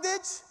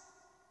bondage.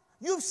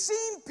 You've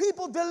seen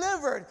people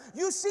delivered.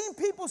 You've seen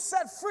people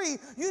set free.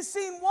 You've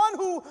seen one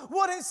who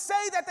wouldn't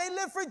say that they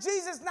live for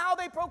Jesus. Now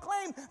they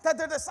proclaim that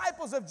they're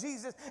disciples of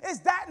Jesus.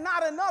 Is that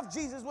not enough,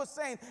 Jesus was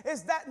saying?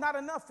 Is that not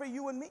enough for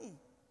you and me?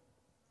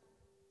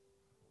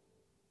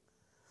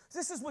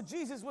 This is what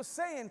Jesus was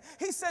saying.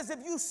 He says,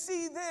 if you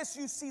see this,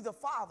 you see the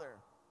Father.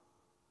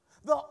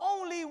 The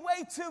only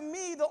way to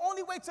me, the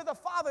only way to the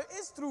Father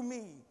is through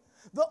me.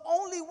 The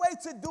only way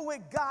to do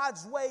it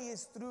God's way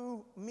is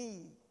through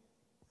me.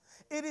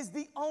 It is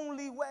the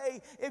only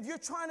way. If you're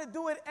trying to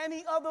do it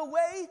any other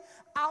way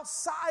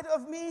outside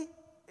of me,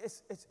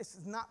 it's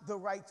not the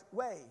right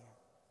way.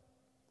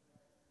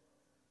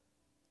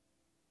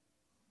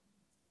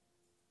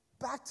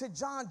 Back to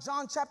John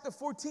chapter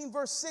 14,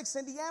 verse 6,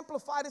 in the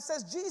Amplified, it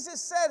says,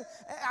 Jesus said,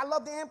 I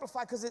love the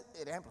Amplified because it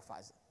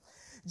amplifies it.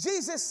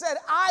 Jesus said,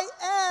 I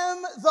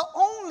am the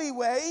only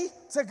way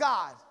to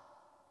God,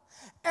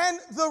 and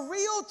the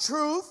real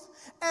truth,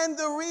 and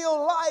the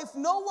real life.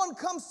 No one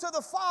comes to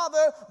the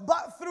Father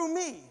but through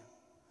me.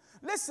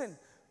 Listen,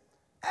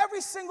 every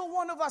single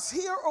one of us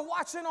here or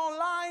watching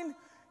online,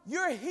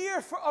 you're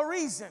here for a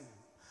reason,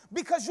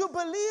 because you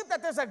believe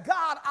that there's a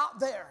God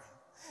out there.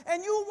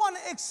 And you want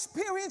to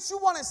experience, you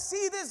want to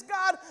see this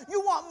God, you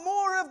want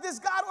more of this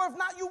God, or if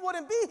not, you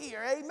wouldn't be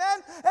here,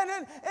 amen?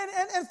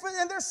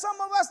 And there's some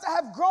of us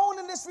that have grown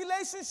in this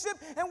relationship,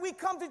 and we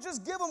come to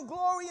just give him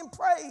glory and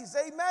praise,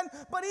 amen?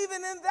 But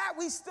even in that,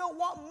 we still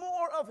want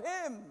more of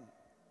him.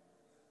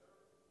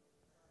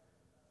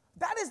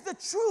 That is the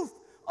truth.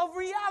 of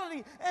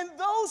reality. And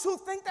those who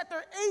think that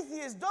they're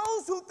atheists,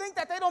 those who think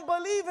that they don't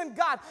believe in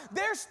God,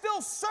 they're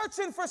still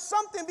searching for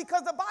something,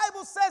 because the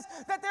Bible says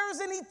that there is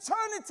an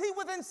eternity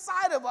within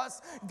inside of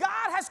us.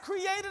 God has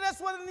created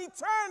us with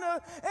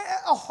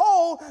a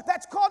hole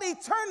that's called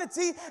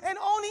eternity, and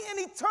only an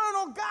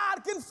eternal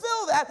God can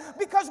fill that,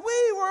 because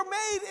we were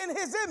made in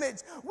his image.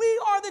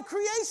 We are the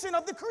creation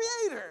of the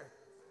Creator.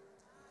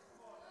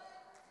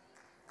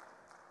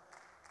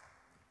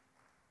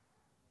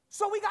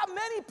 So we got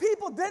many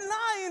people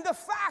denying the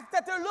fact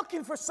that they're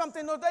looking for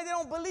something, or they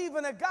don't believe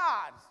in a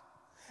God.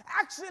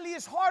 Actually,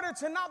 it's harder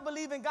to not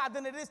believe in God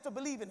than it is to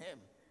believe in him.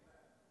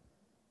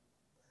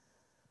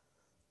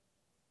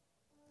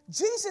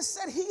 Jesus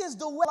said he is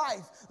the way,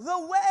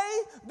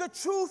 the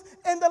truth,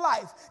 and the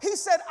life. He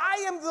said,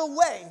 I am the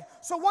way.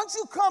 So once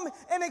you come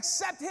and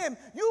accept him,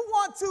 you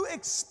want to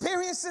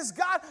experience this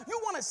God, you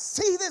want to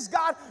see this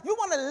God, you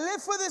want to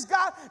live for this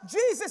God,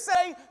 Jesus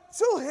said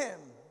to him.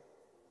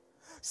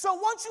 So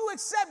once you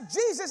accept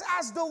Jesus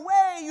as the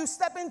way, you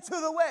step into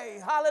the way.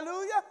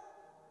 Hallelujah.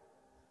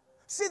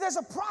 See, there's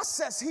a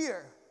process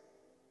here.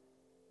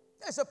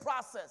 There's a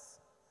process.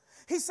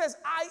 He says,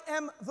 I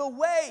am the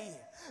way.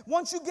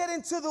 Once you get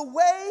into the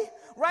way,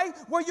 right,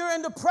 where you're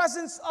in the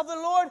presence of the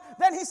Lord,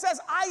 then he says,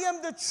 I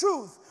am the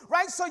truth,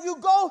 right? So you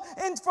go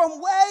in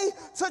from way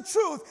to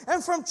truth,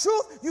 and from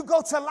truth, you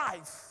go to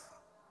life.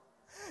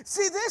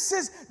 See, this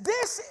is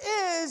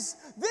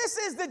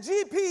the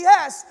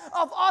GPS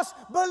of us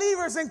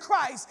believers in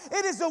Christ.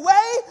 It is the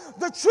way,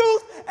 the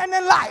truth, and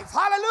the life.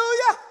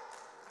 Hallelujah.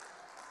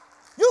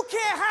 You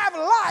can't have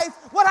life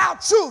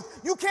without truth.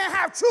 You can't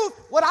have truth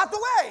without the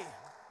way.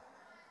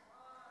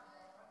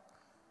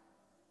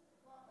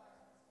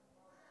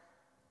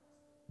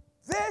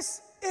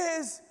 This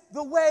is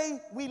the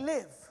way we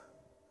live.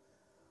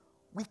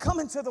 We come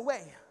into the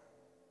way.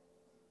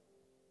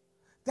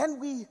 Then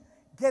we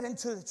get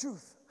into the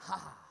truth.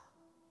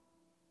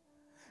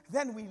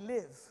 Then we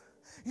live.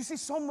 You see,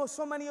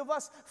 so many of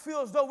us feel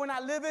as though we're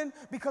not living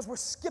because we're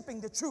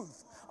skipping the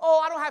truth. Oh,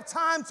 I don't have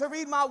time to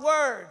read my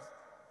word.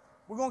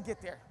 We're going to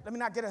get there. Let me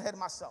not get ahead of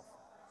myself.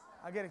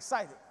 I get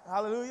excited.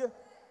 Hallelujah.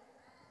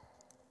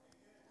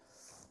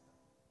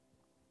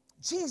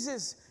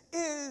 Jesus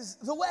is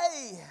the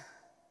way.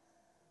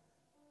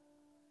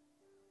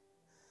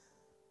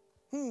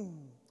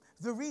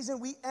 The reason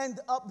we end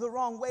up the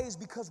wrong way is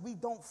because we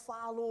don't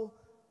follow.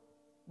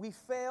 We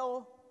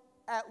fail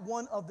at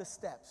one of the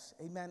steps.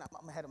 Amen.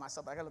 I'm ahead of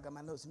myself. I got to look at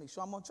my notes to make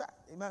sure I'm on track.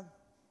 Amen.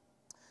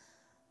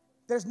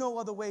 There's no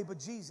other way but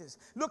Jesus.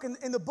 Look,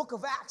 in the book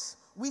of Acts,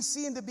 we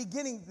see in the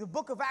beginning, the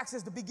book of Acts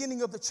is the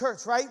beginning of the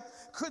church, right?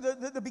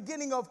 The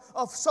beginning of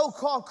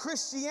so-called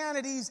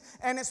Christianities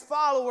and its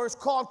followers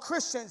called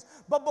Christians.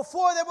 But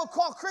before they were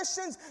called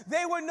Christians,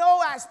 they were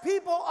known as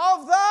people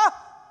of the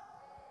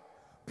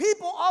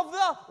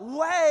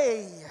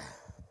way.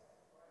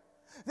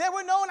 They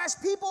were known as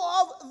people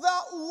of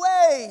the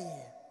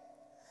way.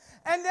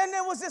 And then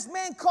there was this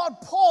man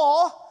called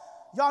Paul.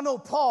 Y'all know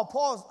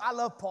Paul. I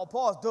love Paul.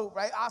 Paul's dope,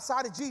 right?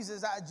 Outside of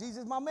Jesus, Jesus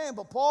is my man.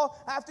 But Paul,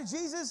 after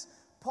Jesus,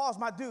 Paul's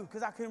my dude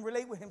because I can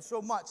relate with him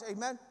so much.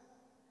 Amen.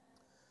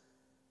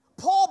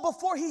 Paul,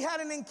 before he had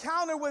an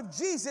encounter with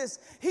Jesus,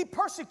 he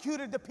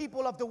persecuted the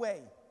people of the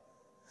way.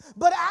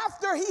 But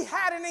after he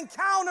had an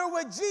encounter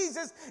with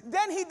Jesus,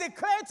 then he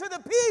declared to the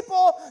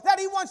people that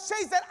he once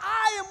chased that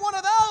I am one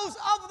of those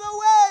of the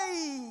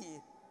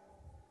way.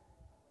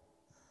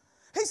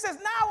 He says,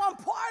 now I'm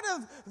part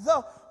of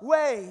the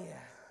way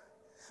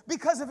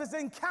because of his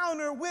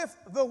encounter with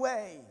the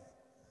way.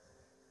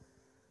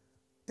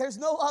 There's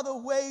no other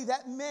way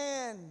that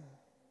man,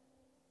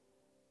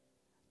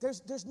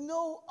 there's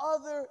no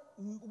other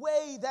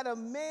way that a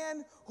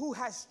man who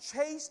has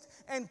chased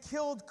and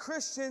killed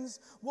Christians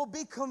will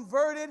be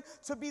converted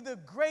to be the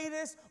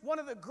greatest, one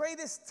of the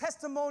greatest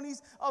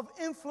testimonies of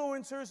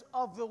influencers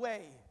of the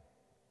way.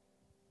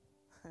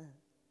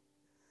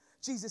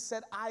 Jesus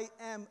said, I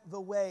am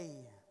the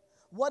way.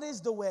 What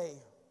is the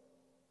way?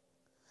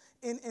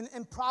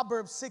 In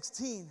Proverbs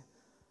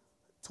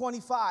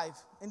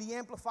 16:25, in the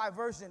Amplified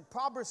version,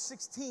 Proverbs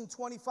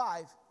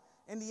 16:25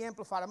 in the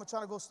Amplified. I'm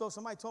trying to go slow.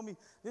 Somebody told me,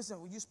 listen,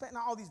 when you spitting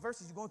out all these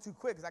verses, you're going too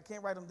quick because I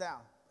can't write them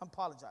down. I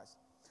apologize.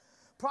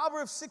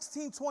 Proverbs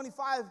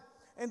 16:25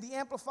 in the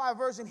Amplified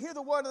version, hear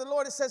the word of the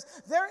Lord. It says,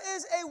 there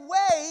is a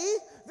way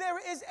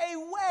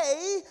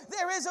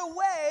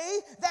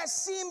that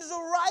seems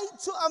right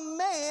to a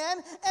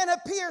man and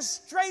appears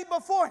straight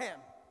before him.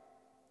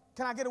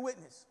 Can I get a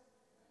witness?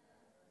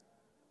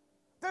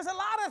 There's a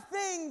lot of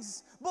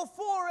things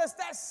before us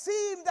that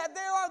seem that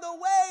they are the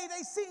way.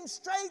 They seem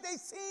straight. They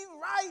seem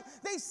right.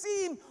 They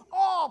seem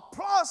all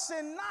plus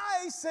and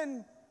nice.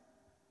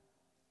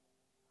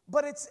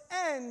 But its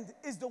end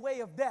is the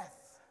way of death.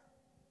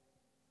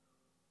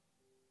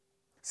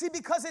 See,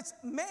 because it's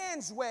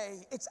man's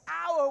way. It's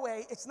our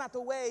way. It's not the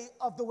way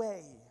of the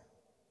way.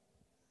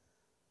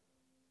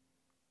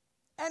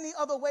 Any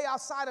other way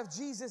outside of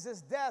Jesus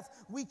is death.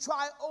 We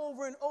try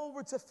over and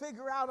over to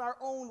figure out our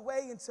own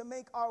way and to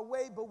make our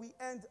way, but we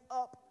end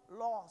up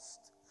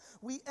lost.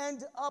 we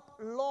end up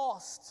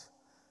lost.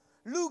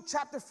 Luke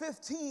chapter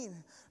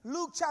 15,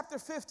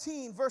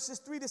 verses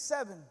 3 to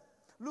 7.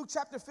 Luke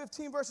chapter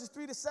 15, verses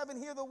 3 to 7,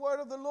 hear the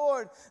word of the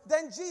Lord.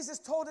 Then Jesus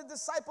told his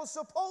disciples,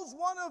 suppose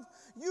one of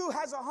you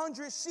has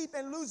 100 sheep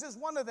and loses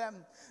one of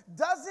them.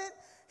 Doesn't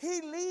he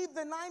leave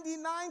the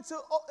 99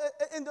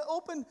 in the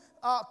open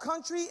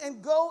country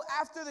and go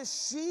after the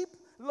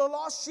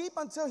lost sheep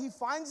until he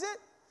finds it?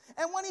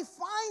 And when he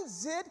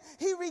finds it,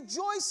 he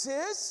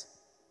rejoices,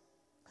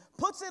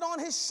 puts it on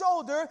his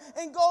shoulder,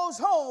 and goes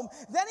home.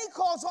 Then he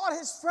calls all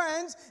his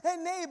friends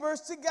and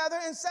neighbors together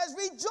and says,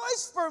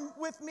 rejoice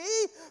with me,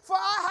 for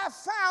I have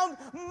found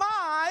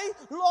my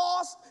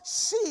lost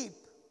sheep.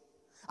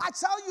 I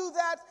tell you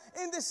that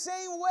in the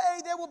same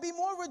way, there will be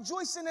more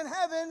rejoicing in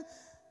heaven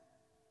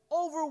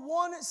over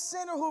one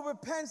sinner who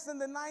repents than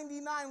the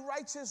 99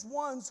 righteous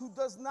ones who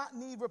does not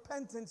need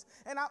repentance.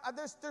 And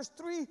there's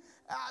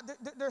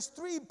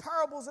three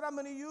parables that I'm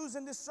going to use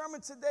in this sermon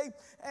today,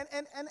 and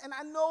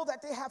I know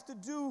that they have to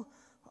do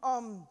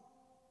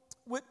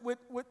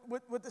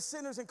with the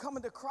sinners and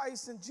coming to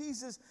Christ and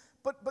Jesus,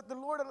 but the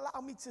Lord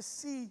allowed me to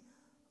see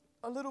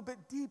a little bit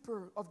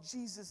deeper of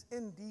Jesus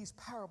in these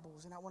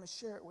parables, and I want to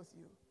share it with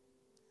you.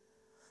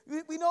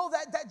 We know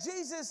that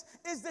Jesus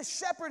is the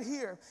shepherd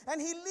here,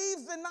 and he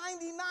leaves the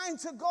 99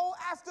 to go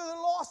after the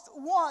lost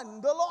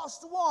one.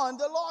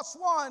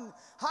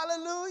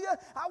 Hallelujah.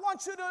 I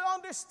want you to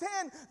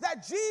understand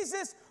that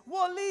Jesus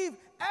will leave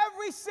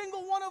every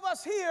single one of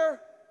us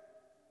here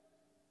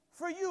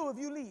for you if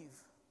you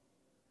leave.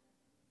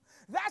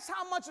 That's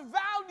how much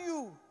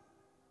value,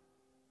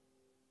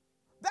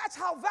 that's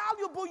how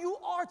valuable you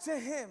are to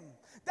him.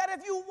 That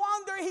if you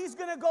wander, he's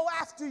going to go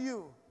after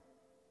you.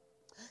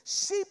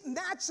 Sheep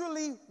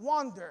naturally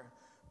wander.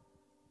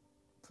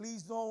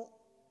 Please don't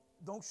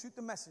shoot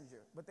the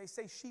messenger. But they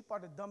say sheep are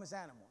the dumbest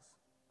animals,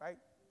 right?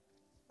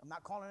 I'm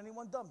not calling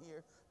anyone dumb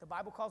here. The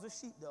Bible calls us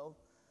sheep, though.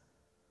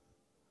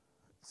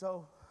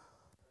 So,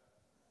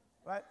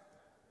 right?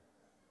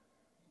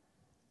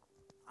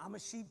 I'm a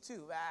sheep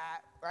too,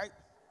 right?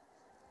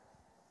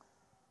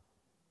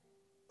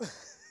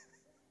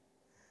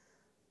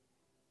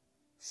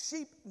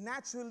 Sheep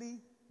naturally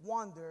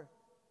wander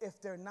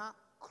if they're not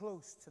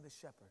close to the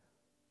shepherd.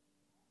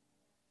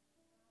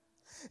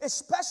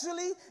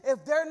 Especially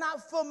if they're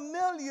not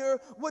familiar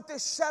with the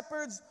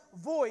shepherd's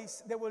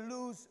voice, they will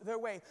lose their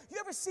way. You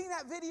ever seen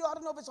that video? I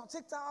don't know if it's on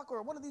TikTok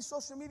or one of these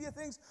social media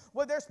things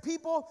where there's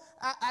people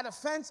at a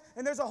fence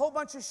and there's a whole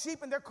bunch of sheep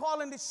and they're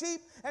calling the sheep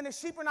and the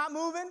sheep are not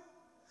moving.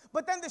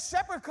 But then the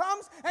shepherd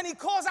comes and he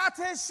calls out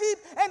to his sheep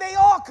and they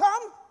all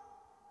come.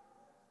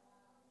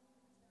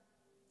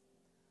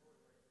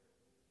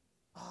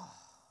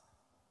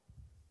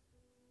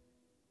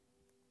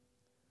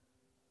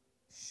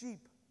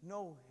 Sheep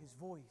know his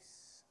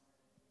voice.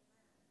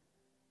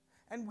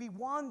 And we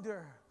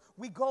wander.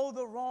 We go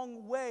the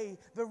wrong way.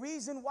 The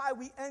reason why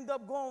we end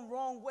up going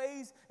wrong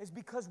ways is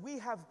because we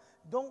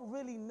don't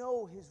really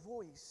know his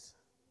voice.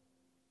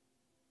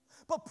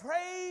 But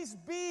praise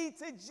be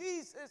to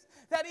Jesus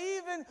that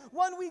even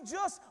when we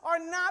just are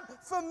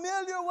not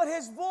familiar with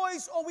his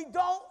voice or we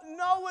don't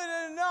know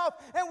it enough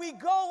and we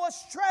go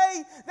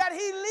astray, that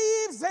he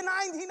leaves the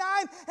 99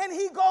 and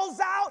he goes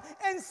out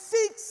and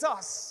seeks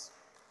us.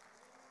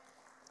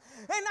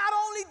 And not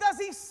only does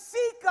he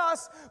seek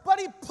us, but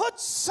he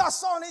puts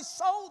us on his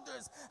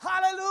shoulders.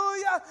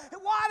 Hallelujah.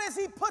 Why does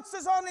he put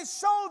us on his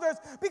shoulders?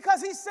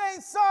 Because he's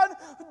saying, son,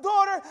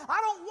 daughter, I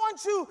don't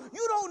want you.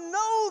 You don't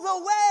know the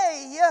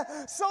way.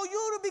 So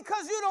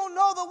because you don't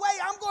know the way,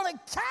 I'm going to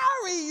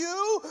carry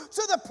you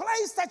to the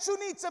place that you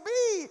need to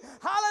be.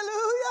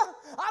 Hallelujah.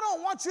 I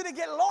don't want you to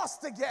get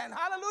lost again.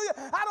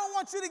 Hallelujah. I don't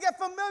want you to get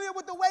familiar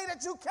with the way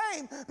that you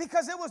came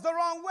because it was the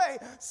wrong way.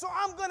 So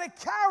I'm going to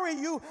carry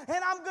you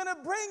and I'm going to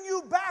bring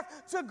you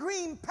back to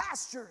green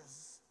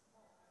pastures.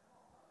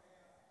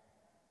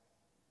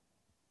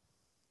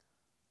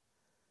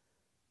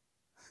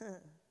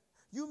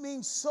 You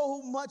mean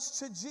so much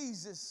to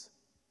Jesus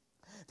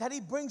that he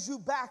brings you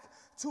back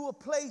to a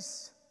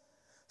place.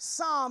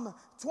 Psalm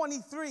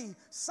 23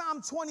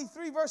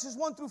 verses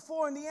 1 through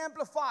 4 in the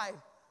Amplified.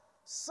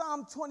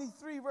 Psalm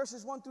 23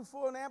 verses 1 through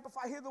 4 in the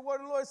Amplified. Hear the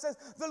word of the Lord. It says,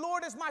 the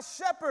Lord is my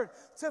shepherd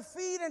to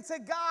feed and to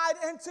guide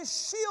and to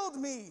shield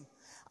me.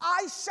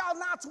 I shall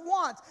not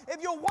want.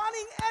 If you're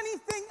wanting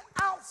anything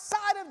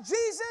outside of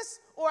Jesus,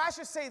 or I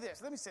should say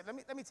this, let me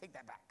take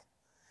that back.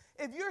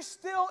 If you're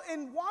still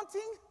in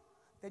wanting,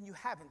 then you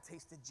haven't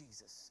tasted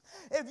Jesus.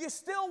 If you're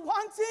still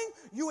wanting,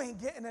 you ain't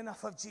getting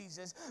enough of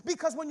Jesus.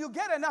 Because when you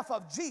get enough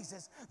of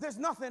Jesus, there's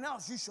nothing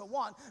else you should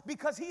want.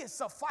 Because he is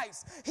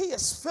suffice. He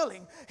is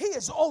filling. He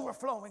is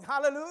overflowing.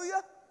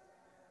 Hallelujah.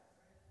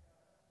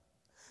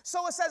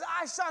 So it says,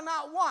 I shall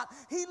not want.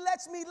 He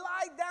lets me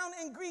lie down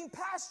in green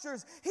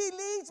pastures. He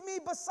leads me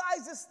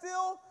beside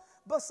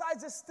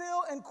the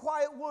still and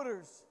quiet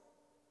waters.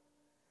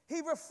 He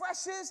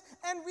refreshes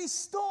and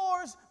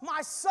restores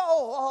my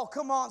soul. Oh,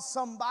 come on,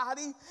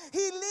 somebody.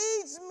 He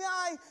leads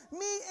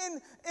me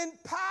in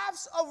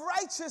paths of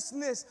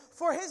righteousness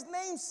for his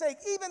name's sake.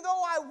 Even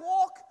though I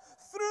walk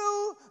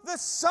through the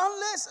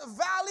sunless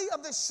valley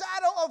of the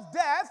shadow of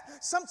death.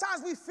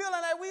 Sometimes we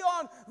feeling like we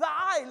on the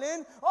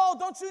island. Oh,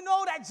 don't you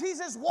know that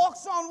Jesus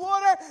walks on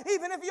water?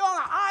 Even if you're on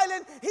an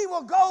island, he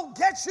will go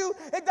get you.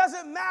 It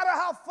doesn't matter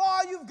how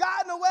far you've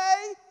gotten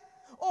away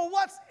or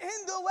what's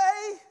in the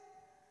way.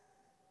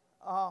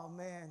 Oh,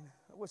 man,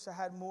 I wish I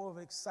had more of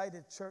an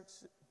excited church.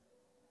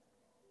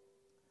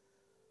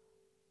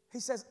 He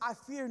says, I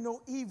fear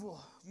no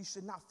evil. You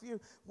should not fear.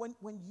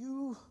 When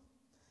you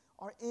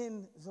are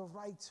in the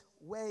right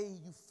way,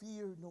 you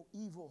fear no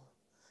evil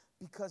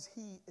because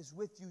he is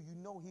with you. You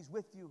know he's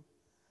with you.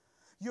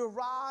 Your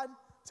rod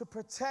to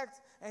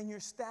protect and your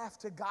staff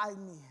to guide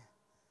me.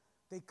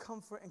 They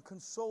comfort and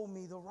console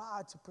me. The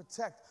rod to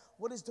protect.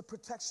 What is the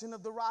protection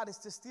of the rod? It's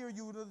to steer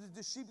you.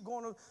 The sheep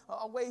going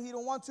away he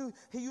don't want to.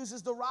 He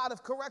uses the rod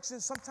of correction.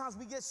 Sometimes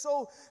we get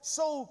so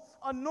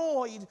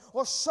annoyed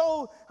or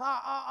so,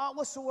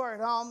 what's the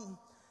word?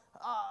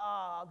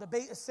 The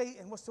bait of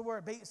Satan. What's the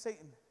word? Bait of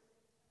Satan.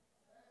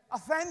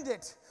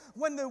 Offended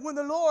when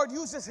the Lord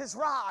uses his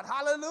rod.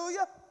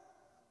 Hallelujah.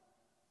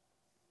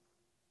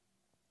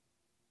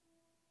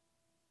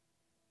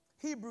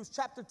 Hebrews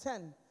chapter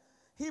 10.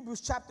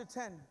 Hebrews chapter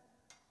 10.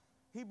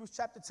 Hebrews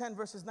chapter 10,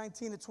 verses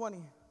 19 to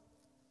 20.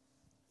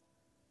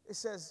 It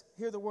says,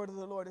 hear the word of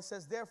the Lord. It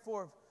says,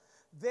 therefore,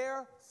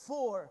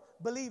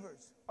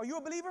 believers. Are you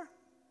a believer?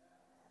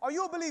 Are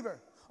you a believer?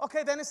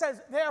 Okay, then it says,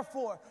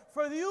 therefore,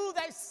 for you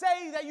that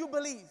say that you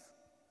believe,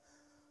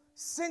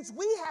 since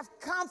we have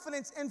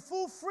confidence and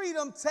full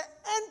freedom to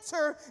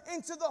enter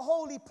into the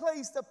holy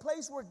place, the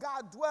place where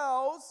God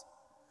dwells,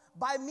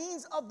 by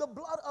means of the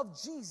blood of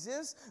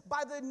Jesus,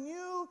 by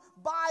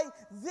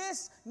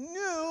this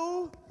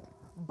new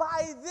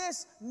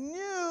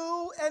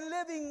and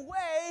living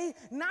way,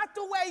 not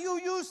the way you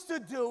used to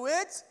do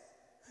it,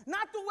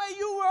 not the way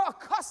you were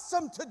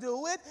accustomed to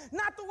do it,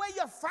 not the way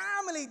your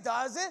family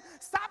does it.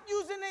 Stop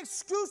using the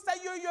excuse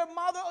that you're your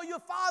mother or your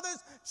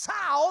father's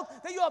child,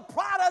 that you're a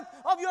product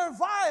of your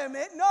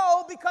environment.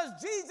 No, because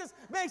Jesus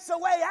makes a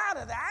way out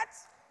of that.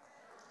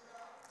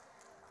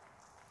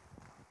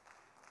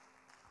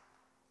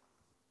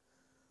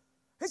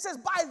 He says,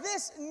 by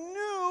this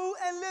new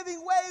and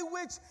living way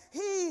which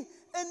he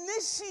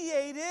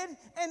initiated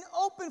and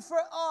opened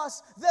for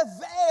us the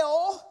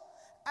veil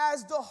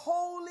as the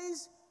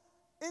holies,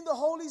 in the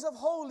holies of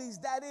holies,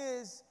 that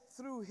is,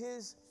 through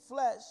his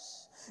flesh.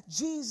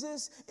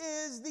 Jesus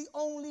is the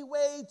only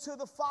way to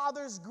the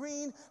Father's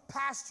green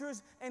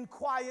pastures and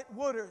quiet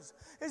waters.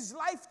 Is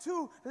life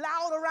too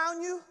loud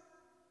around you?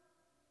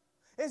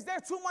 Is there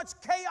too much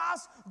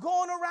chaos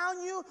going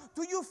around you?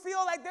 Do you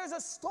feel like there's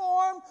a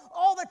storm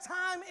all the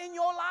time in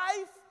your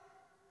life?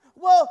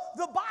 Well,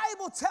 the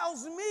Bible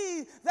tells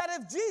me that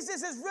if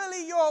Jesus is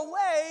really your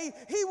way,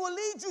 he will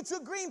lead you to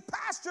green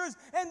pastures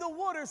and the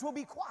waters will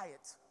be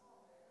quiet.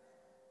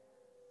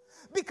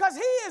 Because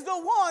he is the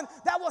one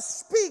that will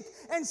speak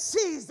and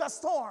seize the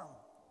storm.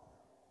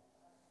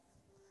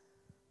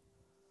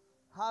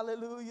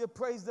 Hallelujah.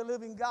 Praise the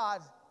living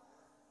God.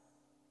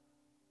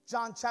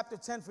 John chapter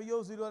 10, for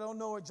those who don't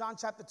know it, John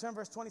chapter 10,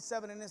 verse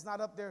 27, and it's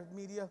not up there,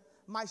 media.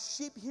 My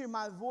sheep hear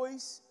my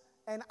voice,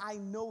 and I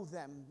know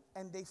them,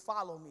 and they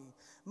follow me.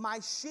 My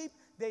sheep,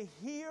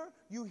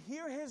 you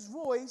hear his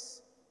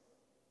voice,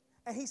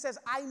 and he says,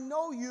 I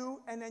know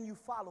you, and then you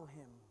follow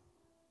him.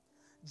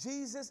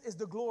 Jesus is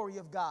the glory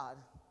of God.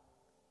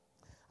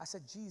 I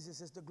said,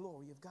 Jesus is the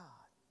glory of God.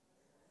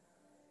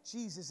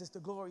 Jesus is the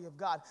glory of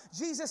God.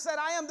 Jesus said,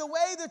 I am the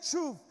way, the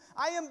truth.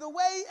 I am the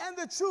way and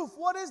the truth.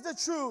 What is the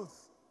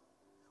truth?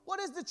 What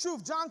is the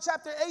truth? John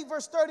chapter 8,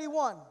 verse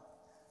 31.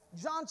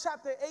 John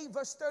chapter 8,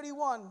 verse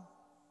 31.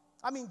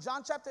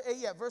 John chapter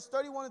 8, verse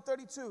 31 and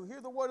 32. Hear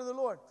the word of the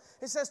Lord.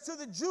 It says, to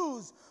the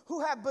Jews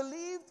who had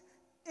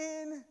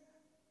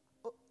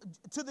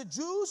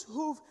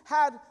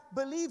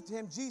believed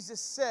him,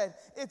 Jesus said,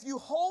 if you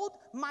hold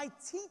my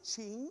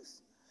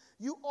teachings,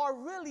 you are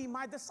really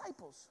my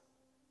disciples.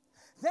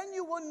 Then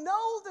you will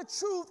know the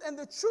truth, and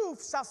the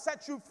truth shall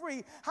set you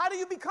free. How do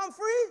you become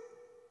free?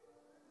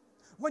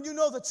 When you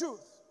know the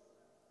truth.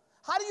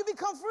 How do you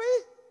become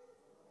free?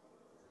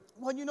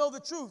 When you know the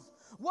truth.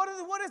 What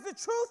is the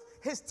truth?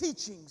 His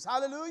teachings.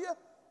 Hallelujah.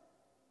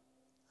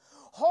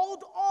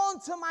 Hold on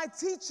to my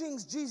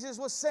teachings, Jesus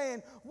was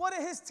saying. What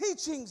are his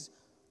teachings?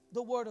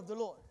 The word of the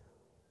Lord.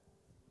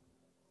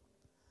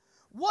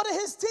 What are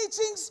his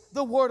teachings?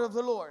 The word of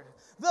the Lord.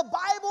 The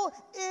Bible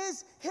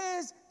is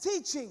his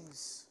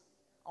teachings.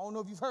 I don't know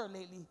if you've heard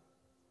lately.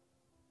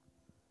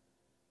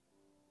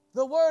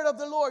 The word of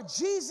the Lord.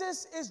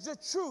 Jesus is the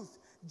truth.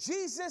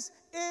 Jesus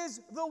is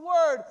the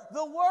word.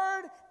 The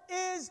word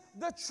is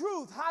the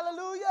truth.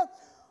 Hallelujah.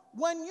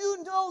 When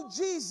you know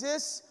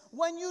Jesus,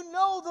 when you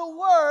know the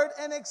word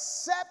and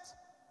accept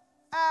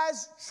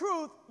as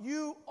truth,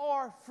 you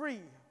are free.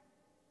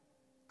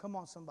 Come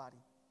on, somebody.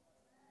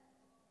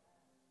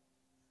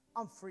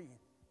 I'm free.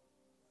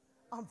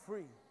 I'm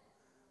free.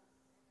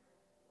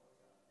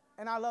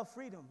 And I love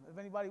freedom. If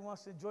anybody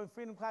wants to join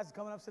freedom class, it's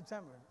coming up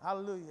September.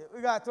 Hallelujah.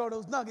 We got to throw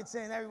those nuggets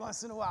in every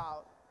once in a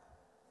while.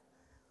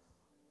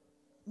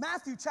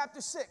 Matthew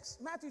chapter 6.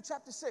 Matthew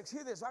chapter 6.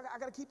 Hear this. I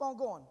got to keep on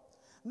going.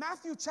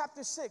 Matthew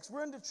chapter 6.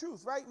 We're in the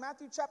truth, right?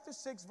 Matthew chapter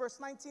 6, verse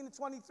 19 to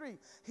 23.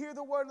 Hear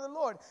the word of the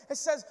Lord. It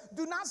says,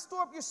 do not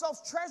store up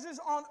yourselves treasures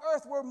on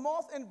earth where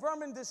moth and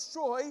vermin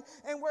destroy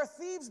and where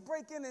thieves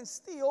break in and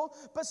steal,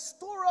 but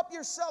store up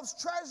yourselves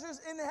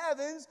treasures in the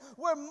heavens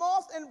where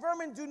moth and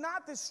vermin do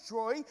not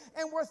destroy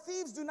and where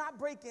thieves do not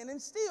break in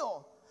and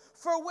steal.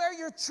 For where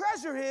your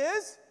treasure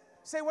is,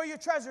 say where your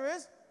treasure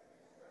is,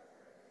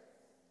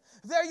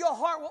 there your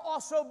heart will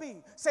also be.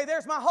 Say,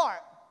 there's my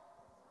heart.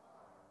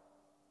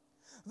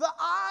 The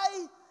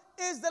eye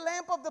is the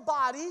lamp of the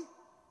body.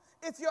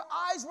 If your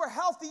eyes were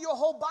healthy, your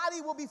whole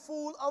body will be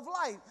full of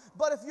light.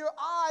 But if your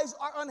eyes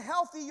are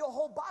unhealthy, your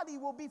whole body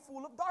will be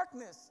full of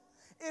darkness.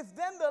 If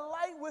then the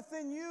light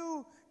within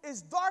you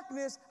is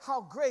darkness,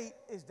 how great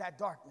is that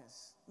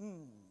darkness?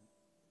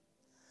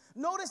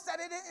 Notice that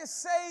it didn't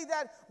say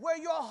that where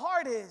your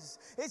heart is.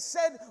 It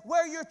said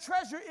where your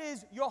treasure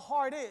is, your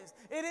heart is.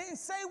 It didn't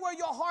say where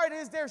your heart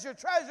is, there's your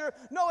treasure.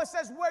 No, it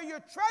says where your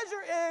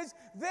treasure is,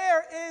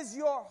 there is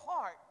your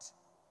heart.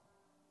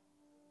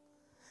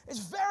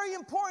 It's very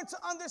important to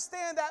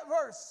understand that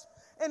verse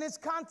and its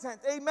content.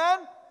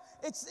 Amen?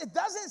 It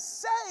doesn't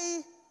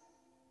say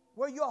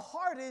where your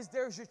heart is,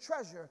 there's your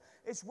treasure.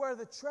 It's where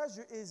the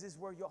treasure is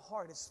where your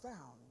heart is found.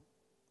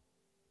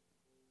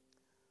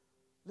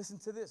 Listen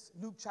to this.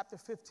 Luke chapter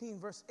 15,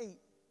 verse 8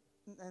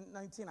 and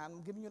 19.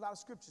 I'm giving you a lot of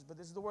scriptures, but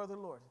this is the word of the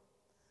Lord.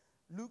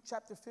 Luke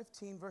chapter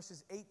 15,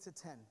 verses 8 to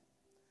 10.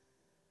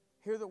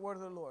 Hear the word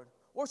of the Lord.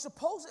 Or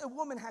suppose a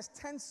woman has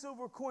 10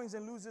 silver coins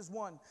and loses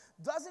one.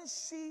 Doesn't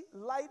she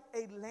light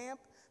a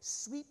lamp,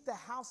 sweep the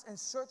house, and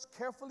search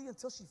carefully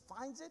until she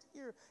finds it?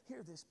 Hear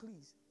this,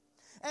 please.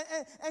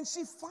 And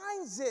she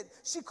finds it.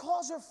 She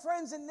calls her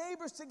friends and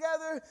neighbors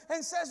together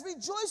and says,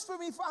 rejoice for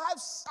me, for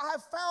I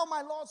have found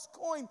my lost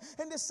coin.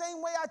 In the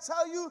same way, I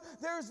tell you,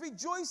 there is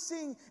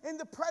rejoicing in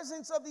the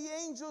presence of the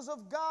angels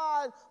of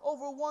God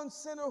over one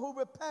sinner who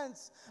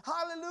repents.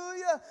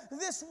 Hallelujah.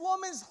 This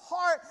woman's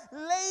heart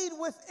laid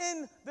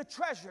within the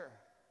treasure.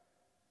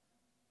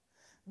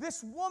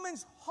 This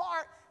woman's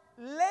heart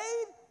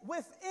laid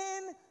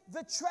within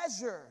the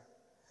treasure.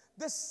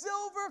 The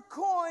silver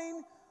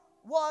coin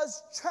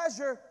was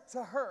treasure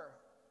to her.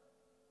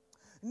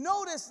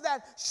 Notice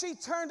that she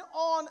turned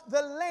on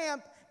the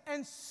lamp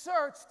and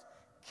searched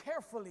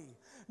carefully.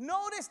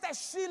 Notice that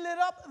she lit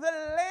up the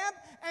lamp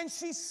and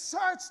she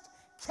searched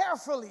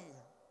carefully.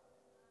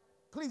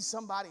 Please,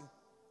 somebody.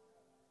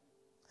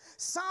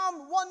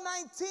 Psalm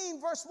 119,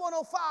 verse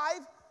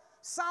 105.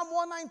 Psalm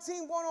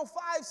 119,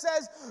 105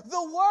 says,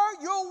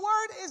 your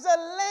word is a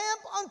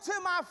lamp unto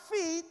my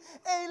feet,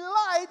 a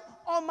light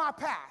on my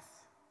path.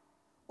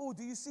 Oh,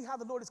 do you see how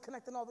the Lord is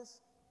connecting all this?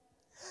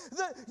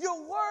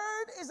 Your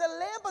word is a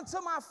lamp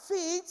unto my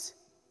feet.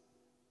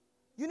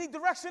 You need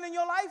direction in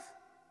your life?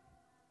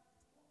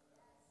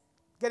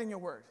 Get in your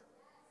word.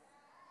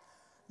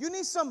 You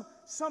need some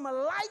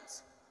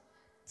light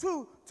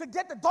to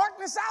get the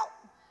darkness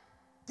out?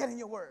 Get in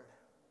your word.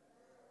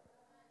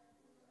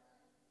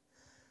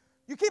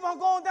 You keep on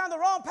going down the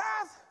wrong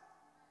path?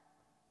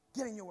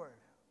 Get in your word.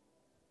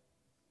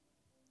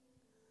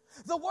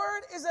 The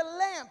word is a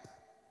lamp.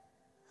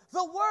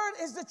 The word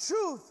is the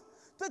truth.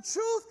 The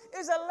truth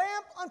is a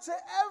lamp unto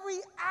every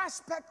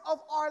aspect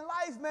of our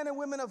life, men and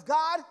women of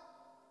God.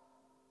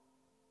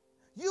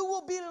 You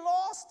will be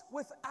lost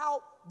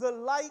without the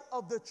light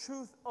of the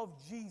truth of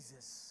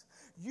Jesus.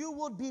 You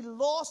will be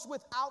lost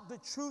without the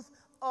truth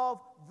of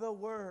the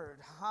word.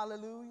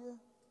 Hallelujah.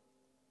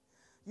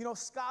 You know,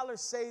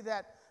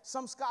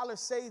 some scholars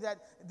say that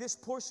this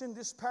portion,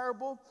 this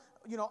parable,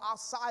 you know,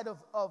 outside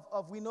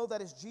of we know that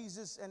it's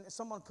Jesus and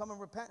someone come and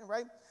repent,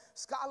 right?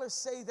 Scholars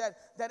say that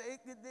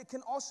it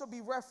can also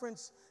be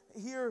referenced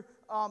here,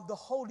 the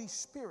Holy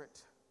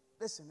Spirit.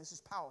 Listen, this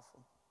is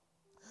powerful.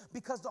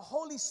 Because the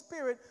Holy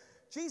Spirit,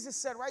 Jesus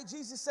said, right?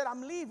 Jesus said,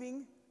 I'm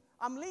leaving,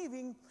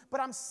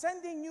 but I'm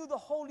sending you the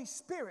Holy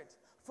Spirit.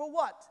 For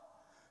what?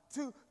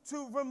 To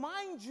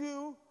remind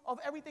you of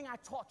everything I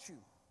taught you.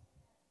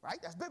 Right?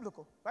 That's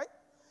biblical, right?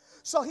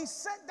 So he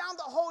sent down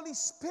the Holy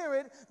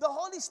Spirit. The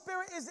Holy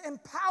Spirit is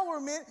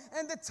empowerment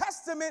and the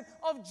testament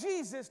of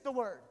Jesus, the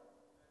Word.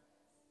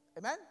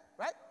 Amen?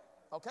 Right?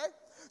 Okay.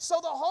 So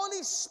the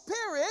Holy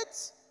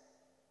Spirit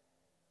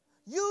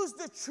used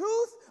the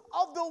truth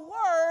of the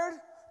Word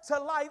to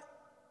light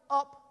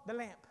up the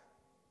lamp.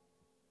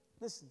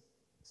 Listen,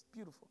 it's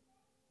beautiful.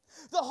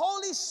 The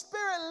Holy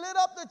Spirit lit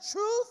up the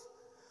truth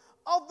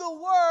of the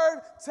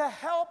Word to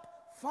help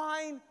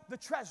find the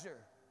treasure.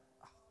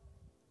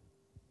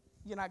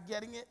 You're not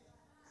getting it?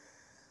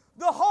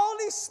 The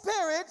Holy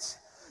Spirit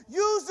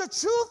used the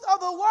truth of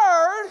the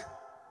Word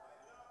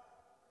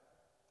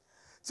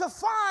to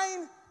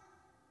find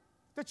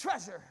the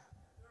treasure.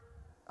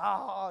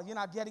 Oh, you're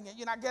not getting it.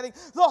 You're not getting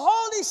it. The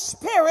Holy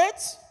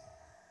Spirit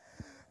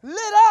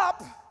lit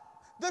up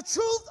the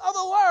truth of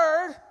the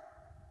Word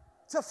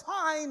to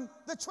find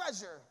the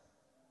treasure.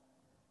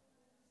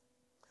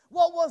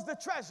 What was the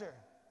treasure?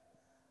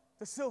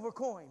 The silver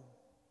coin.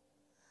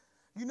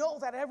 You know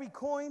that every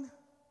coin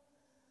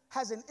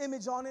has an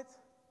image on it?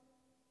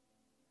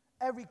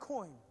 Every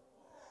coin.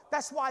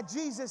 That's why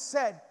Jesus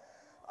said,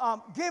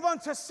 give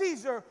unto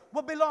Caesar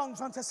what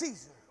belongs unto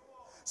Caesar.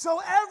 So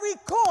every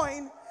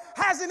coin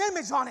has an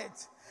image on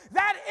it.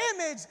 That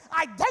image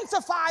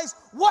identifies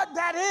what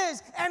that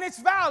is and its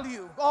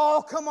value.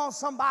 Oh, come on,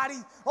 somebody.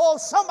 Oh,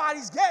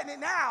 somebody's getting it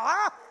now,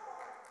 huh?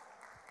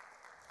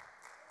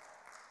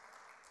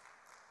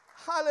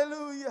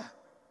 Hallelujah.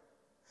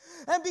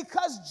 And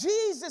because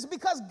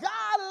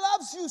God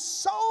loves you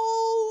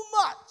so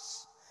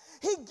much,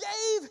 he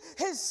gave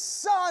his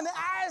son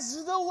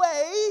as the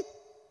way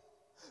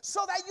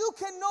so that you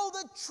can know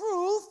the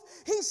truth.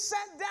 He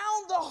sent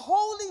down the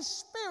Holy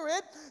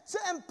Spirit to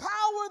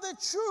empower the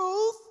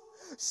truth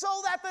so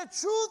that the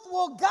truth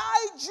will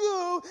guide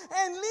you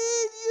and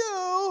lead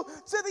you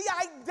to the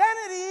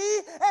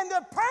identity and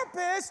the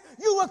purpose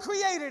you were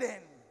created in.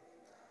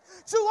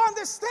 To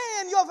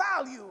understand your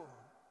value.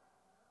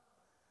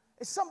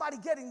 Is somebody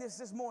getting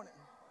this morning?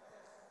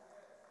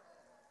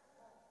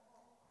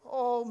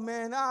 Oh,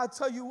 man, I'll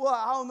tell you what.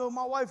 I don't know.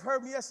 My wife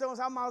heard me yesterday. I was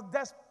at my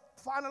desk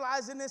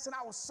finalizing this, and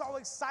I was so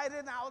excited.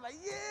 And I was like,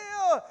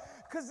 yeah,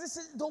 because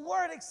the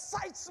word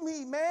excites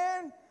me,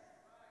 man.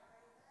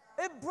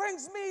 It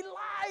brings me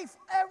life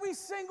every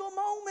single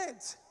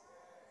moment.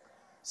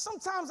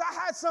 Sometimes I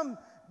had some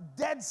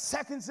dead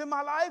seconds in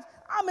my life.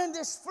 I'm in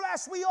this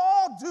flesh. We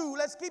all do.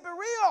 Let's keep it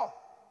real.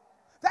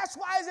 That's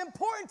why it's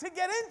important to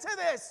get into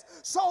this,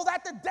 so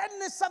that the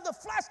deadness of the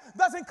flesh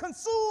doesn't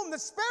consume the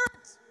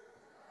spirit.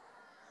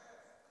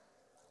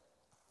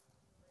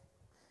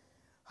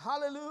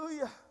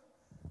 Hallelujah.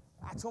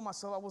 I told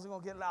myself I wasn't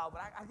going to get loud,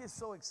 but I get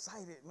so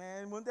excited,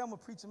 man. One day I'm going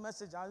to preach a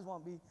message. I just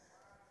want to be.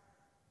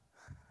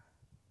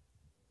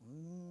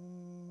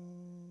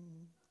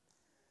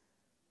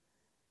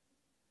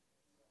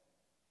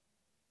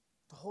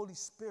 The Holy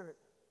Spirit.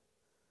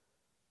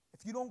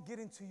 If you don't get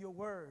into your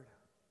word,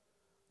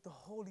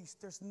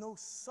 there's no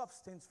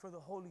substance for the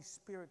Holy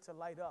Spirit to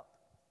light up.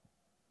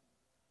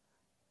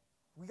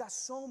 We got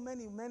so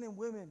many men and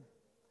women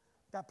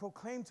that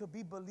proclaim to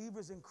be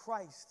believers in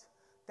Christ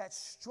that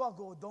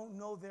struggle, don't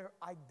know their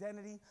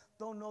identity,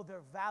 don't know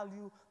their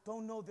value,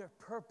 don't know their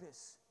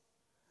purpose.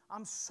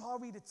 I'm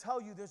sorry to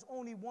tell you, there's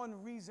only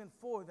one reason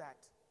for that.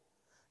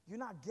 You're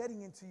not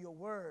getting into your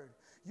word.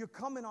 You're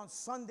coming on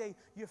Sunday.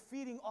 You're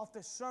feeding off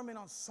the sermon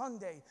on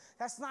Sunday.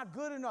 That's not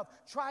good enough.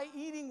 Try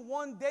eating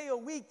one day a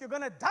week. You're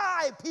going to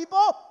die,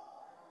 people.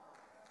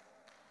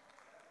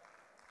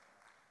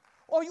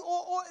 Or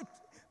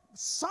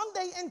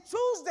Sunday and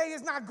Tuesday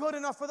is not good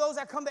enough for those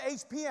that come to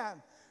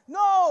HPM.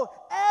 No,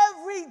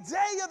 every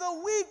day of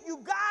the week, you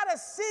got to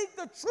seek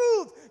the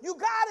truth. You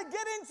got to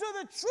get into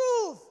the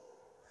truth.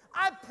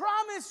 I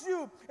promise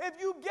you, if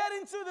you get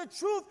into the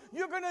truth,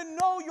 you're going to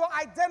know your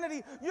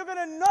identity. You're going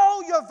to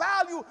know your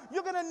value.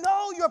 You're going to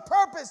know your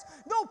purpose.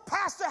 No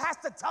pastor has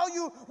to tell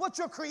you what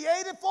you're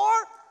created for.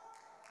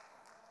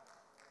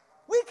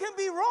 We can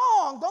be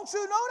wrong. Don't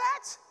you know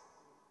that?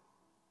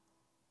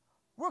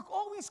 We're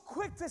always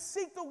quick to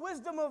seek the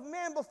wisdom of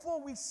man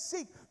before we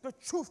seek the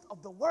truth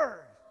of the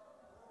word.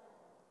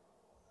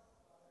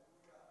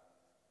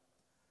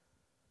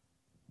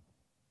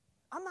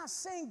 I'm not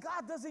saying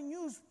God doesn't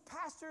use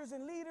pastors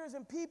and leaders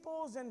and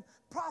peoples and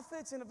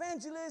prophets and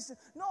evangelists.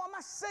 No, I'm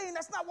not saying,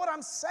 that's not what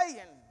I'm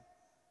saying.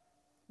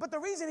 But the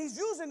reason he's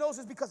using those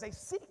is because they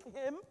seek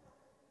him.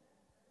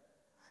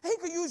 He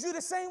could use you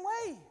the same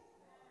way.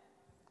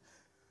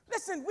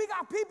 Listen, we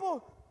got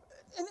people,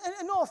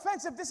 and no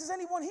offense if this is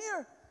anyone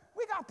here,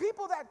 we got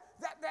people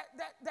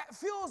that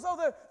feel as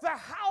though their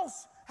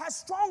house has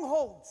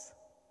strongholds.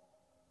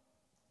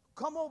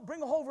 Come on,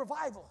 bring a whole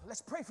revival.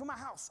 Let's pray for my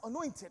house,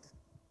 anointed.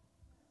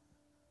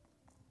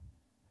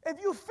 If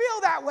you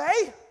feel that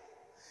way,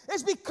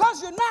 it's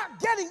because you're not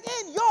getting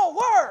in your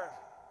word.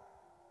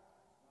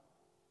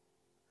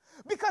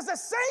 Because the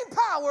same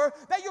power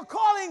that you're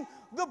calling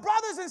the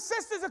brothers and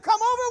sisters to come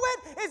over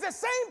with is the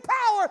same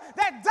power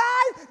that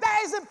died,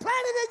 that is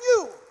implanted in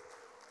you.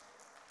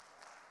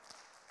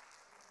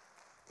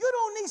 You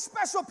don't need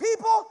special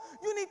people.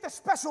 You need the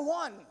special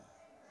one.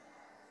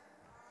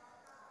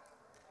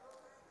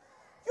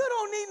 You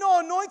don't need no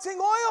anointing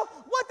oil.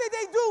 What did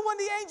they do when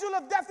the angel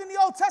of death in the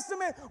Old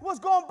Testament was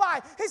going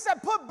by? He said,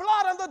 put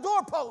blood on the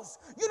doorpost.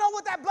 You know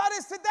what that blood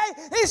is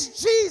today?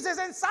 It's Jesus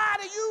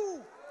inside of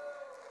you.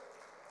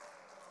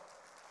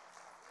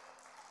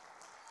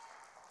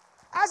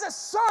 As a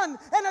son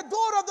and a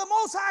daughter of the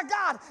Most High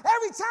God,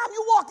 every time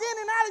you walk in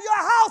and out of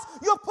your house,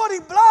 you're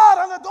putting blood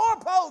on the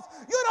doorpost.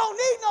 You don't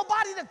need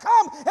nobody to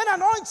come and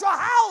anoint your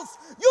house.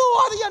 You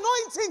are the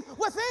anointing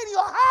within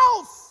your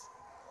house.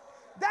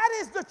 That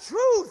is the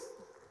truth.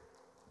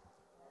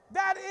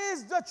 That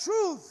is the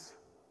truth.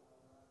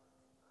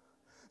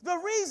 The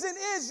reason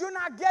is you're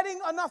not getting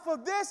enough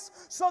of this,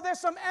 so there's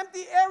some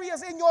empty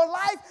areas in your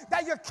life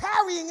that you're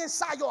carrying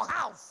inside your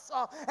house,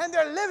 and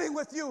they're living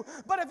with you.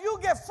 But if you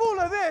get full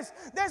of this,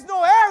 there's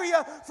no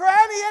area for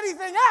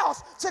anything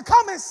else to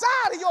come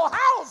inside of your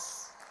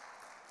house.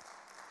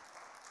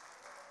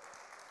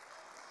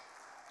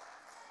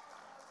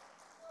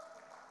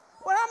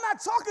 When I'm not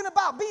talking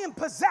about being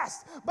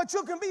possessed, but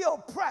you can be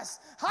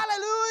oppressed.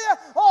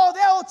 Hallelujah. Oh,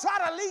 they'll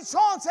try to leech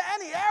on to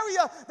any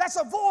area that's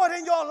a void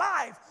in your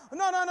life.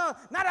 No,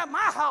 not at my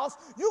house.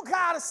 You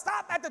got to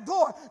stop at the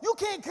door. You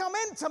can't come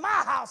into my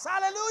house.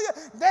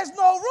 Hallelujah. There's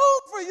no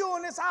room for you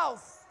in this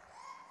house.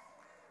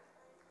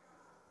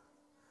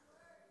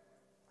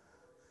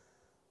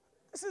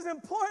 This is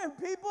important,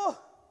 people.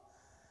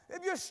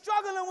 If you're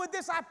struggling with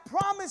this, I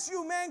promise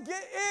you, man,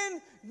 get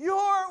in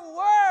your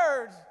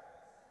word.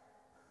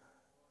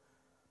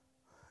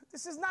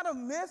 This is not a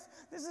myth.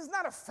 This is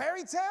not a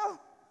fairy tale.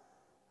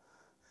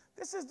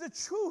 This is the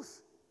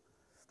truth.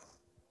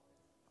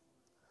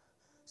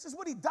 This is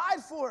what he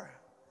died for.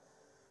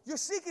 You're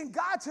seeking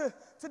God to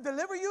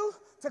deliver you,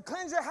 to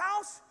cleanse your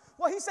house.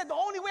 Well, he said the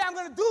only way I'm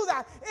going to do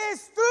that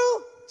is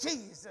through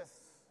Jesus.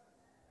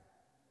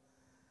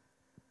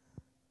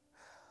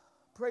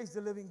 Praise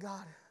the living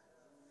God.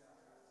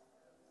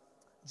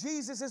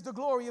 Jesus is the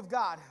glory of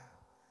God.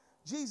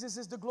 Jesus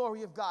is the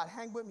glory of God.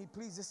 Hang with me,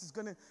 please.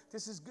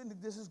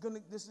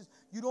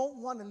 You don't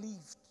want to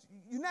leave.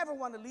 You never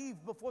want to leave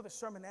before the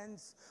sermon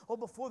ends or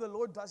before the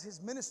Lord does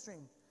his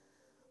ministering.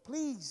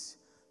 Please,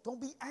 don't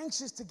be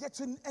anxious to get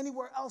to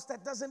anywhere else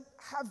that doesn't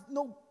have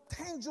no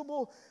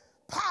tangible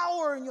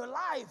power in your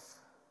life.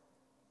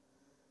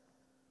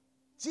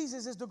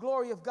 Jesus is the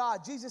glory of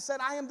God. Jesus said,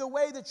 I am the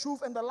way, the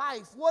truth, and the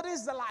life. What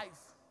is the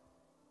life?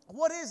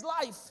 What is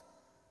life?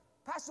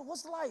 Pastor,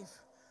 what's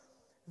life?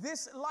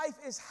 This life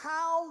is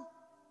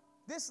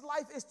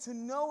to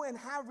know and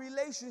have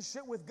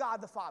relationship with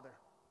God the Father.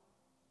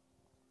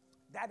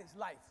 That is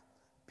life,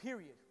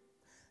 period.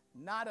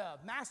 Not a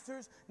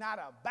master's, not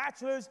a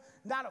bachelor's,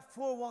 not a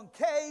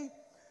 401k,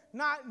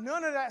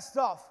 none of that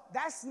stuff.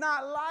 That's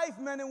not life,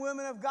 men and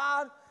women of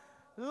God.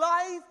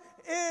 Life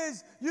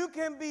is you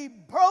can be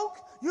broke,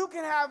 you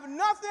can have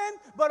nothing,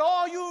 but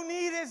all you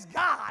need is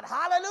God.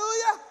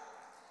 Hallelujah.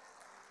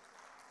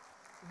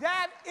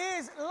 That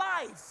is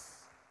life.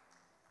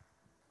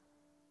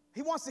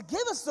 He wants to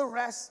give us the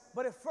rest,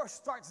 but it first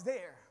starts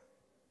there.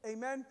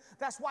 Amen.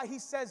 That's why he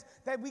says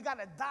that we got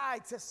to die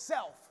to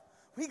self.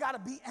 We got to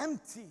be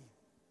empty.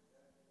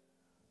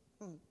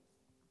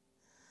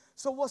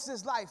 So what's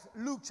this life?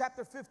 Luke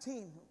chapter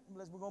 15.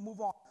 We're going to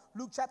move on.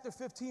 Luke chapter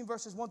 15,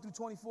 verses 1 through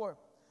 24.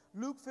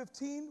 Luke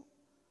 15,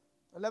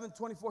 11,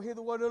 24. Hear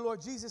the word of the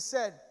Lord. Jesus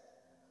said,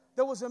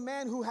 there was a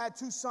man who had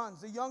two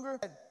sons. The younger,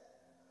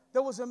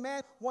 there was a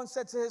man, one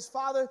said to his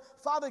father,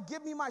 Father,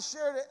 give me my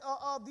share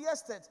of the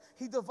estates.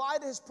 He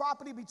divided his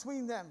property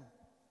between them.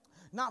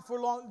 Not for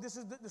long. This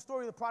is the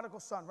story of the prodigal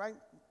son, right?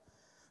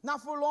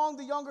 Not for long,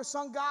 the younger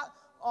son got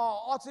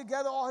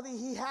altogether all that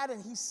he had,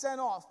 and he sent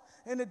off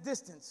in the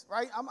distance,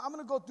 right? I'm going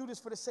to go through this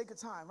for the sake of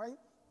time, right?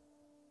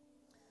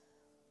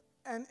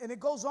 And it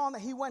goes on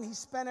that he went, he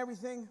spent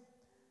everything.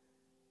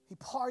 He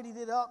partied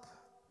it up.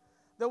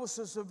 There was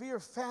a severe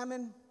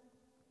famine.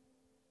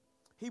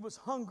 He was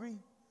hungry.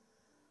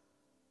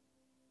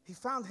 He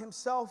found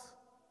himself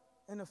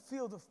in a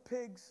field of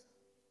pigs.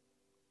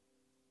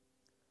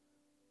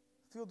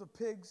 Field of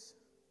pigs.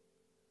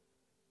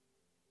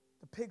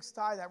 The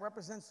pigsty that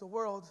represents the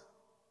world.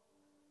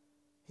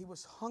 He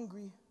was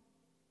hungry.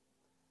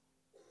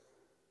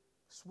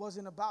 This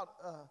wasn't about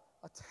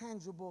a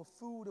tangible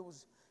food.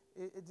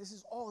 This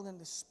is all in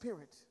the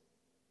spirit.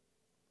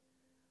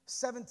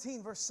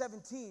 17, verse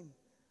 17.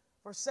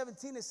 Verse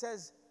 17, it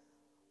says,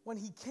 when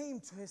he came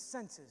to his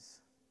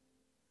senses.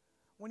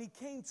 When he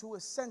came to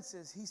his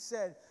senses, he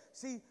said,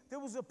 see, there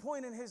was a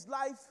point in his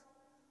life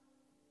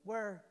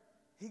where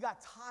he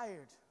got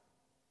tired.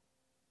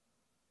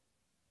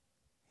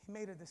 He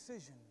made a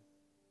decision.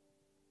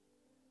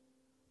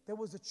 There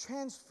was a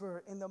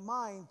transfer in the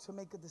mind to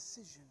make a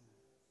decision.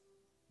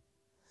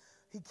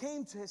 He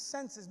came to his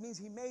senses means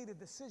he made a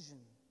decision.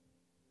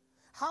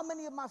 How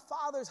many of my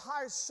father's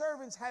hired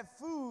servants have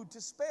food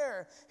to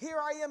spare? Here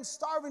I am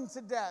starving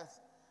to death.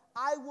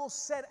 I will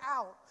set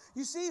out.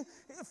 You see,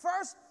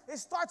 first it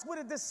starts with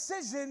a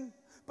decision,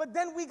 but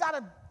then we got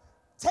to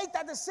take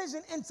that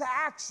decision into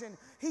action.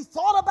 He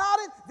thought about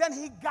it, then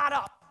he got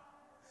up.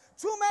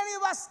 Too many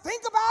of us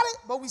think about it,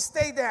 but we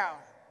stay down.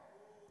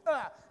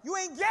 You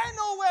ain't getting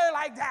nowhere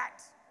like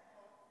that.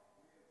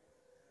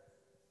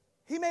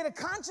 He made a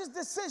conscious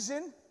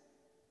decision,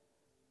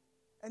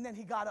 and then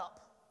he got up.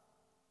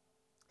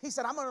 He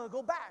said, I'm going to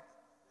go back.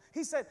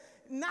 He said,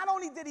 not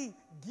only did he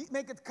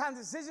make a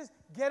conscious decision,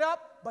 get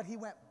up, but he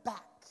went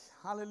back.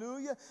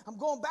 Hallelujah. I'm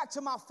going back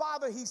to my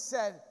father, he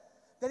said.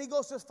 Then he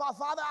goes to his father,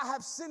 Father, I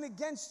have sinned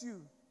against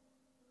you.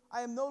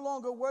 I am no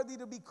longer worthy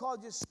to be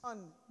called your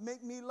son.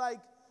 Make me like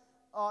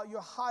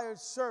your hired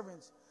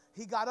servants.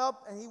 He got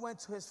up and he went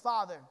to his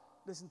father.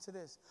 Listen to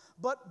this.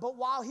 But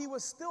while he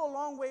was still a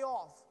long way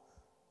off,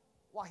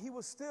 while he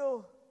was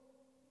still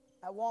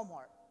at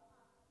Walmart,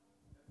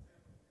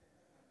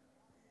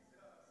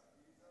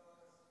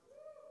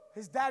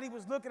 his daddy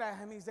was looking at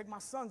him. He's like, my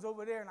son's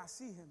over there and I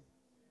see him.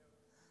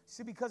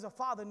 See, because a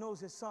father knows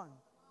his son.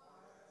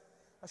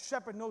 A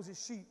shepherd knows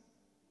his sheep.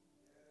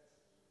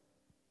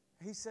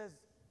 He says,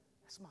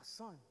 that's my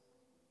son.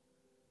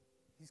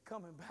 He's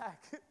coming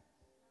back.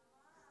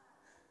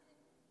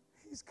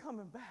 He's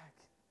coming back.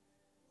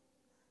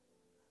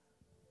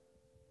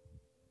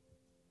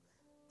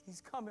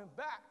 He's coming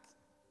back.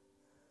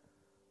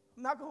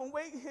 I'm not going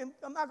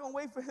to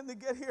wait for him to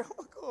get here. I'm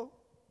going to go.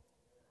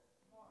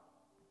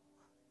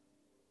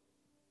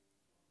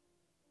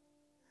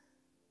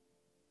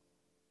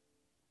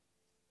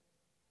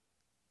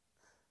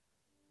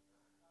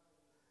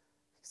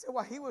 He said,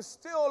 well, he was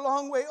still a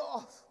long way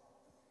off.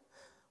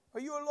 Are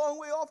you a long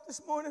way off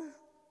this morning?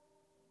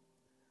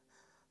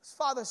 His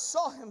father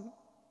saw him.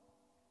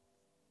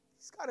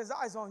 He's got his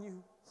eyes on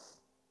you.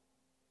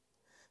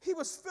 He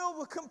was filled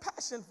with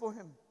compassion for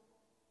him.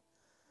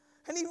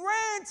 And he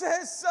ran to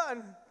his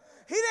son.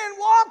 He didn't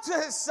walk to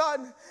his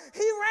son.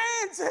 He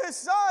ran to his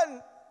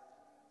son.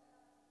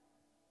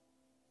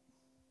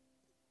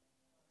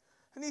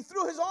 And he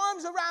threw his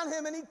arms around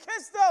him and he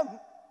kissed him.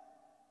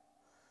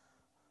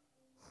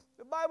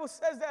 The Bible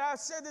says that, I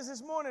said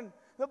this morning,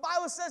 the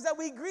Bible says that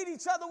we greet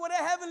each other with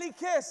a heavenly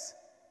kiss.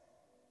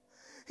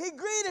 He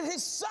greeted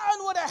his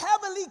son with a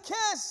heavenly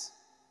kiss.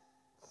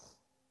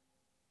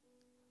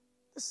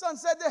 The son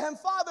said to him,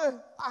 Father,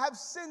 I have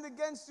sinned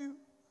against you.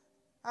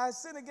 I have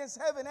sinned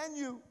against heaven and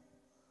you.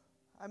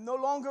 I'm no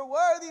longer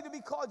worthy to be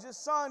called your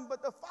son.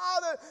 But the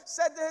father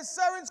said to his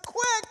servants, quick.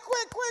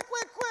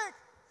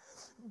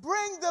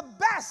 Bring the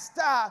best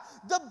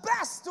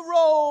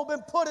robe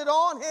and put it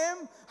on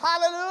him.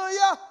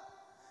 Hallelujah.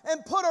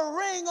 And put a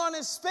ring on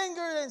his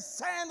finger and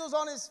sandals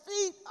on his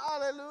feet.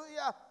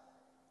 Hallelujah.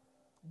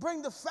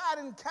 Bring the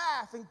fattened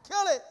calf and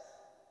kill it.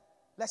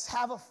 Let's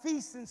have a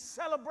feast and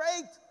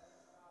celebrate.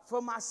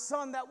 For my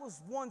son that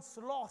was once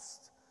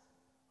lost,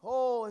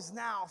 is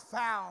now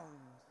found.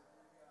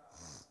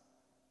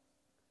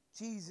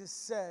 Jesus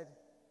said,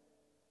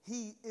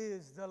 he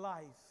is the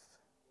life.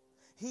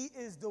 He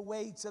is the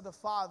way to the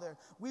Father.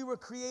 We were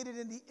created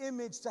in the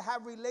image to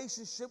have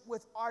relationship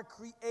with our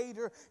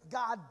Creator.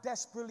 God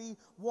desperately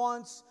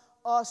wants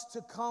us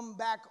to come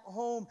back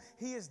home.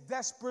 He is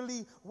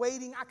desperately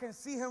waiting. I can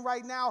see him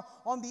right now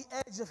on the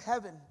edge of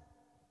heaven.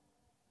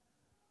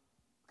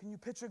 Can you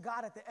picture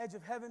God at the edge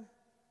of heaven?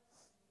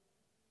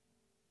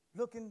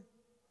 Looking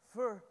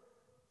for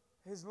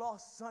his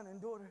lost son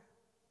and daughter.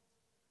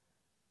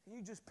 Can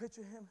you just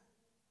picture him?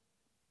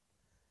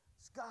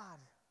 It's God.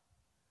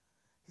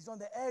 He's on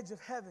the edge of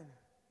heaven,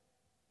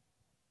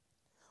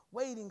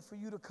 waiting for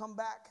you to come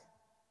back.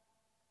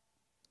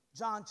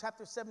 John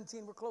chapter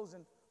 17, we're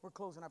closing,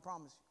 I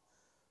promise you.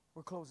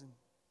 We're closing.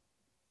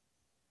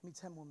 Give me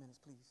 10 more minutes,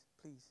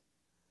 please.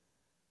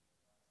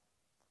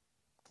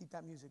 Keep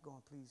that music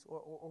going, please.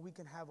 Or we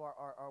can have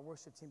our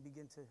worship team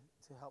begin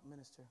to help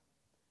minister.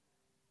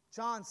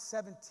 John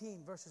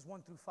 17, verses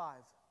 1 through 5.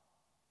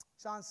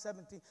 John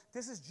 17.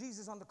 This is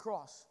Jesus on the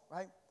cross,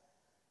 right?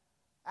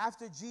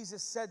 After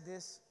Jesus said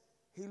this,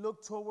 he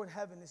looked toward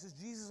heaven. This is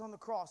Jesus on the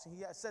cross, and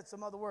he said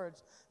some other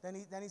words. Then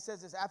he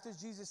says this. After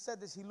Jesus said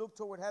this, he looked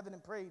toward heaven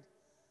and prayed,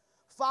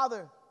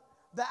 Father,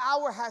 the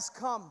hour has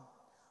come.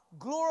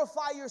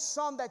 Glorify your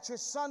Son, that your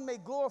Son may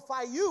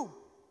glorify you.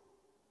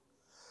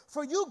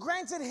 For you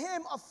granted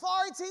him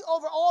authority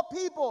over all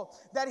people,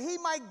 that he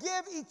might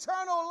give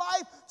eternal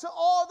life to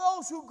all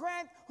those who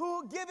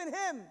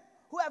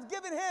have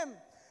given him.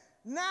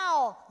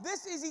 Now,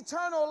 this is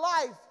eternal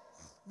life,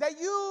 that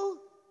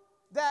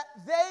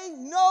they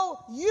know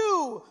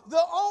you,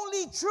 the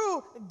only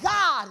true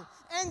God,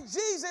 and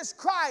Jesus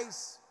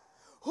Christ,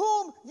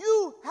 whom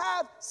you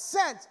have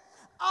sent.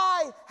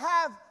 I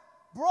have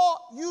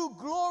brought you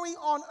glory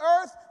on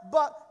earth,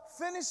 but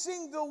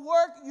finishing the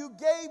work you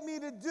gave me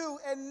to do.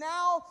 And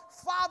now,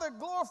 Father,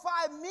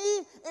 glorify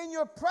me in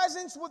your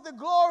presence with the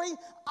glory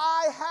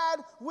I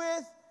had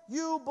with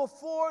you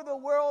before the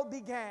world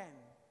began.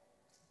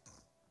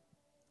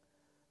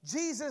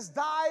 Jesus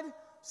died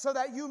so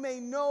that you may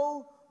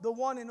know the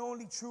one and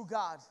only true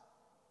God.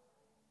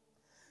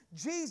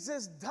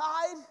 Jesus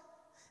died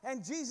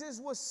and Jesus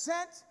was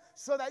sent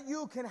so that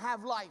you can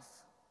have life.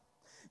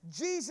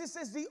 Jesus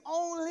is the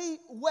only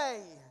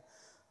way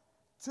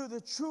to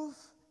the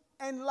truth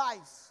and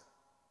life.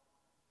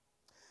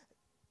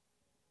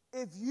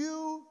 If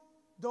you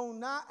do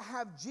not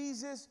have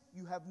Jesus,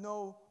 you have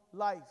no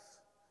life.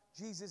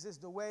 Jesus is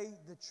the way,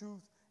 the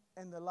truth,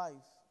 and the life.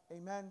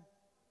 Amen.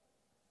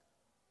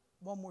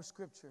 One more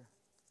scripture.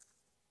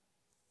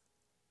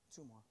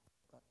 Two more.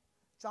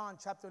 John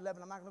chapter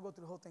 11. I'm not going to go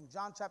through the whole thing.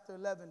 John chapter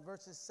 11,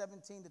 verses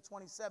 17 to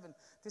 27.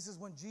 This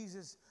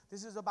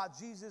is about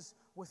Jesus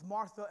with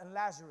Martha and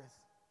Lazarus.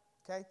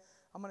 Okay?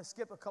 I'm going to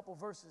skip a couple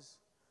verses.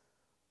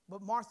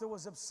 But Martha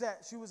was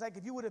upset. She was like,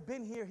 if you would have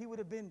been here, he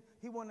wouldn't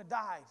have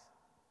died.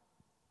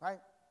 Right?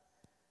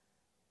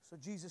 So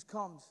Jesus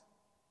comes.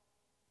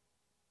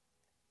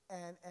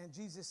 And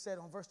Jesus said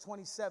on verse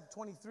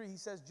 23, he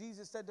says,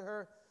 Jesus said to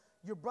her,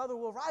 your brother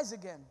will rise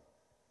again.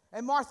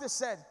 And Martha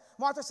said,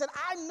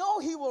 I know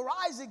he will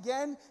rise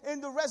again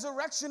in the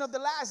resurrection of the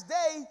last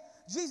day.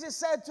 Jesus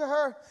said to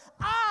her,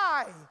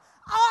 I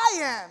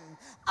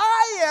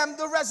I am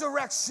the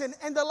resurrection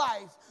and the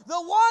life. The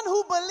one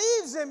who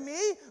believes in me,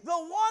 the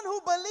one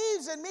who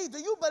believes in me. Do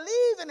you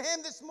believe in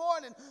him this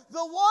morning?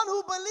 The one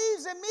who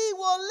believes in me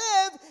will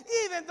live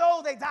even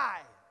though they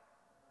die.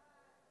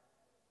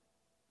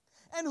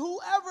 And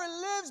whoever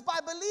lives by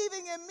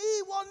believing in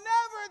me will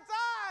never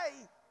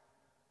die.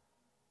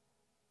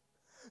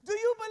 Do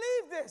you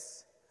believe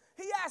this?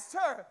 He asked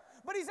her,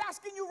 but he's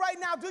asking you right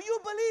now, do you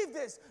believe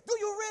this? Do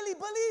you really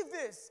believe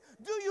this?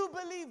 Do you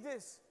believe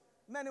this,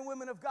 men and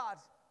women of God?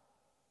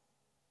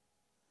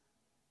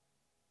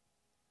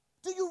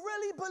 Do you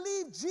really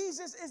believe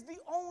Jesus is the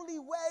only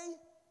way,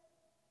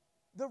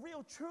 the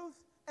real truth,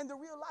 and the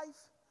real life?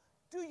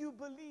 Do you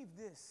believe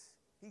this?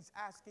 He's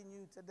asking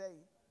you today.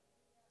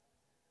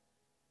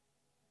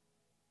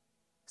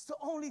 It's the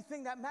only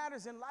thing that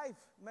matters in life,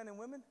 men and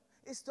women.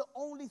 It's the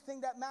only thing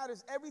that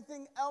matters.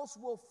 Everything else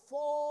will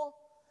fall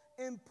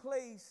in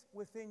place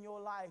within your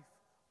life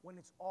when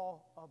it's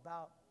all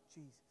about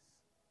Jesus.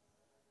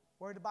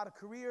 Worried about a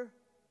career?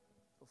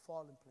 It'll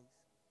fall in place.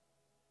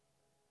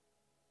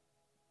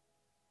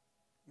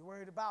 You're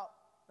worried about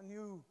a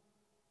new,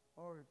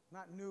 or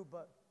not new,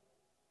 but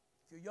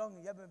if you're young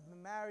and you haven't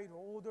been married, or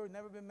older,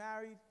 never been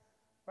married,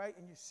 right,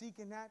 and you're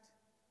seeking that,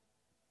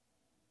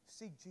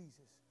 seek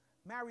Jesus.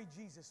 Marry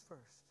Jesus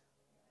first.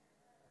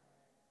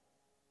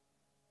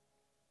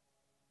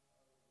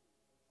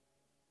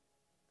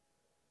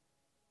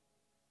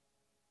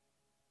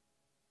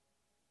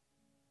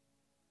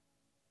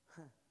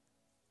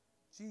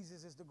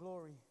 Jesus is the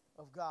glory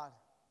of God.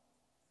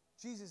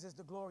 Jesus is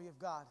the glory of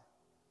God.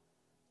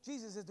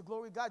 Jesus is the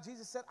glory of God.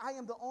 Jesus said, I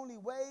am the only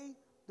way,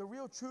 the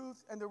real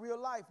truth, and the real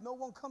life. No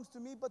one comes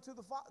to me but to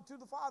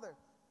the Father.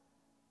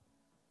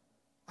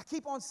 I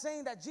keep on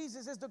saying that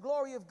Jesus is the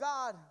glory of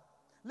God.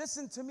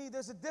 Listen to me.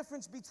 There's a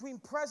difference between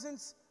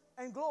presence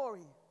and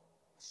glory.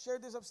 I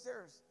shared this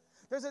upstairs.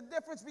 There's a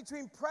difference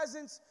between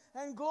presence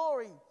and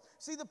glory.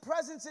 See, the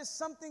presence is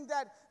something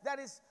that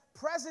is,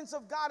 presence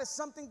of God is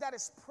something that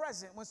is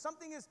present. When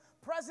something is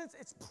present,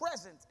 it's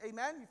present.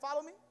 Amen? You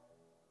follow me?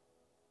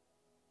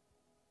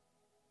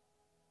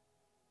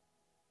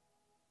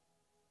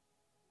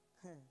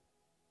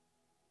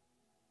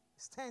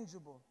 It's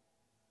tangible.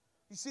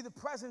 You see, the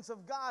presence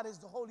of God is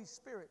the Holy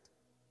Spirit.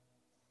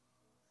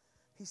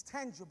 He's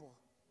tangible.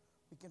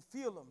 We can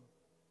feel him.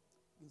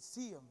 We can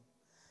see him.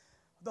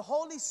 The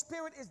Holy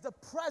Spirit is the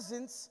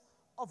presence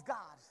of God.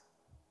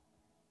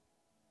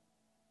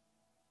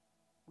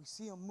 We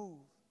see him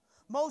move.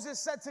 Moses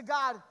said to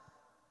God,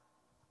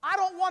 I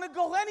don't want to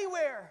go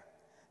anywhere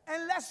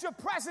unless your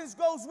presence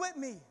goes with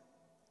me.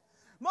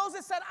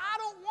 Moses said, I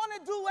don't want to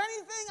do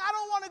anything. I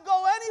don't want to go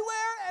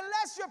anywhere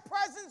unless your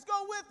presence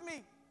go with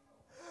me.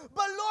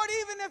 But Lord,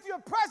 even if your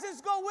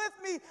presence go with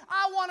me,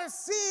 I want to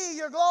see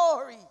your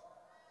glory.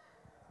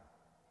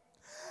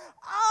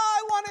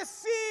 I want to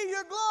see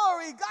your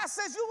glory. God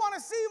says, you want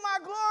to see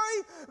my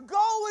glory?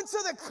 Go into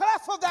the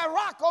cleft of that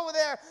rock over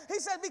there. He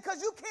said,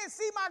 because you can't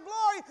see my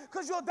glory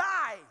because you'll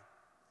die.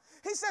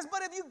 He says,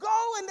 but if you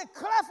go in the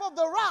cleft of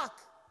the rock,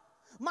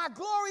 my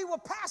glory will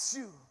pass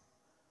you.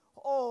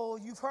 Oh,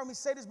 you've heard me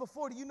say this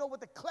before. Do you know what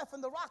the cleft in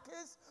the rock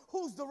is?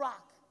 Who's the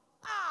rock?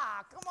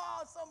 Ah, come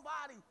on,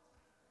 somebody.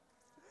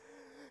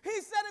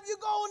 He said if you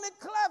go in the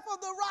cleft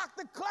of the rock,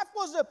 the cleft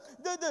was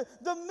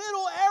the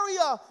middle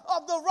area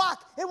of the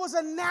rock. It was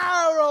a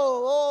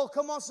narrow, oh,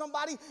 come on,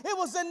 somebody. It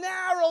was a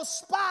narrow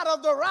spot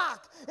of the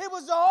rock. It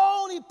was the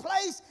only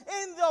place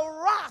in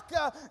the rock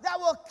that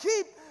will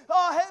keep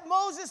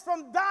Moses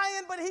from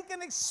dying, but he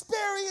can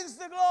experience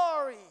the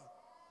glory.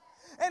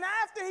 And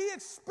after he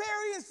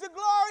experienced the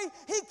glory,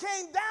 he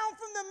came down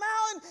from the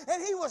mountain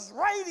and he was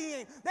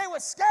radiant. They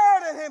were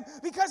scared of him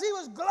because he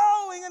was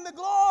glowing in the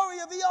glory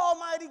of the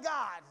Almighty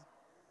God.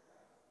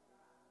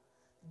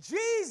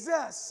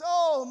 Jesus,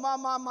 oh,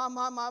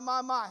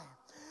 my.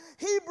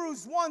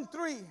 Hebrews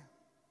 1:3.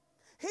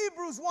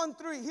 Hebrews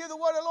 1:3. Hear the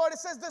word of the Lord. It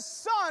says, the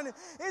sun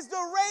is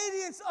the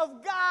radiance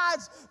of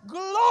God's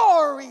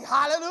glory.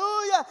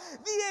 Hallelujah.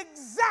 The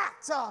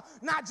exact,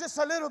 not just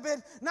a little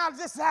bit, not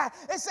just that.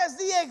 It says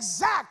the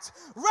exact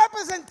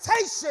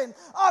representation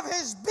of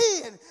his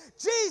being.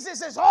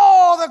 Jesus is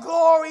all the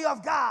glory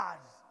of God,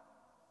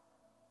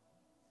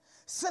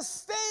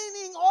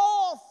 sustaining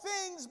all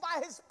things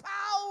by his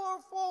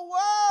powerful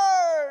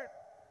word.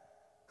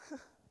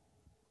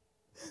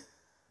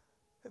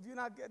 If you're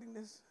not getting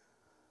this,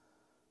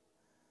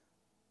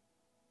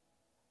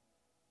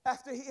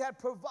 after he had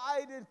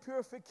provided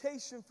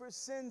purification for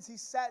sins, he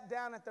sat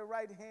down at the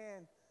right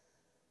hand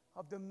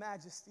of the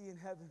majesty in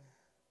heaven.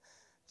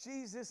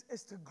 Jesus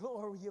is the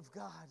glory of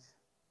God.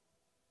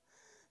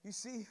 You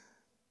see,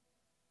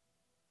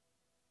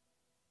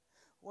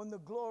 when the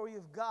glory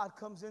of God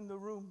comes in the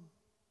room,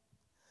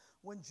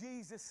 when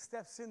Jesus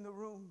steps in the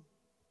room,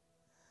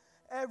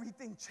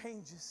 everything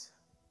changes.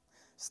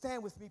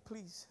 Stand with me,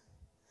 please.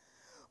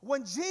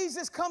 When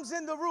Jesus comes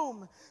in the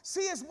room,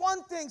 see, it's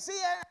one thing. See,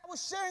 I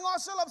was sharing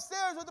also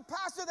upstairs with the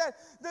pastor that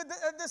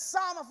the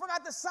psalm, I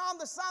forgot the psalm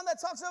that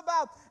talks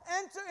about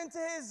enter into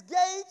his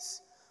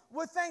gates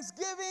with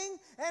thanksgiving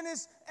and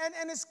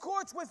his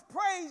courts with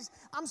praise.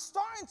 I'm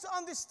starting to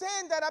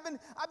understand that. I've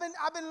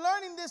been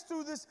learning this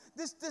through this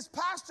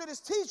pastor, this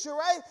teacher,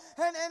 right?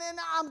 And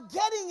I'm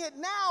getting it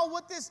now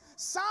what this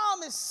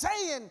psalm is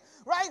saying,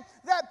 right?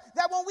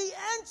 That when we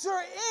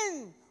enter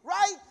in,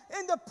 right,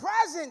 in the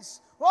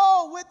presence,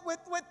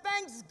 with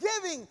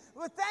thanksgiving,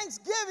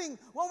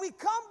 when we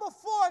come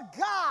before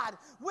God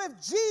with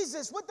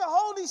Jesus, with the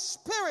Holy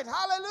Spirit,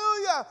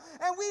 hallelujah,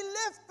 and we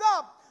lift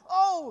up,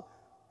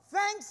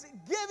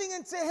 thanksgiving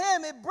unto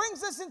him, it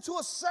brings us into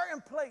a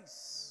certain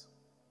place.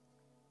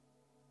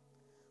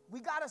 We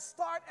got to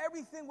start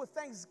everything with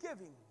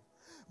thanksgiving,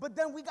 but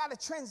then we got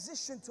to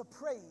transition to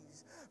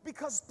praise,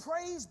 because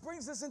praise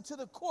brings us into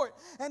the court.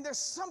 And there's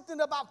something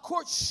about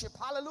courtship,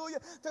 hallelujah.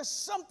 There's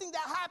something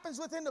that happens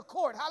within the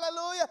court,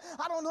 hallelujah.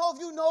 I don't know if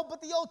you know,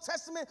 but the Old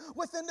Testament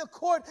within the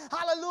court,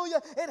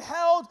 hallelujah, it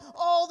held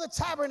all the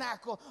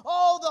tabernacle.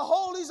 All the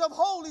holies of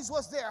holies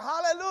was there,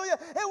 hallelujah.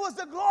 It was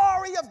the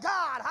glory of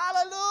God,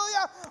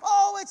 hallelujah.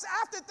 Oh, it's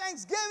after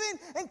Thanksgiving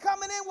and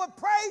coming in with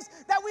praise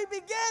that we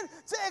begin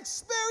to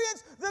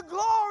experience the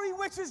glory,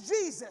 which is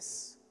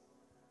Jesus.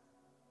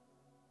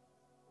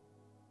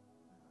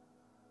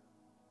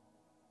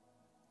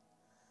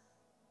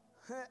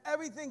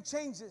 Everything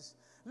changes.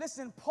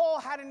 Listen, Paul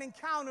had an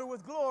encounter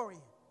with glory.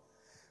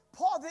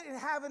 Paul didn't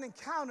have an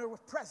encounter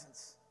with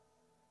presence.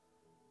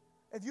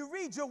 If you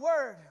read your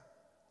word,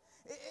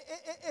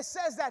 it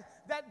says that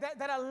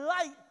a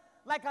light,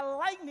 like a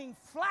lightning,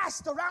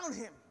 flashed around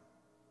him.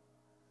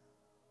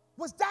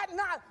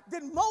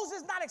 Did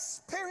Moses not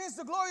experience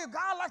the glory of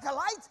God like a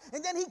light?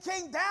 And then he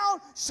came down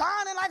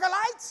shining like a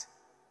light?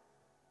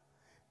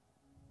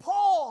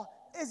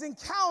 Paul's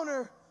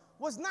encounter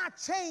was not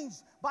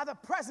changed by the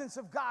presence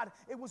of God.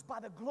 It was by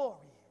the glory.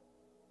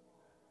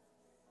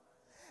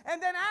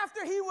 And then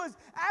after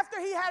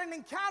he had an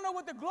encounter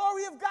with the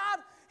glory of God,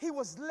 he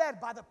was led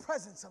by the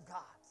presence of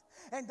God.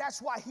 And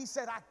that's why he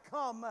said, I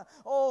come,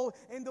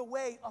 in the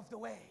way of the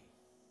way.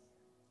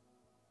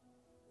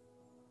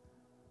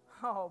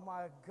 Oh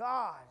my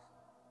God.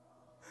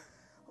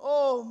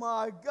 Oh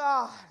my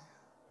God.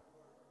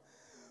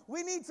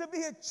 We need to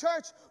be a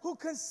church who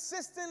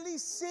consistently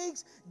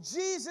seeks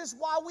Jesus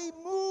while we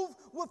move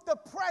with the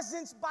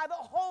presence by the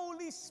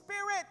Holy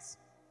Spirit.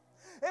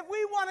 If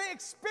we want to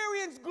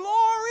experience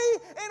glory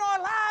in our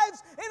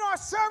lives, in our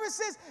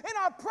services, in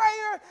our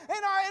prayer,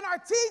 in our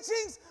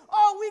teachings,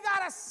 we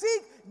got to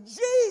seek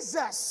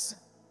Jesus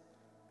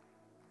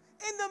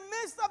in the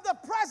midst of the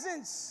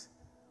presence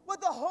with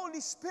the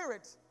Holy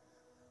Spirit.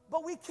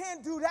 But we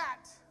can't do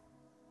that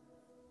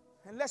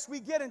unless we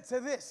get into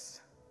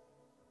this.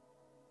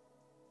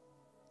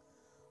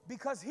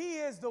 Because he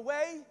is the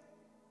way,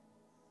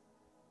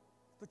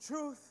 the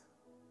truth,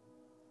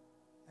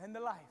 and the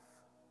life.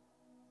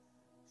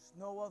 There's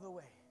no other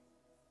way.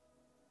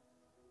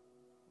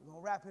 We're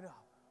going to wrap it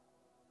up.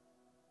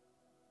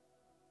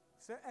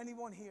 Is there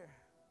anyone here?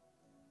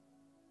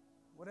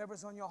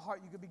 Whatever's on your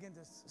heart, you can begin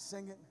to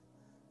sing it.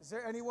 Is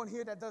there anyone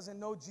here that doesn't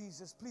know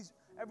Jesus? Please,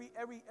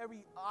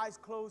 every eyes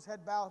closed,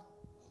 head bowed.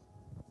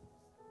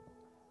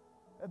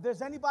 If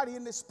there's anybody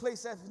in this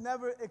place that's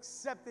never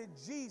accepted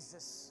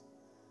Jesus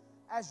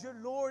as your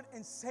Lord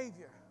and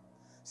Savior.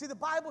 See, the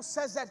Bible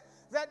says that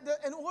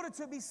in order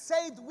to be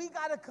saved, we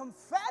got to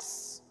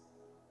confess.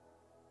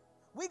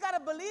 We got to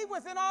believe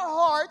within our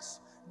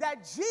hearts that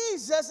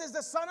Jesus is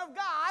the Son of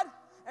God,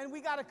 and we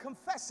got to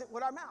confess it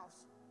with our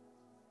mouths.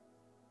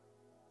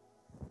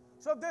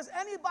 So if there's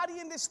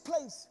anybody in this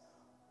place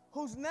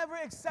who's never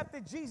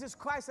accepted Jesus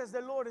Christ as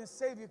their Lord and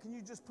Savior, can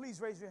you just please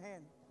raise your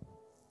hand?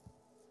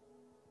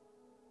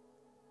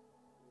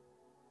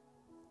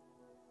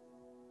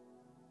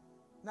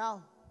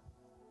 Now,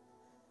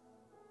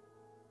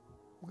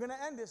 we're going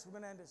to end this.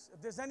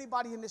 If there's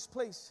anybody in this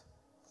place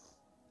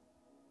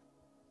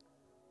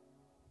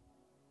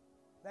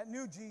that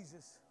knew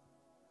Jesus,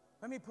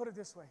 let me put it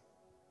this way.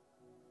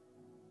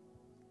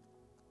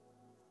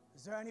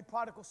 Is there any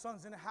prodigal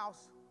sons in the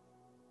house?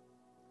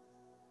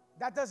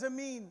 That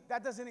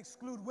doesn't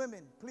exclude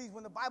women. Please,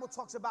 when the Bible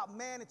talks about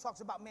man, it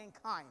talks about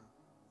mankind.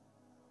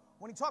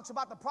 When he talks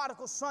about the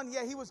prodigal son,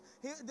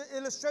 the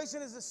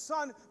illustration is a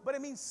son, but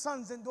it means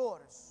sons and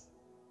daughters.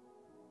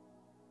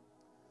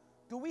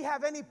 Do we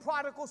have any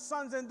prodigal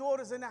sons and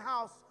daughters in the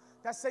house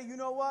that say, you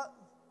know what?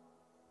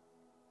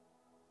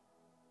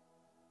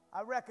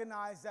 I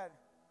recognize that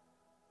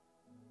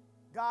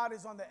God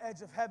is on the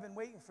edge of heaven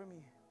waiting for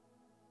me.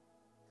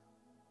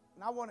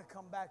 And I want to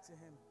come back to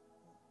him.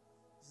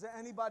 Is there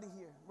anybody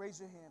here? Raise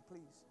your hand,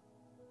 please.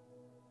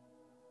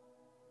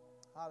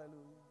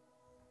 Hallelujah.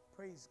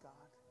 Praise God.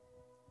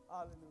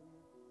 Hallelujah.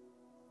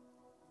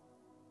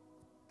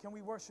 Can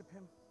we worship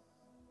him?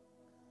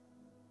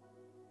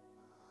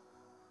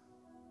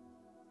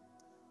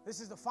 This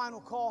is the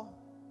final call.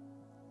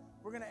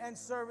 We're going to end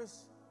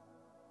service.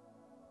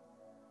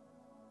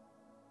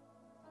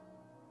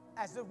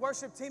 As the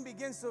worship team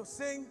begins to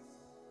sing,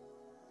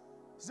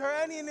 is there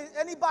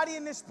anybody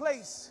in this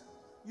place?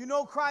 You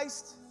know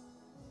Christ.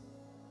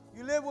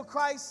 You live with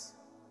Christ.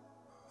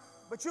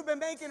 but you've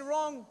been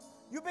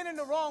in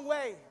the wrong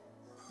way.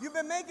 You've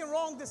been making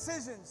wrong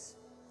decisions.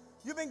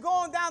 You've been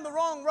going down the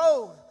wrong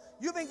road.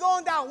 You've been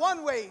going down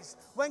one ways.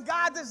 When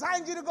God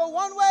designed you to go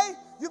one way,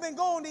 you've been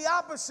going the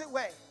opposite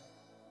way.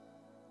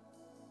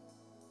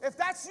 If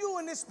that's you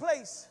in this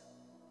place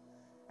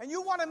and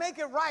you want to make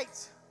it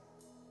right,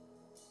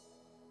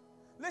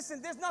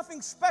 listen, there's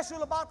nothing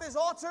special about this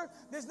altar.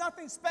 There's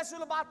nothing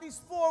special about these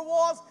four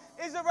walls.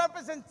 It's a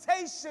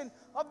representation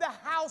of the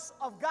house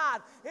of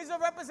God. It's a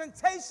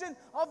representation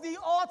of the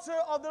altar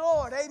of the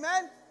Lord.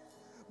 Amen?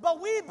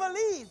 But we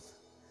believe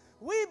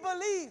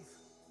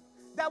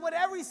that with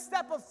every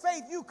step of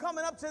faith, you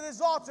coming up to this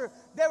altar,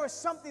 there is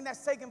something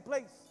that's taking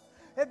place.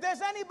 If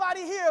there's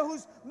anybody here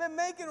who's been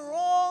making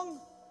wrong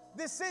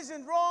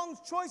decisions, wrong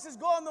choices,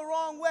 going the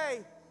wrong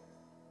way,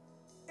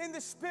 in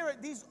the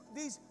spirit, these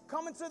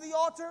coming to the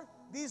altar,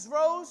 these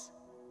rows,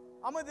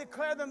 I'm going to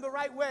declare them the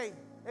right way.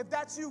 If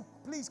that's you,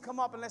 please come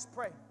up and let's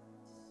pray.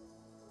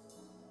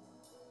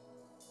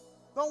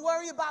 Don't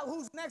worry about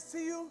who's next to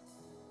you.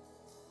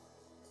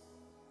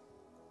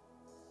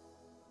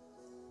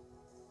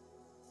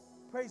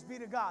 Praise be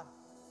to God.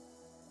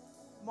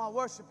 Come on,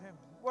 worship Him,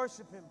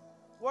 worship Him,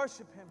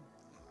 worship Him,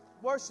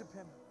 worship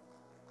Him,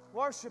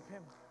 worship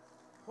Him,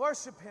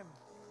 worship Him,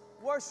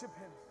 worship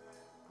Him,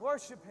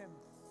 worship Him.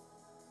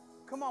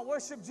 Come on,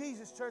 worship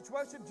Jesus, church.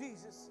 Worship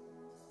Jesus.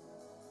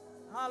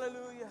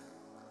 Hallelujah.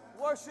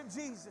 Worship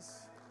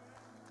Jesus.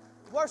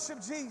 Worship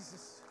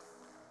Jesus.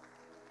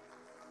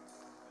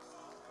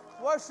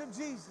 Worship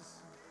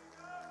Jesus.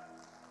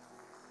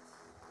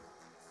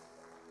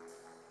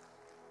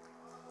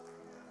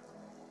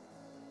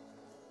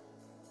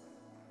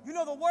 You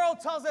know, the world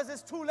tells us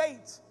it's too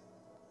late.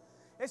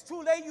 It's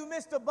too late. You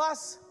missed the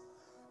bus.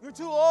 You're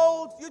too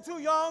old. You're too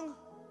young.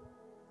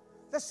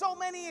 There's so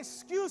many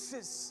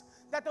excuses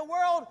that the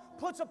world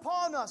puts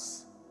upon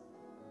us.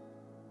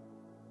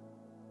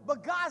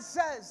 But God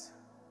says,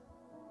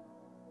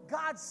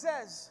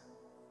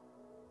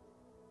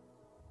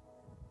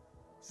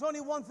 there's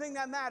only one thing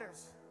that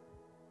matters,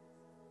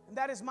 and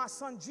that is my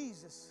son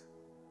Jesus.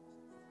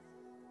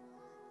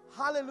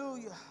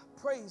 Hallelujah.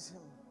 Praise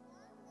Him.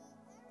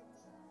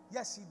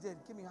 Yes, He did.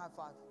 Give me a high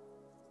five.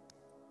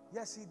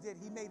 Yes, He did.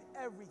 He made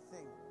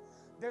everything.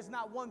 There's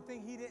not one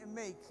thing He didn't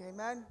make.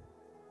 Amen.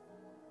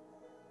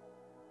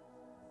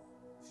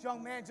 This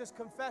young man just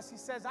confessed. He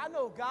says, I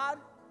know God.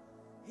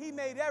 He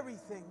made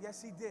everything.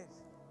 Yes, He did.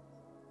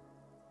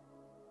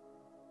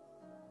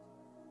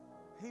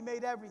 He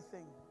made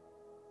everything.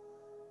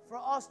 For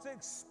us to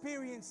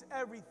experience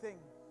everything,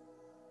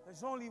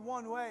 there's only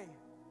one way.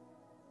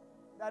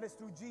 That is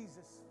through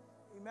Jesus.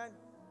 Amen.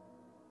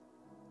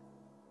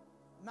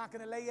 I'm not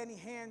going to lay any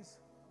hands.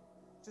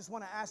 Just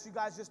want to ask you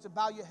guys just to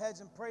bow your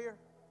heads in prayer.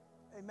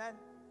 Amen.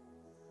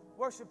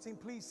 Worship team,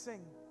 please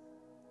sing.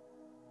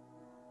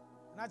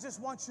 And I just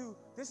want you,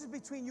 this is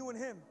between you and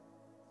Him.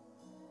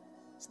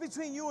 It's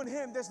between you and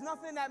Him. There's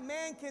nothing that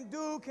man can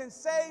do, can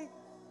say.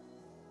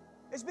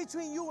 It's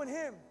between you and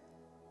Him.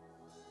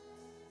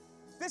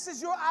 This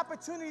is your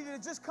opportunity to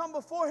just come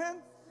before Him.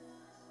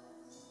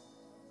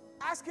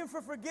 Ask Him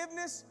for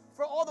forgiveness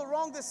for all the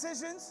wrong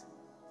decisions.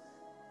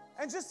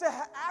 And just to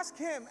ask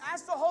Him,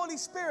 ask the Holy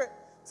Spirit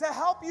to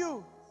help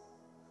you,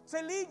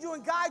 to lead you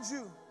and guide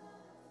you.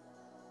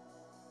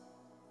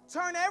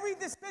 Turn every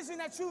decision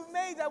that you've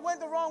made that went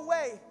the wrong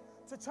way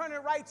to turn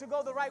it right, to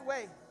go the right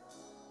way.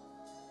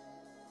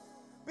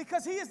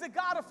 Because He is the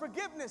God of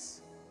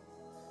forgiveness.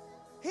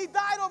 He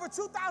died over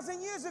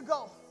 2,000 years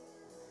ago.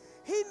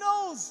 He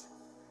knows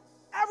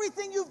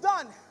everything you've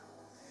done.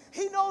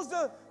 He knows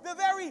the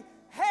very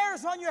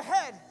hairs on your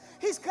head.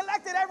 He's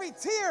collected every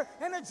tear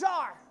in a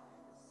jar.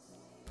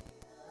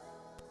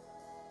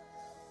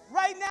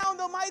 Right now, in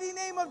the mighty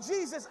name of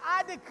Jesus,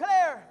 I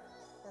declare.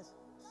 Yes.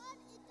 God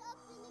is up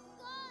in the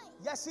sky.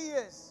 Yes, He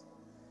is.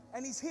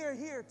 And He's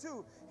here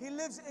too. He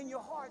lives in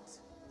your heart.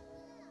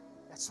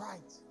 That's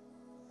right.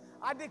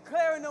 I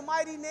declare in the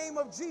mighty name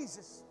of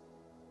Jesus.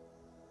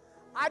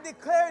 I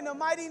declare in the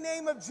mighty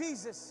name of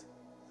Jesus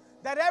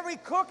that every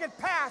crooked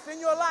path in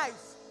your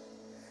life,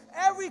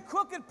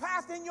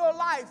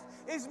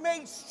 is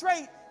made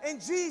straight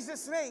in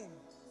Jesus' name.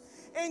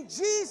 In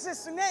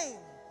Jesus' name.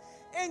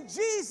 In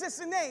Jesus'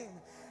 name.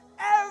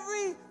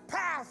 Every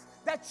path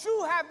that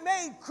you have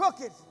made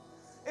crooked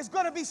is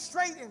going to be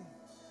straightened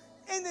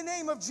in the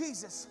name of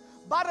Jesus.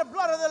 By the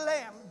blood of the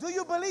Lamb. Do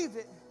you believe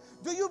it?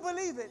 Do you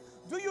believe it?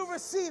 Do you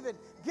receive it?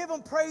 Give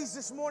Him praise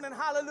this morning.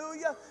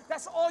 Hallelujah.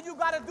 That's all you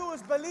got to do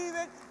is believe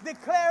it,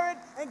 declare it,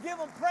 and give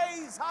Him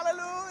praise.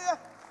 Hallelujah.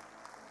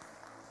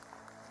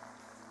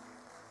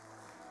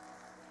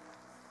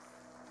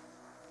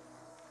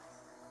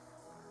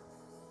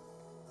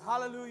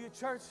 Hallelujah,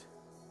 church.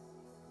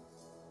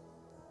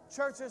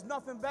 Church, there's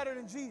nothing better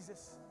than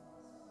Jesus.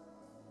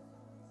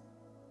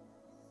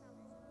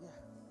 Yeah.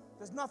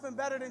 There's nothing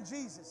better than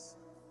Jesus.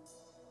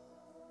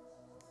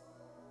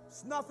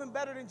 It's nothing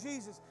better than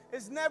Jesus.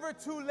 It's never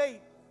too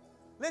late.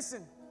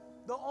 Listen,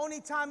 the only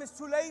time it's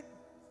too late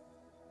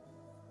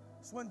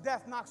is when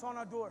death knocks on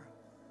our door.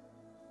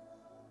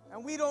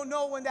 And we don't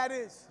know when that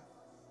is.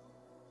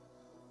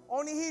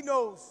 Only He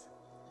knows.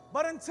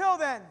 But until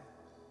then,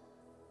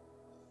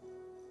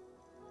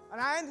 and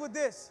I end with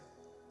this,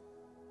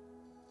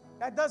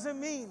 that doesn't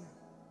mean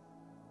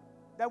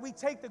that we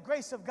take the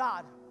grace of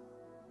God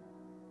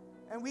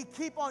and we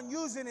keep on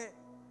using it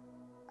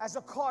as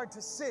a card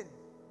to sin.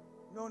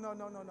 No.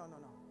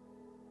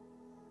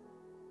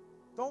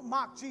 Don't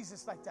mock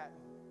Jesus like that.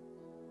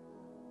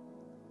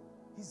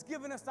 He's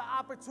given us the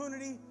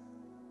opportunity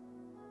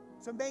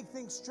to make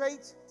things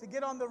straight, to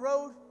get on the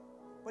road,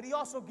 but He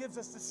also gives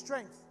us the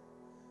strength.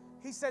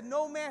 He said,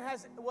 no man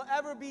will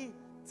ever be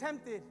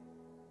tempted,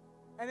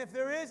 and if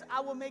there is,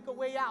 I will make a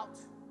way out.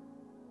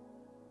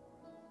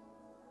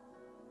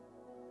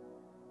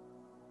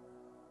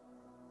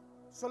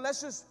 So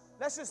let's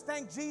just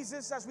thank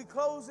Jesus as we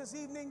close this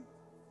evening.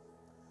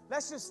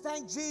 Let's just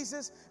thank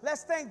Jesus.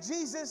 Let's thank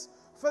Jesus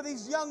for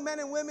these young men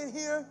and women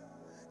here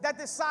that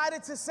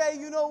decided to say,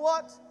 you know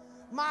what?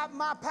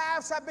 My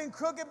paths have been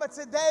crooked, but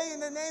today, in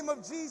the name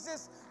of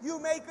Jesus, you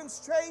make them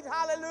straight.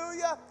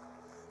 Hallelujah.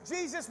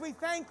 Jesus, we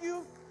thank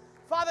you.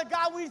 Father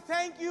God, we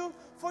thank you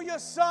for your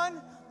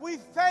Son. We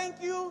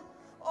thank you,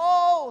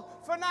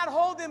 for not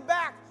holding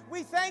back.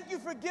 We thank you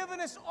for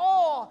giving us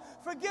all,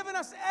 for giving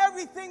us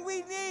everything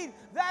we need.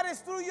 That is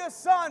through your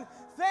Son.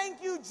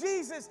 Thank you,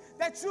 Jesus,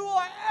 that you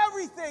are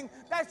everything,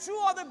 that you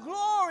are the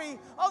glory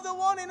of the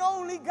one and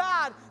only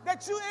God,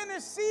 that you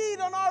intercede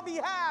on our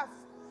behalf.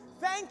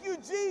 Thank you,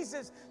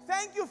 Jesus.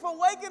 Thank you for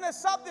waking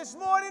us up this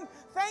morning.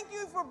 Thank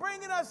you for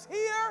bringing us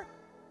here.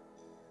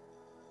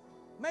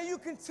 May you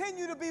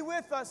continue to be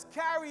with us,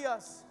 carry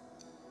us,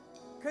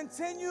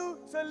 continue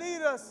to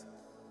lead us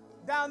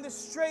down the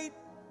straight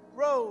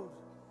road.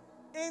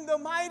 In the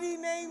mighty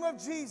name of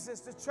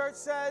Jesus, the church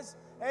says,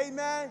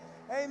 amen,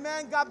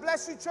 amen. God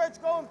bless you, church.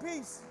 Go in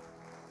peace.